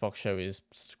the Xbox show is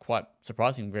quite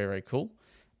surprising, very, very cool.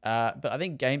 But I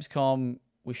think Gamescom,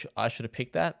 I should have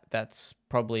picked that. That's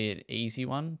probably an easy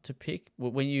one to pick.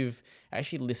 When you've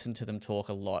actually listened to them talk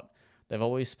a lot, they've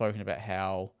always spoken about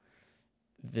how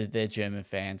their German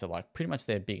fans are like pretty much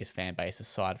their biggest fan base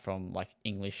aside from like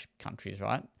English countries,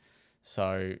 right?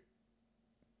 So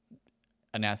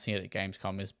announcing it at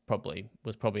Gamescom was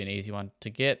probably an easy one to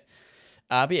get.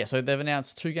 But yeah, so they've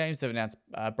announced 2 games. They've announced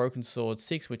Broken Sword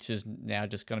 6, which is now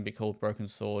just going to be called Broken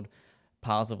Sword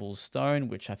Parzival's Stone,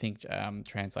 which I think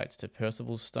translates to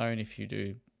Percival's Stone if you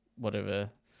do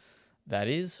whatever that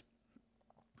is.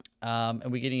 And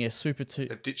we're getting a Super 2.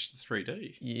 They've ditched the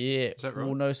 3D. Yeah. Is that right?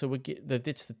 Well, no. So they've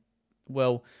ditched the.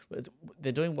 Well,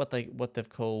 they're doing what they've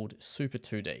called Super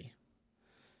 2D,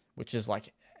 which is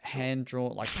like hand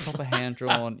drawn, like proper hand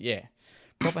drawn. Yeah,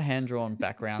 proper hand drawn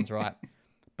backgrounds, right?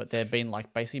 But they've been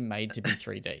like basically made to be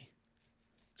 3D.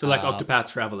 So like Octopath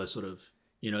Traveler, sort of,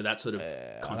 that sort of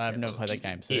concept. I've never played that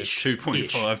game. So Ish.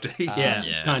 2.5D.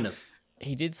 Yeah, kind of.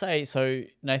 he did say so.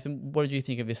 Nathan, what did you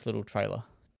think of this little trailer?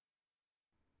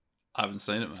 I haven't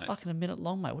seen it, It's mate. fucking a minute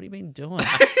long, mate. What have you been doing?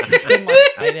 You spend like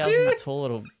 8 hours in the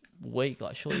toilet a week.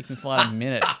 Like, surely you can find a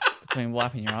minute between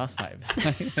wiping your ass, mate.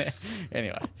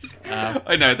 Anyway,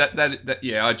 I know that.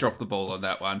 Yeah, I dropped the ball on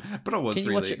that one, but I was can you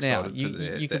really watch it now?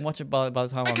 excited. You can watch it by the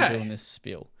time Okay. I'm doing this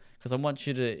spiel, because I want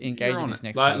you to engage in on this it.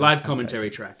 next part of this Live commentary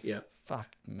conversation. track, yeah. Fuck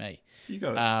me. You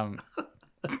got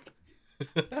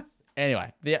it.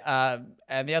 Anyway,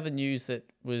 and the other news that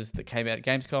came out at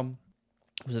Gamescom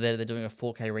was that they're doing a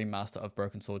 4K remaster of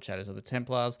Broken Sword Shadows of the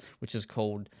Templars, which is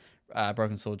called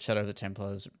Broken Sword Shadow of the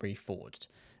Templars Reforged.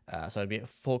 So it'll be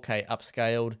 4K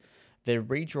upscaled. They're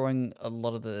redrawing a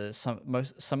lot of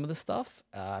some of the stuff,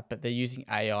 but they're using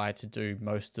AI to do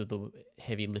most of the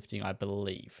heavy lifting, I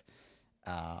believe,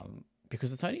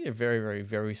 because it's only a very, very,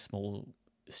 very small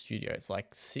studio. It's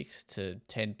like 6 to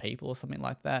 10 people or something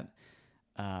like that.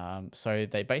 So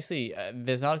they basically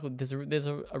there's an article. There's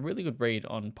a really good read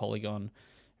on Polygon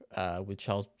with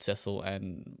Charles Cecil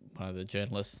and one of the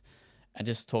journalists, and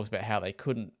just talks about how they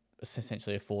couldn't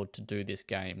essentially afford to do this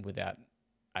game without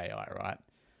AI, right?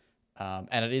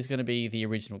 And it is going to be the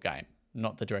original game,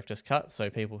 not the director's cut.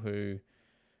 So people who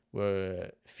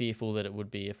were fearful that it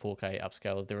would be a 4K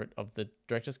upscale of the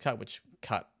director's cut, which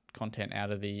cut content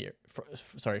out of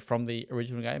from the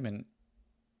original game and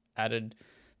added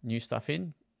new stuff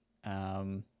in.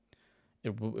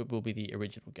 It will be the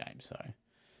original game, so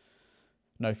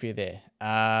no fear there.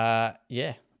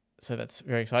 Yeah, so that's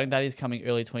very exciting. That is coming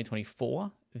early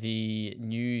 2024. The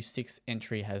new 6th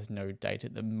entry has no date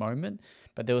at the moment,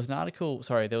 but there was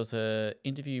an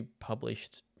interview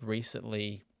published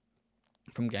recently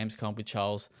from Gamescom with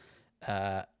Charles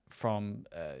from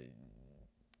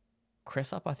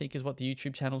Cress Up, I think is what the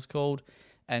YouTube channel's called,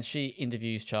 and she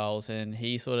interviews Charles, and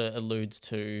he sort of alludes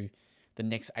to the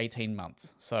next 18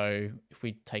 months. So if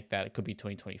we take that, it could be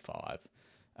 2025.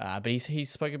 But he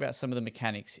spoke about some of the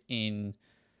mechanics in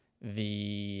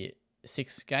the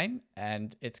 6th game,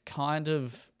 and it's kind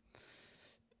of,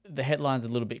 the headline's a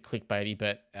little bit clickbaity,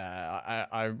 but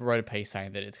I wrote a piece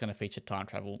saying that it's going to feature time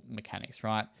travel mechanics,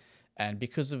 right? And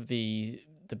because of the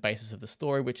basis of the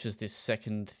story, which is this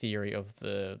second theory of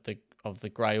the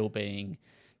Grail being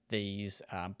these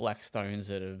black stones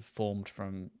that have formed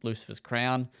from Lucifer's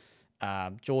crown,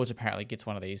 George apparently gets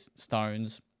one of these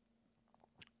stones,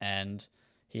 and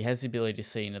he has the ability to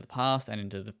see into the past and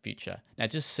into the future. Now,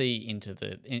 just see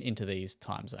into these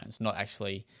time zones, not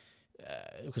actually,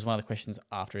 because one of the questions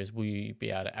after is, will you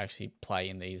be able to actually play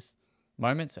in these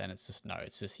moments? And it's just no.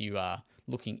 It's just you are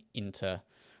looking into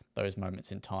those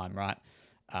moments in time, right?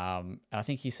 And I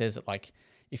think he says that, like,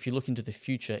 if you look into the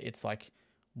future, it's like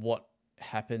what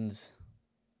happens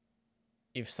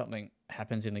if something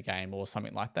happens in the game or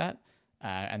something like that.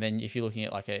 And then if you're looking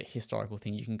at like a historical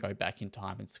thing, you can go back in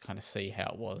time and kind of see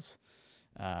how it was.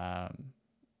 I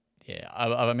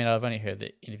mean, I've only heard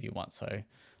the interview once, so I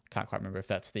can't quite remember if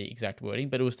that's the exact wording,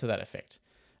 but it was to that effect.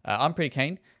 I'm pretty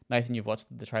keen. Nathan, you've watched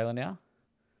the trailer now?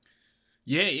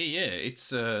 Yeah.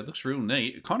 It's looks real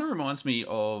neat. It kind of reminds me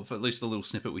of at least a little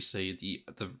snippet we see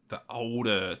the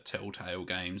older Telltale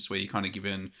games, where you're kind of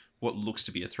given what looks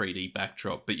to be a 3D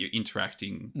backdrop, but you're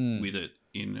interacting with it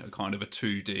in a kind of a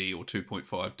 2D or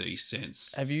 2.5D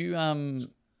sense. Have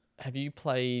you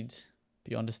played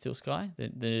Beyond a Steel Sky,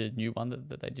 the new one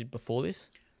that they did before this?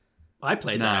 I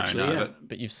played that actually, yeah.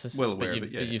 But you've well aware of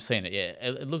it, yeah. But you've seen it, yeah.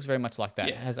 It looks very much like that.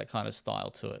 Yeah. It has that kind of style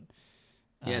to it.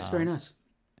 Yeah, it's very nice.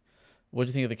 What do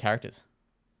you think of the characters?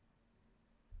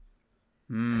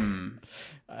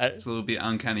 It's a little bit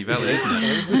uncanny valley, isn't it?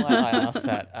 The reason why I asked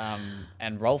that,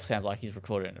 and Rolf sounds like he's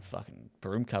recorded in a fucking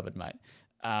broom cupboard, mate.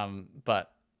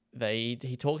 But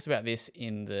he talks about this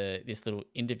in this little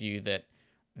interview that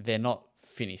they're not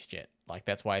finished yet. Like,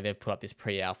 that's why they've put up this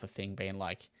pre-alpha thing, being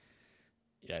like,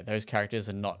 you know, those characters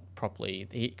are not properly,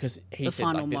 because he The said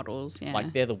final like models, yeah.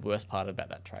 like they're the worst part about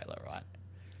that trailer, right?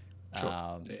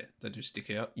 Sure. Yeah, they do stick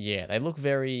out. Yeah, they look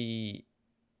very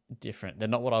different. They're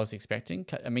not what I was expecting.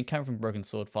 I mean, coming from Broken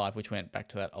Sword 5, which went back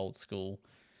to that old school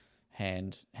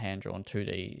hand-drawn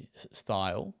 2D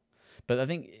style. But I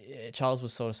think Charles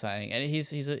was sort of saying, and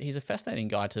he's a fascinating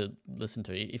guy to listen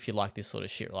to if you like this sort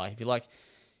of shit. Like, if you like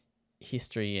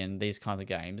history and these kinds of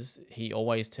games, he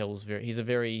always tells he's a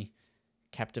very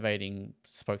captivating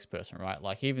spokesperson, right?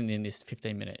 Like, even in this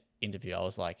 15-minute interview, I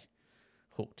was like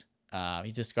hooked.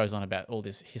 He just goes on about all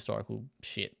this historical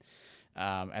shit,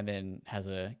 and then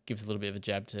gives a little bit of a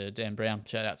jab to Dan Brown.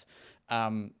 Shout outs.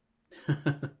 I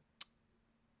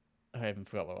even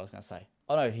forgot what I was going to say.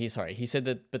 Oh no, he said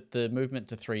that, but the movement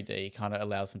to 3D kind of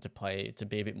allows them to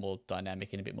be a bit more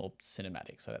dynamic and a bit more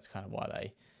cinematic. So that's kind of why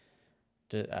they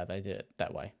did it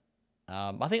that way.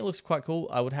 I think it looks quite cool.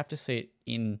 I would have to see it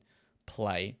in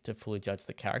play to fully judge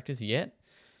the characters yet.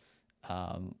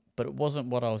 But it wasn't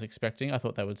what I was expecting. I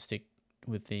thought they would stick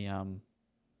with the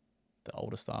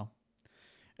older style.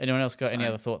 Anyone else got any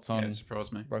other thoughts on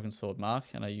surprised me. Broken Sword, Mark?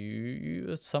 And are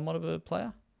you somewhat of a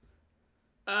player?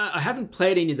 I haven't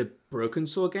played any of the Broken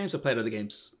Sword games. I played other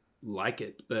games like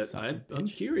it, but I'm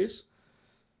curious.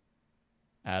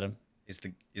 Adam, Is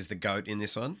the goat in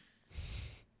this one?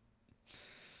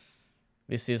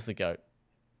 this is the GOAT.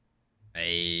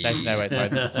 Hey. Actually, no, wait, sorry.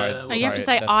 No, you have to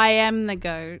say, I am the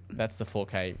GOAT. That's the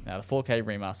 4K. Now, the 4K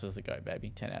remaster is the GOAT,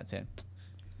 baby. 10 out of 10.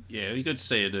 Yeah, you good to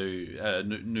see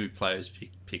new players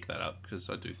pick that up, because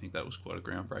I do think that was quite a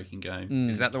groundbreaking game.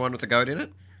 Is that the one with the goat in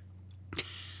it?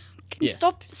 Can you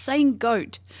stop saying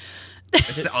GOAT?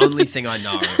 It's the only thing I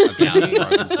know about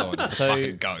Broken Sword is the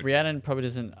fucking goat. Rhiannen probably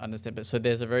doesn't understand, but so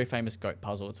there's a very famous goat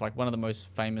puzzle. It's like one of the most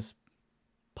famous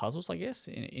puzzles, I guess,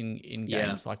 in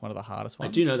games, like one of the hardest ones.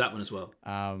 I do know that one as well.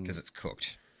 Because it's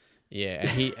cooked. Yeah,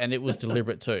 and it was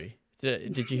deliberate too.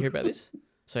 Did you hear about this?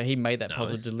 So he made that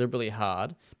puzzle deliberately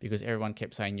hard because everyone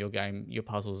kept saying your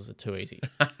puzzles are too easy.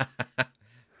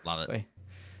 Love it.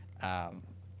 So,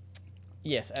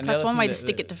 Yes, and That's one way to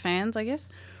stick it to fans, I guess.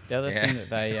 The other thing that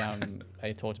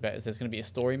they talked about is there's going to be a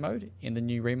story mode in the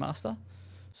new remaster.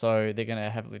 So they're going to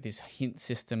have this hint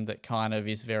system that kind of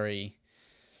is very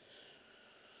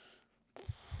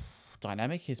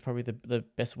dynamic is probably the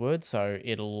best word. So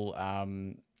it'll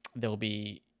there'll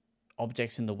be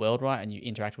objects in the world, right, and you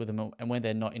interact with them, and when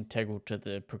they're not integral to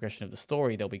the progression of the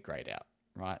story, they'll be grayed out,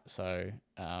 right? So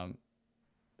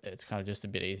it's kind of just a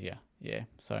bit easier, yeah.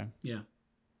 So yeah,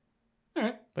 all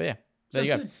right, but yeah, there you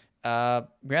go.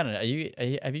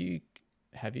 Rhiannen,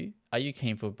 are you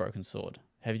keen for a broken sword?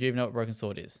 Do you even know what broken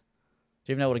sword is?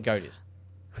 Do you even know what a goat is?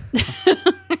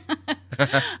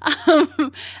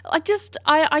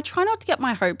 I try not to get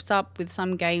my hopes up with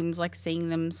some games, like seeing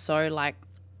them so like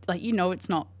it's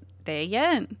not there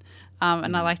yet,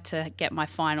 and I like to get my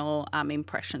final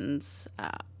impressions.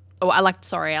 I like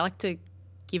to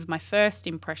give my first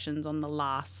impressions on the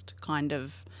last kind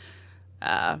of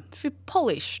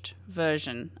polished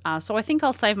version. So I think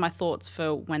I'll save my thoughts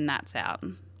for when that's out.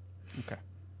 Okay.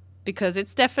 Because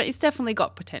it's definitely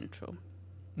got potential.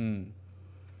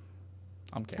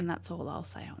 Okay. And that's all I'll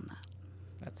say on that.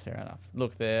 That's fair enough.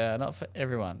 Look, they're not for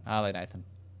everyone, are they, Nathan?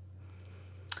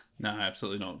 No,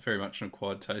 absolutely not. Very much an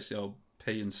acquired taste, the old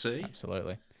P and C.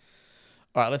 Absolutely.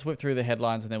 All right, let's whip through the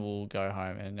headlines and then we'll go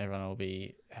home and everyone will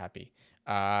be happy.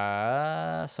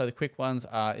 So the quick ones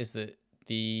is that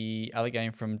the other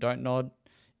game from Don't Nod,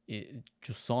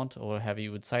 Juiciest, or however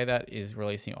you would say that, is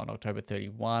releasing on October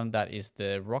 31. That is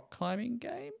the rock climbing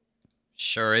game.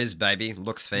 Sure is, baby.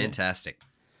 Looks fantastic.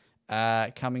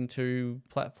 Coming to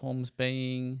platforms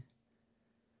being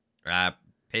PS5,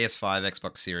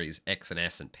 Xbox Series X and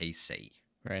S, and PC.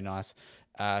 very nice.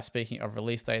 Speaking of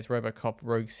release dates, RoboCop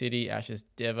Rogue City, Ash's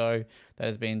Devo, that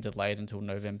has been delayed until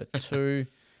November 2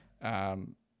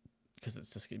 because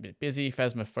it's just getting a bit busy.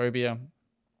 Phasmophobia,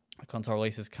 a console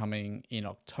release is coming in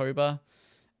October.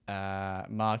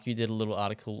 Mark, you did a little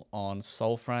article on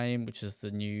Soulframe, which is the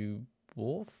new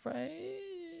Warframe?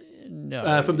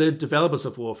 No. From the developers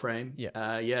of Warframe.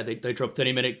 Yeah. They dropped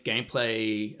 30-minute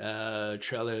gameplay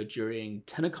trailer during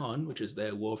TennoCon, which is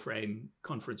their Warframe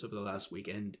conference over the last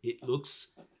weekend. It looks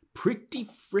pretty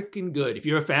freaking good. If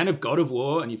you're a fan of God of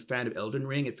War and you're a fan of Elden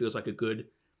Ring, it feels like a good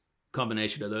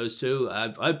combination of those two.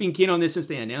 I've been keen on this since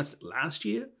they announced it last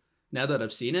year. Now that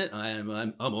I've seen it,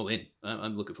 I'm all in.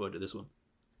 I'm looking forward to this one.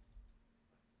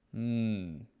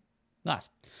 Nice.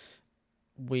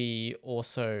 We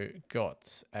also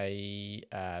got Night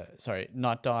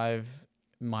Dive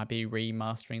might be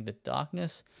remastering The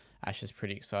Darkness. Ash is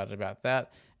pretty excited about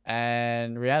that.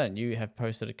 And Rhiannen, you have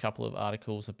posted a couple of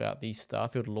articles about the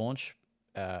Starfield launch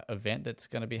event that's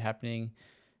going to be happening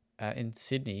in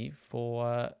Sydney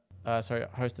hosted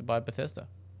by Bethesda.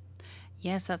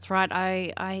 Yes, that's right.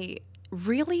 I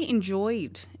really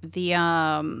enjoyed the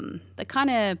kind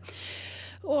of,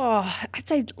 I'd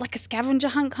say like a scavenger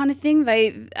hunt kind of thing.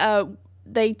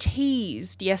 They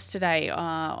teased yesterday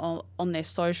on their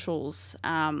socials,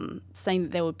 saying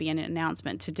that there would be an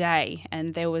announcement today,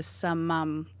 and there was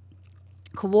some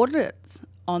coordinates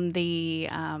on the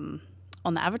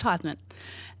advertisement,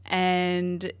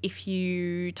 and if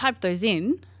you type those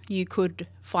in, you could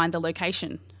find the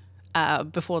location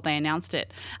before they announced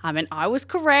it. And I was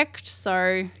correct,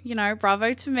 so,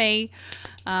 bravo to me.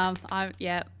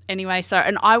 Anyway,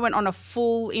 and I went on a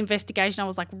full investigation. I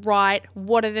was like, right,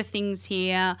 what are the things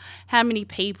here? How many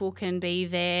people can be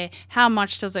there? How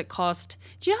much does it cost?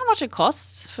 Do you know how much it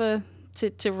costs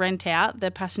to rent out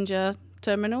the passenger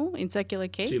terminal in Circular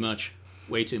Quay? Too much.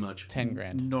 Way too much. 10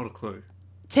 grand. Not a clue.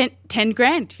 10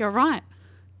 grand, you're right.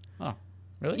 Oh,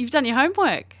 really? You've done your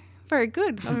homework. Very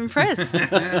good. I'm impressed.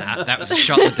 That was a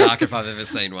shot in the dark if I've ever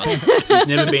seen one. It's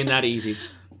never been that easy.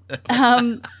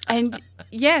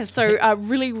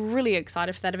 Really, really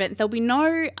excited for that event. There'll be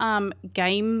no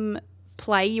game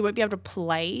play. You won't be able to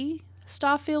play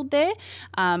Starfield there,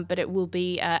 but it will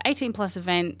be an 18+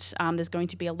 event. There's going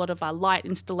to be a lot of light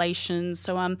installations,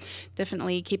 so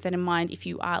definitely keep that in mind if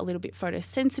you are a little bit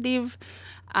photosensitive.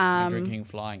 Drinking and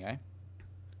flying, eh?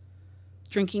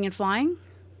 Drinking and flying?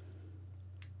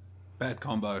 Bad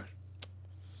combo.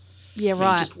 Yeah,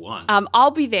 right. Just one. I'll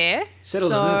be there. Settle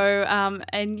the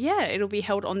nerves. It'll be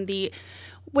held on the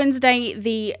Wednesday,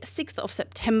 the 6th of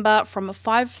September, from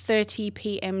 5:30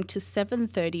 p.m. to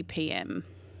 7:30 p.m.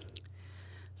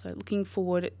 So looking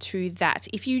forward to that.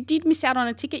 If you did miss out on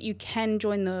a ticket, you can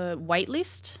join the wait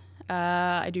list.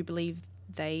 I do believe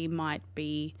they might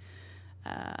be.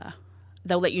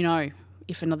 They'll let you know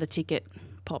if another ticket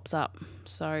pops up.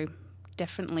 So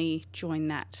definitely join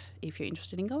that if you're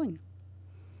interested in going.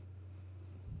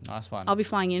 Nice one. I'll be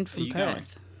flying in from you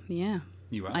Perth. going? Yeah.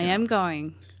 You are. I am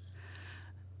going.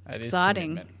 That is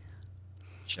exciting. commitment.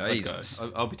 Jesus.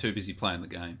 I'll be too busy playing the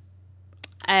game.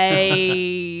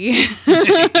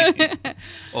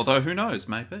 Although who knows,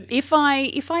 maybe. If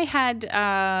I had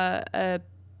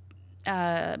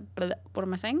what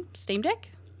am I saying? Steam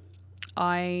Deck,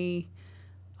 I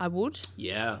would,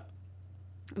 Yeah.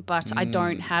 but I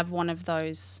don't have one of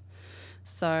those.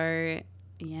 So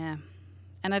yeah,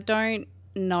 and I don't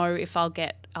know if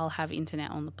I'll have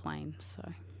internet on the plane.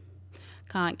 So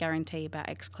can't guarantee about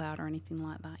xCloud or anything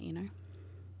like that.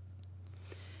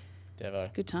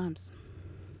 Devo. Good times.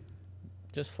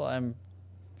 Just fly him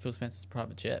Phil Spencer's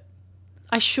private jet.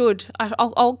 I should.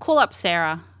 I'll call up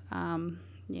Sarah.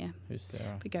 Yeah, Who's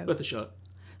Sarah? we go. Worth a shot.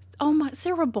 Oh my,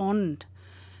 Sarah Bond.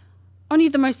 Only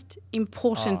the most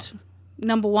important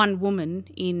number one woman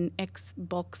in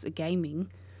Xbox gaming.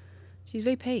 She's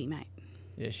VP, mate.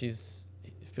 Yeah, she's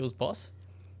Phil's boss.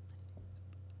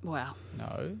 Wow.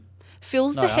 No.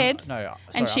 Phil's the head,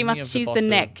 and she's the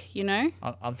neck.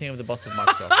 I'm thinking of the boss of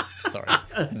Microsoft. Sorry.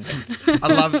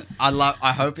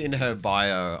 I hope in her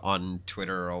bio on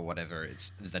Twitter or whatever,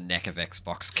 it's the neck of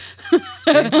Xbox. She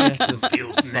has to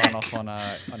sign off on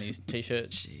his t-shirt.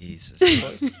 Jesus.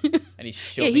 And he's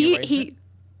short.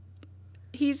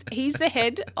 He's the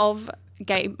head of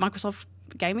Microsoft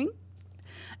Gaming,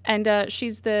 and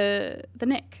she's the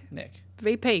neck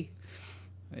VP.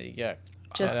 There you go.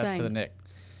 Just Shout outs saying. to the neck.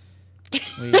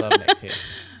 We love necks here.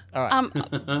 All right.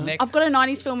 Next. I've got a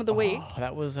 90s film of the week. Oh,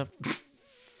 that was a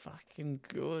fucking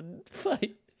good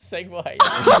segue.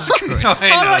 That's good. Hold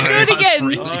on, do it again.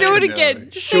 Do it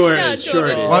again. Sure it is. Sure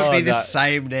it is. Won't be the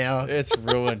same now. It's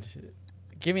ruined.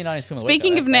 Give me a 90s film of the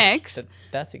Speaking week. of necks.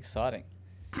 That's exciting.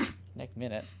 Neck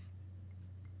minute.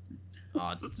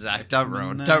 Oh, Zach, don't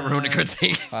ruin a good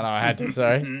thing. I know, I had to.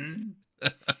 Sorry.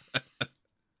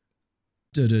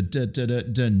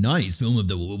 The 90s film of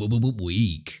the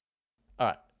week. All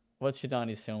right. What's your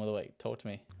 90s film of the week? Talk to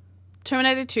me.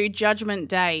 Terminator 2 Judgment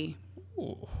Day.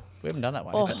 Ooh, we haven't done that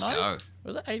one. Oh. Is that Let's 90s? go. Or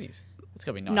was it 80s? It's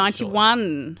got to be 90s.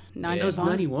 91. That was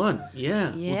 91.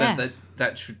 Yeah. Yeah. Well,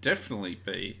 that should definitely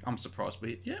be. I'm surprised.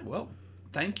 But yeah, well,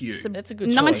 thank you. That's a good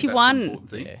choice. 91. That's the important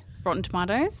thing. Yeah. Rotten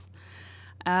Tomatoes.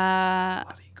 Bloody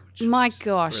good choice. My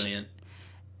gosh. Brilliant.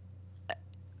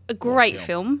 A great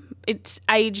film. It's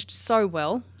aged so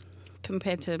well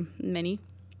compared to many.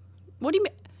 What do you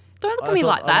mean? Don't look at me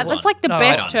like that. That's like the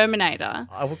best Terminator.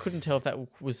 I couldn't tell if that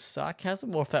was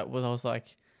sarcasm or if that was, I was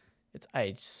like, it's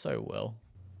aged so well.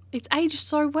 It's aged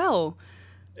so well.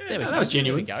 There we that go. was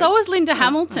genuine. There we go. So was Linda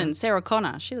Hamilton, Sarah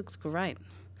Connor. She looks great.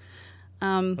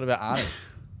 What about Arnie?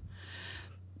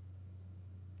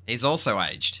 He's also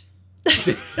aged.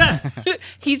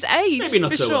 He's aged Maybe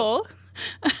not for so sure.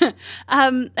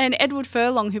 And Edward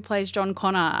Furlong, who plays John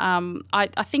Connor, I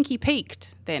think he peaked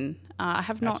then. I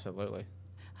have not Absolutely.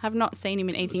 seen him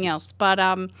in anything else. But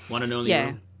One and only.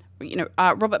 yeah, Role.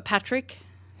 Robert Patrick,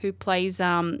 who plays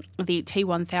the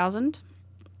T-1000.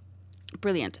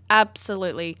 Brilliant.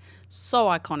 Absolutely so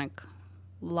iconic.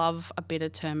 Love a bit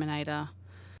of Terminator.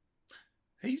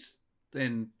 He's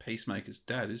then Peacemaker's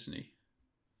dad, isn't he?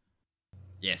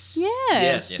 Yes. Yeah.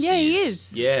 Yes. Yeah, he Yes, he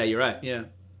is. Yeah, you're right. Yeah.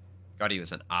 God, he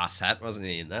was an arsehat, wasn't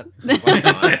he, in that?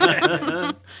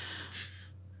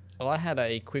 Well, I had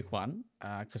a quick one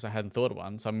because I hadn't thought of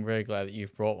one, so I'm very glad that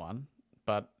you've brought one.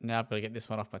 But now I've got to get this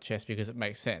one off my chest because it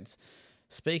makes sense.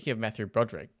 Speaking of Matthew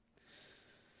Broderick,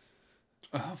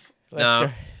 let's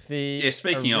go. The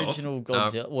speaking of. original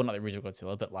Godzilla, well, not the original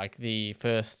Godzilla, but like the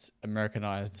first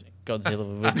Americanized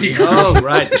Godzilla with, Oh,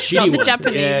 right. The shitty Not the one.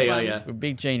 Japanese yeah, one. yeah. with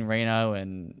Big Gene Reno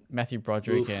and Matthew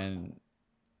Broderick Oof. and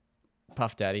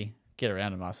Puff Daddy. Get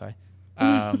around him, I say.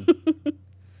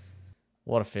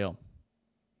 What a film.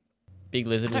 Big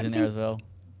Lizard was in there as well.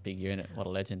 Big unit. What a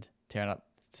legend. Tearing up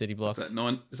city blocks. Is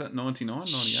that 99, 98?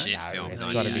 Shit No, film. it's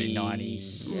got to be 90. 90.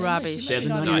 Rubbish.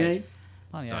 798?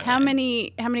 98. How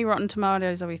many Rotten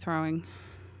Tomatoes are we throwing?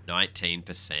 19%,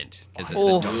 because it's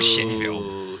Oh. a dog shit film.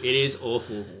 Ooh, it is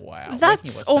awful. Wow. Where can you That's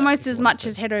watch that almost if as you much want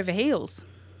as Head Over Heels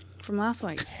from last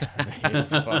week. to?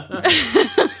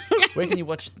 Where can you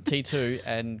watch T2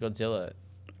 and Godzilla,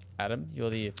 Adam? You're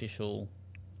the official.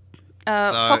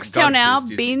 Foxtel Godzilla Now, is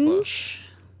Disney binge.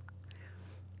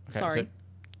 Okay, Sorry. so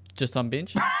just on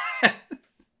binge?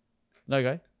 No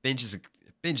go. Binge is a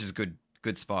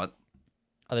good spot.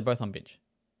 Are they both on binge?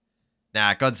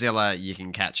 Now, Godzilla you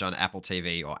can catch on Apple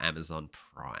TV or Amazon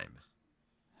Prime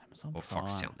Amazon or Prime.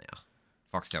 Foxtel now.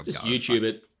 Foxtel Just Go. YouTube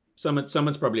it.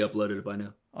 Someone's probably uploaded it by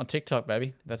now. On TikTok,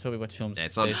 baby. That's where we watch films. Yeah,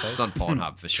 it's these days. on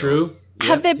Pornhub for sure. True.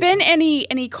 Have there been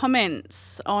any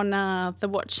comments on the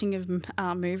watching of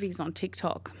movies on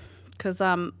TikTok? Because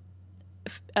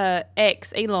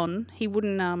Elon, he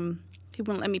wouldn't He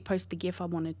wouldn't let me post the GIF I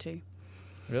wanted to.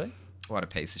 Really? What a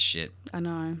piece of shit. I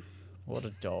know. What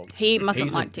a dog. He mustn't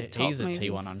He's like TikTok He's a movies.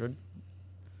 T100.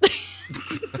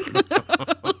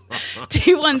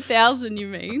 T1000, you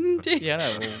mean?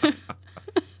 Yeah, no.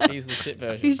 Well, he's the shit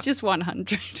version. He's just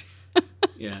 100.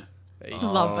 Yeah.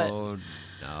 Love it. Oh,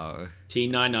 no.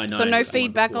 T999. So no was the one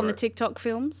feedback on before the it. TikTok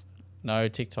films? No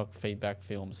TikTok feedback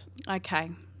films.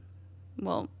 Okay.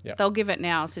 Well, Yep. they'll give it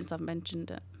now since I've mentioned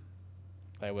it.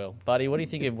 They will. Buddy, what do you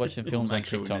think of watching We'll films on make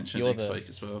sure we TikTok? mention it You're next the week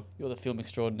as well. you're the film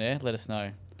extraordinaire. Let us know.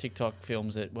 TikTok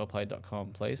films at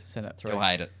wellplayed.com, please. Send that through. You'll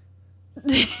hate it.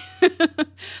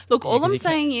 Look, all 'cause I'm you can't-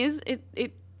 saying is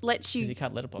it lets Because you... you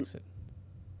can't letterbox it.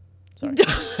 Sorry.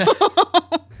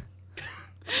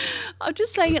 I'm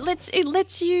just saying it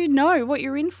lets you know what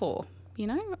you're in for. You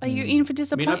know? Are you in for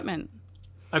disappointment?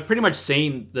 I've pretty much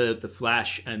seen the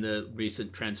Flash and the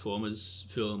recent Transformers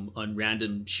film on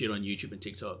random shit on YouTube and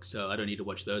TikTok, so I don't need to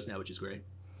watch those now, which is great.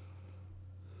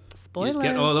 You Spoilers. just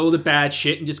get all the bad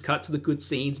shit and just cut to the good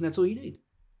scenes, and that's all you need.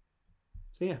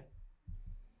 So yeah.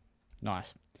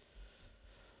 Nice.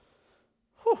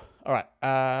 Whew. All right.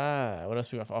 What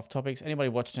else we got for off topics? Anybody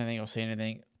watched anything or seen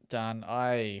anything? Done.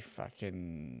 I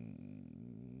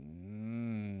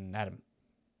fucking Adam.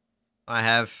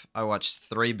 I watched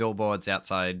 3 billboards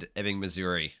outside Ebbing,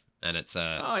 Missouri, and it's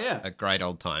Oh yeah. a great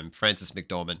old time. Frances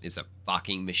McDormand is a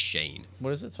fucking machine.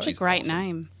 What is it? Sorry. It's a great awesome.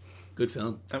 name. Good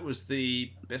film. That was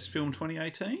the best film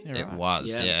 2018. Yeah, It right.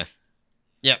 was, Yeah. yeah.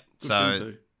 Yep. Good So film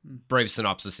too. brief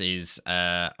synopsis is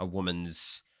a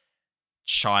woman's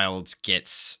child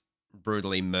gets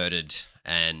brutally murdered,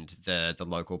 and the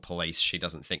local police, she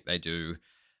doesn't think they do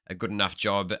a good enough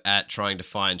job at trying to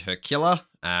find her killer.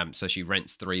 So she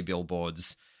rents 3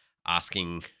 billboards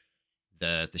asking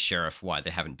the sheriff why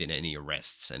there haven't been any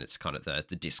arrests, and it's kind of the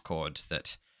discord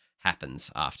that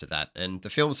happens after that. And the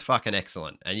film's fucking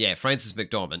excellent. And yeah, Frances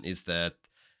McDormand is the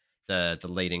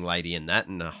leading lady in that,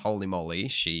 and holy moly,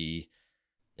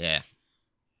 yeah.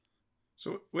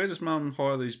 So where does Mum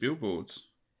hire these billboards?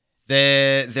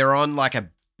 They're on like a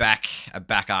back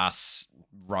ass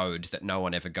road that no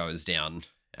one ever goes down.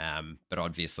 But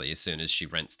obviously, as soon as she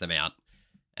rents them out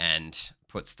and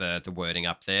puts the wording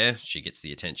up there, she gets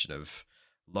the attention of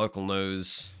local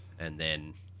news and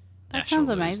then That national sounds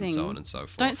news and so amazing. on and so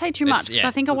forth. Don't say too much because yeah.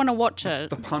 I think I want to watch it.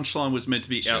 The punchline was meant to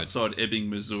be Should. outside Ebbing,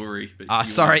 Missouri. But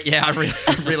Sorry, yeah, I really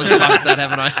fucked that,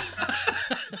 haven't I?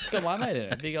 It's got my mate in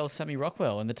it. Big old Sammy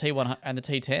Rockwell and the T1 and the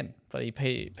T10. But he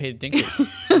Peter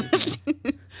Dinklage.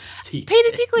 Peter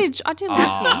Dinklage, I do like him.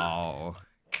 Oh,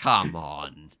 come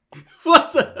on.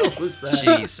 What the hell was that?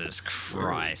 Jesus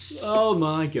Christ. Oh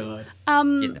my god. Get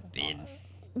in the bin.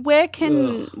 Where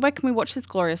can we watch this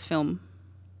glorious film?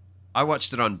 I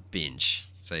watched it on binge,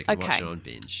 so you can watch Okay. it on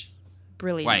binge.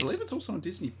 Brilliant. Wait. I believe it's also on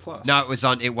Disney Plus. No,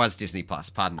 it was Disney Plus.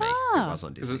 Pardon me. Ah. It was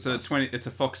on because Disney it's Plus. it's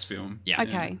a Fox film. Yeah.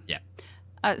 Okay. Yeah.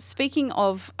 Speaking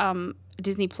of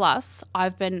Disney Plus,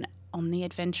 I've been on the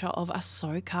adventure of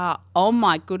Ahsoka. Oh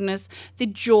my goodness, the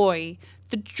joy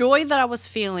that I was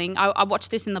feeling. I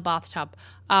watched this in the bathtub,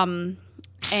 and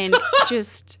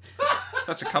just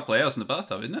That's a couple of hours in the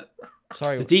bathtub, isn't it?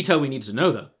 Sorry, It's a detail we need to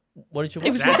know, though. what did you watch?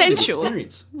 it was That's the essential.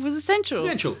 experience. It was essential.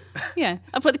 Essential. Yeah,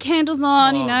 I put the candles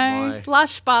on. Oh, my.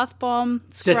 Blush, bath bomb.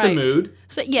 It's Set great. the mood.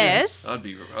 So yes,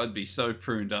 I'd be so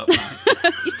pruned up. Mate.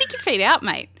 you stick your feet out,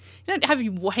 mate. You don't have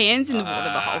your hands in the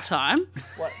water the whole time.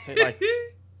 What? So, like,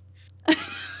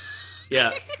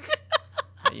 Yeah.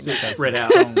 you must have spread some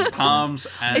out. strong- Palms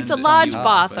and It's a large fingers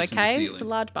bath, facing the okay? ceiling. It's a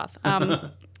large bath.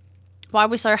 Why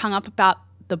we're so hung up about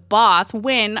the bath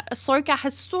when Ahsoka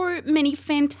has so many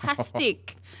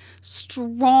fantastic,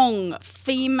 strong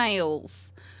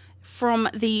females from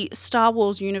the Star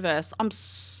Wars universe. I'm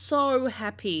so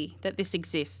happy that this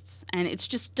exists, and it's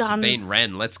just done. Sabine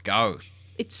Wren, let's go.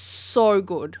 It's so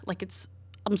good.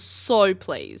 I'm so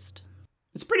pleased.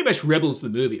 It's pretty much Rebels the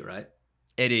movie, right?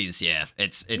 It is, yeah.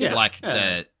 It's Yeah, like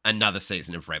yeah. another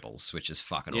season of Rebels, which is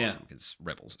fucking Yeah. awesome because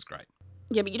Rebels is great.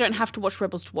 Yeah, but you don't have to watch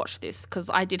Rebels to watch this, because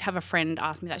I did have a friend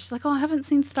ask me that. She's like, "Oh, I haven't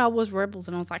seen Star Wars Rebels,"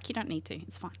 and I was like, "You don't need to.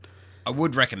 It's fine." I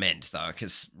would recommend though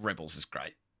because Rebels is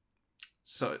great.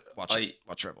 So Watch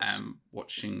Rebels. am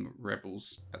watching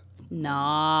Rebels at the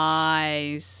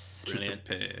Nice. to Brilliant.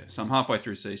 prepare. So I'm halfway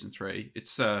through season 3.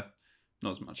 It's not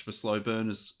as much of a slow burn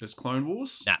as Clone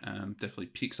Wars. Nah. Definitely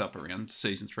picks up around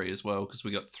season 3 as well because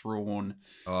we got Thrawn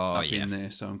Oh up yeah, in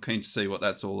there. So I'm keen to see what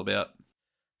that's all about.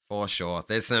 for sure.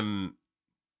 There's some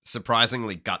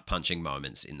surprisingly gut punching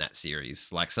moments in that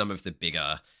series. Like some of the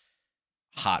bigger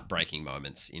heartbreaking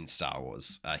moments in Star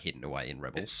Wars are hidden away in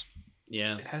Rebels.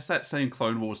 Yeah. It has that same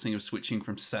Clone Wars thing of switching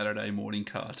from Saturday morning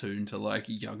cartoon to like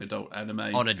young adult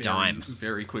anime On a dime.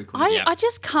 very quickly. I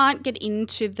just can't get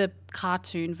into the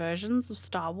cartoon versions of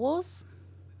Star Wars.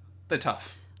 They're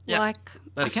tough. Yeah, Like,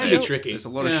 that's It fair. can be tricky. There's a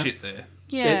lot of shit there.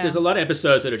 yeah. There's a lot of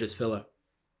episodes that are just filler.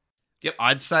 Yep.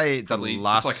 I'd say Probably, the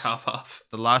last it's like half.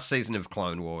 the last season of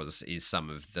Clone Wars is some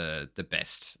of the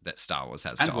best that Star Wars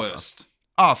has And to offer. worst.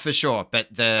 Oh, for sure. But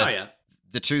Yeah.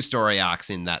 the two story arcs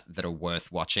in that are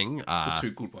worth watching The are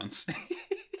two good ones.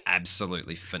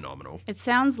 absolutely phenomenal. It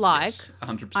sounds like Yes,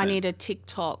 100%. I need a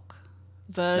TikTok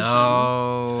version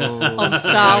No. of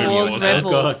Star Oh, Wars God.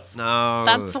 Rebels. No.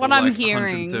 That's what Or I'm like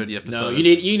hearing. 130 episodes. No,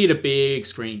 you need a big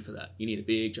screen for that. You need a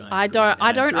big giant. I screen, don't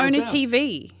and own a surround sound.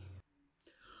 TV.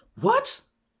 What?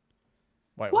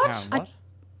 Wait, What? hang on, what?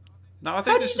 No, I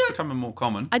think this is becoming more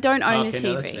common. I don't own Okay, a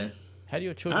no, that's TV. fair. How do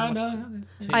your children watch No.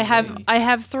 TV? I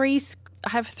have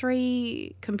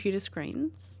three computer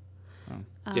screens. Do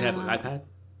you have an iPad?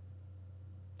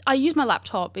 I use my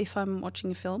laptop if I'm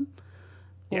watching a film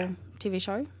or Yeah. TV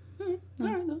show.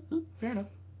 No, fair enough.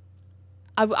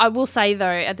 I will say though,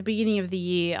 at the beginning of the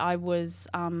year, I was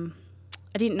I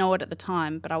didn't know it at the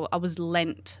time, but I was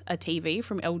lent a TV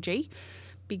from LG,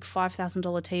 big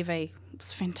 $5,000 TV. It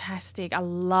was fantastic. I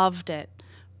loved it,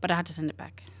 but I had to send it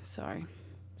back. So I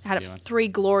had it for 3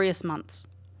 glorious months.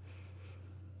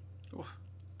 Oof.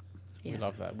 We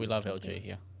love that. We love LG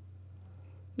here.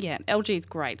 Yeah, LG is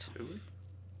great.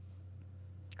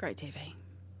 Great TV.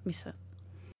 Miss it.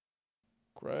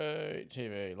 Great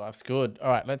TV. Life's good. All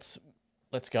right, let's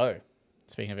go.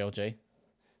 Speaking of LG,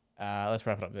 let's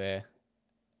wrap it up there.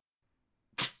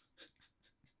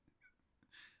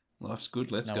 Life's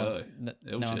good. Let's no go.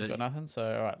 one's got nothing, so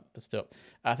all right, let's do it.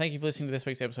 Thank you for listening to this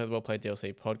week's episode of the WellPlayed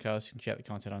DLC podcast. You can check the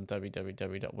content on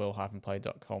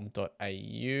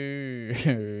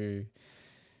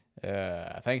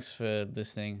www.well-played.com.au. Thanks for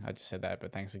listening. I just said that,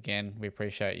 but thanks again. We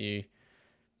appreciate you.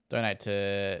 Donate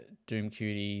to Doom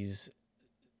Cutie's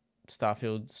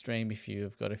Starfield stream if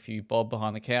you've got a few bob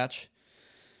behind the couch.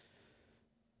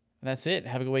 And that's it.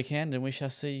 Have a good weekend, and we shall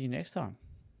see you next time.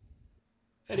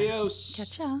 Adios.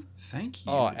 Catcha. Thank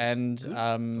you. Oh, and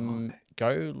Goodbye.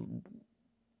 go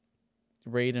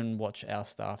read and watch our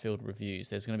Starfield reviews.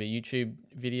 There's going to be a YouTube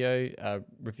video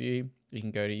review. You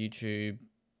can go to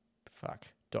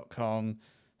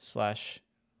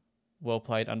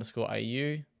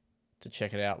youtube.com/wellplayed_au to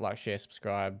check it out. Like, share,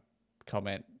 subscribe,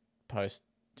 comment, post,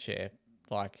 share,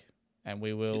 like, and we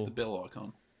Hit will the bell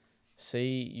icon.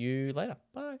 see you later.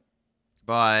 Bye.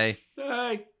 Bye.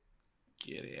 Bye.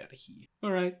 Get out of here.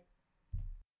 All right.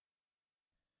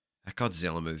 That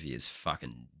Godzilla movie is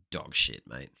fucking dog shit,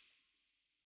 mate.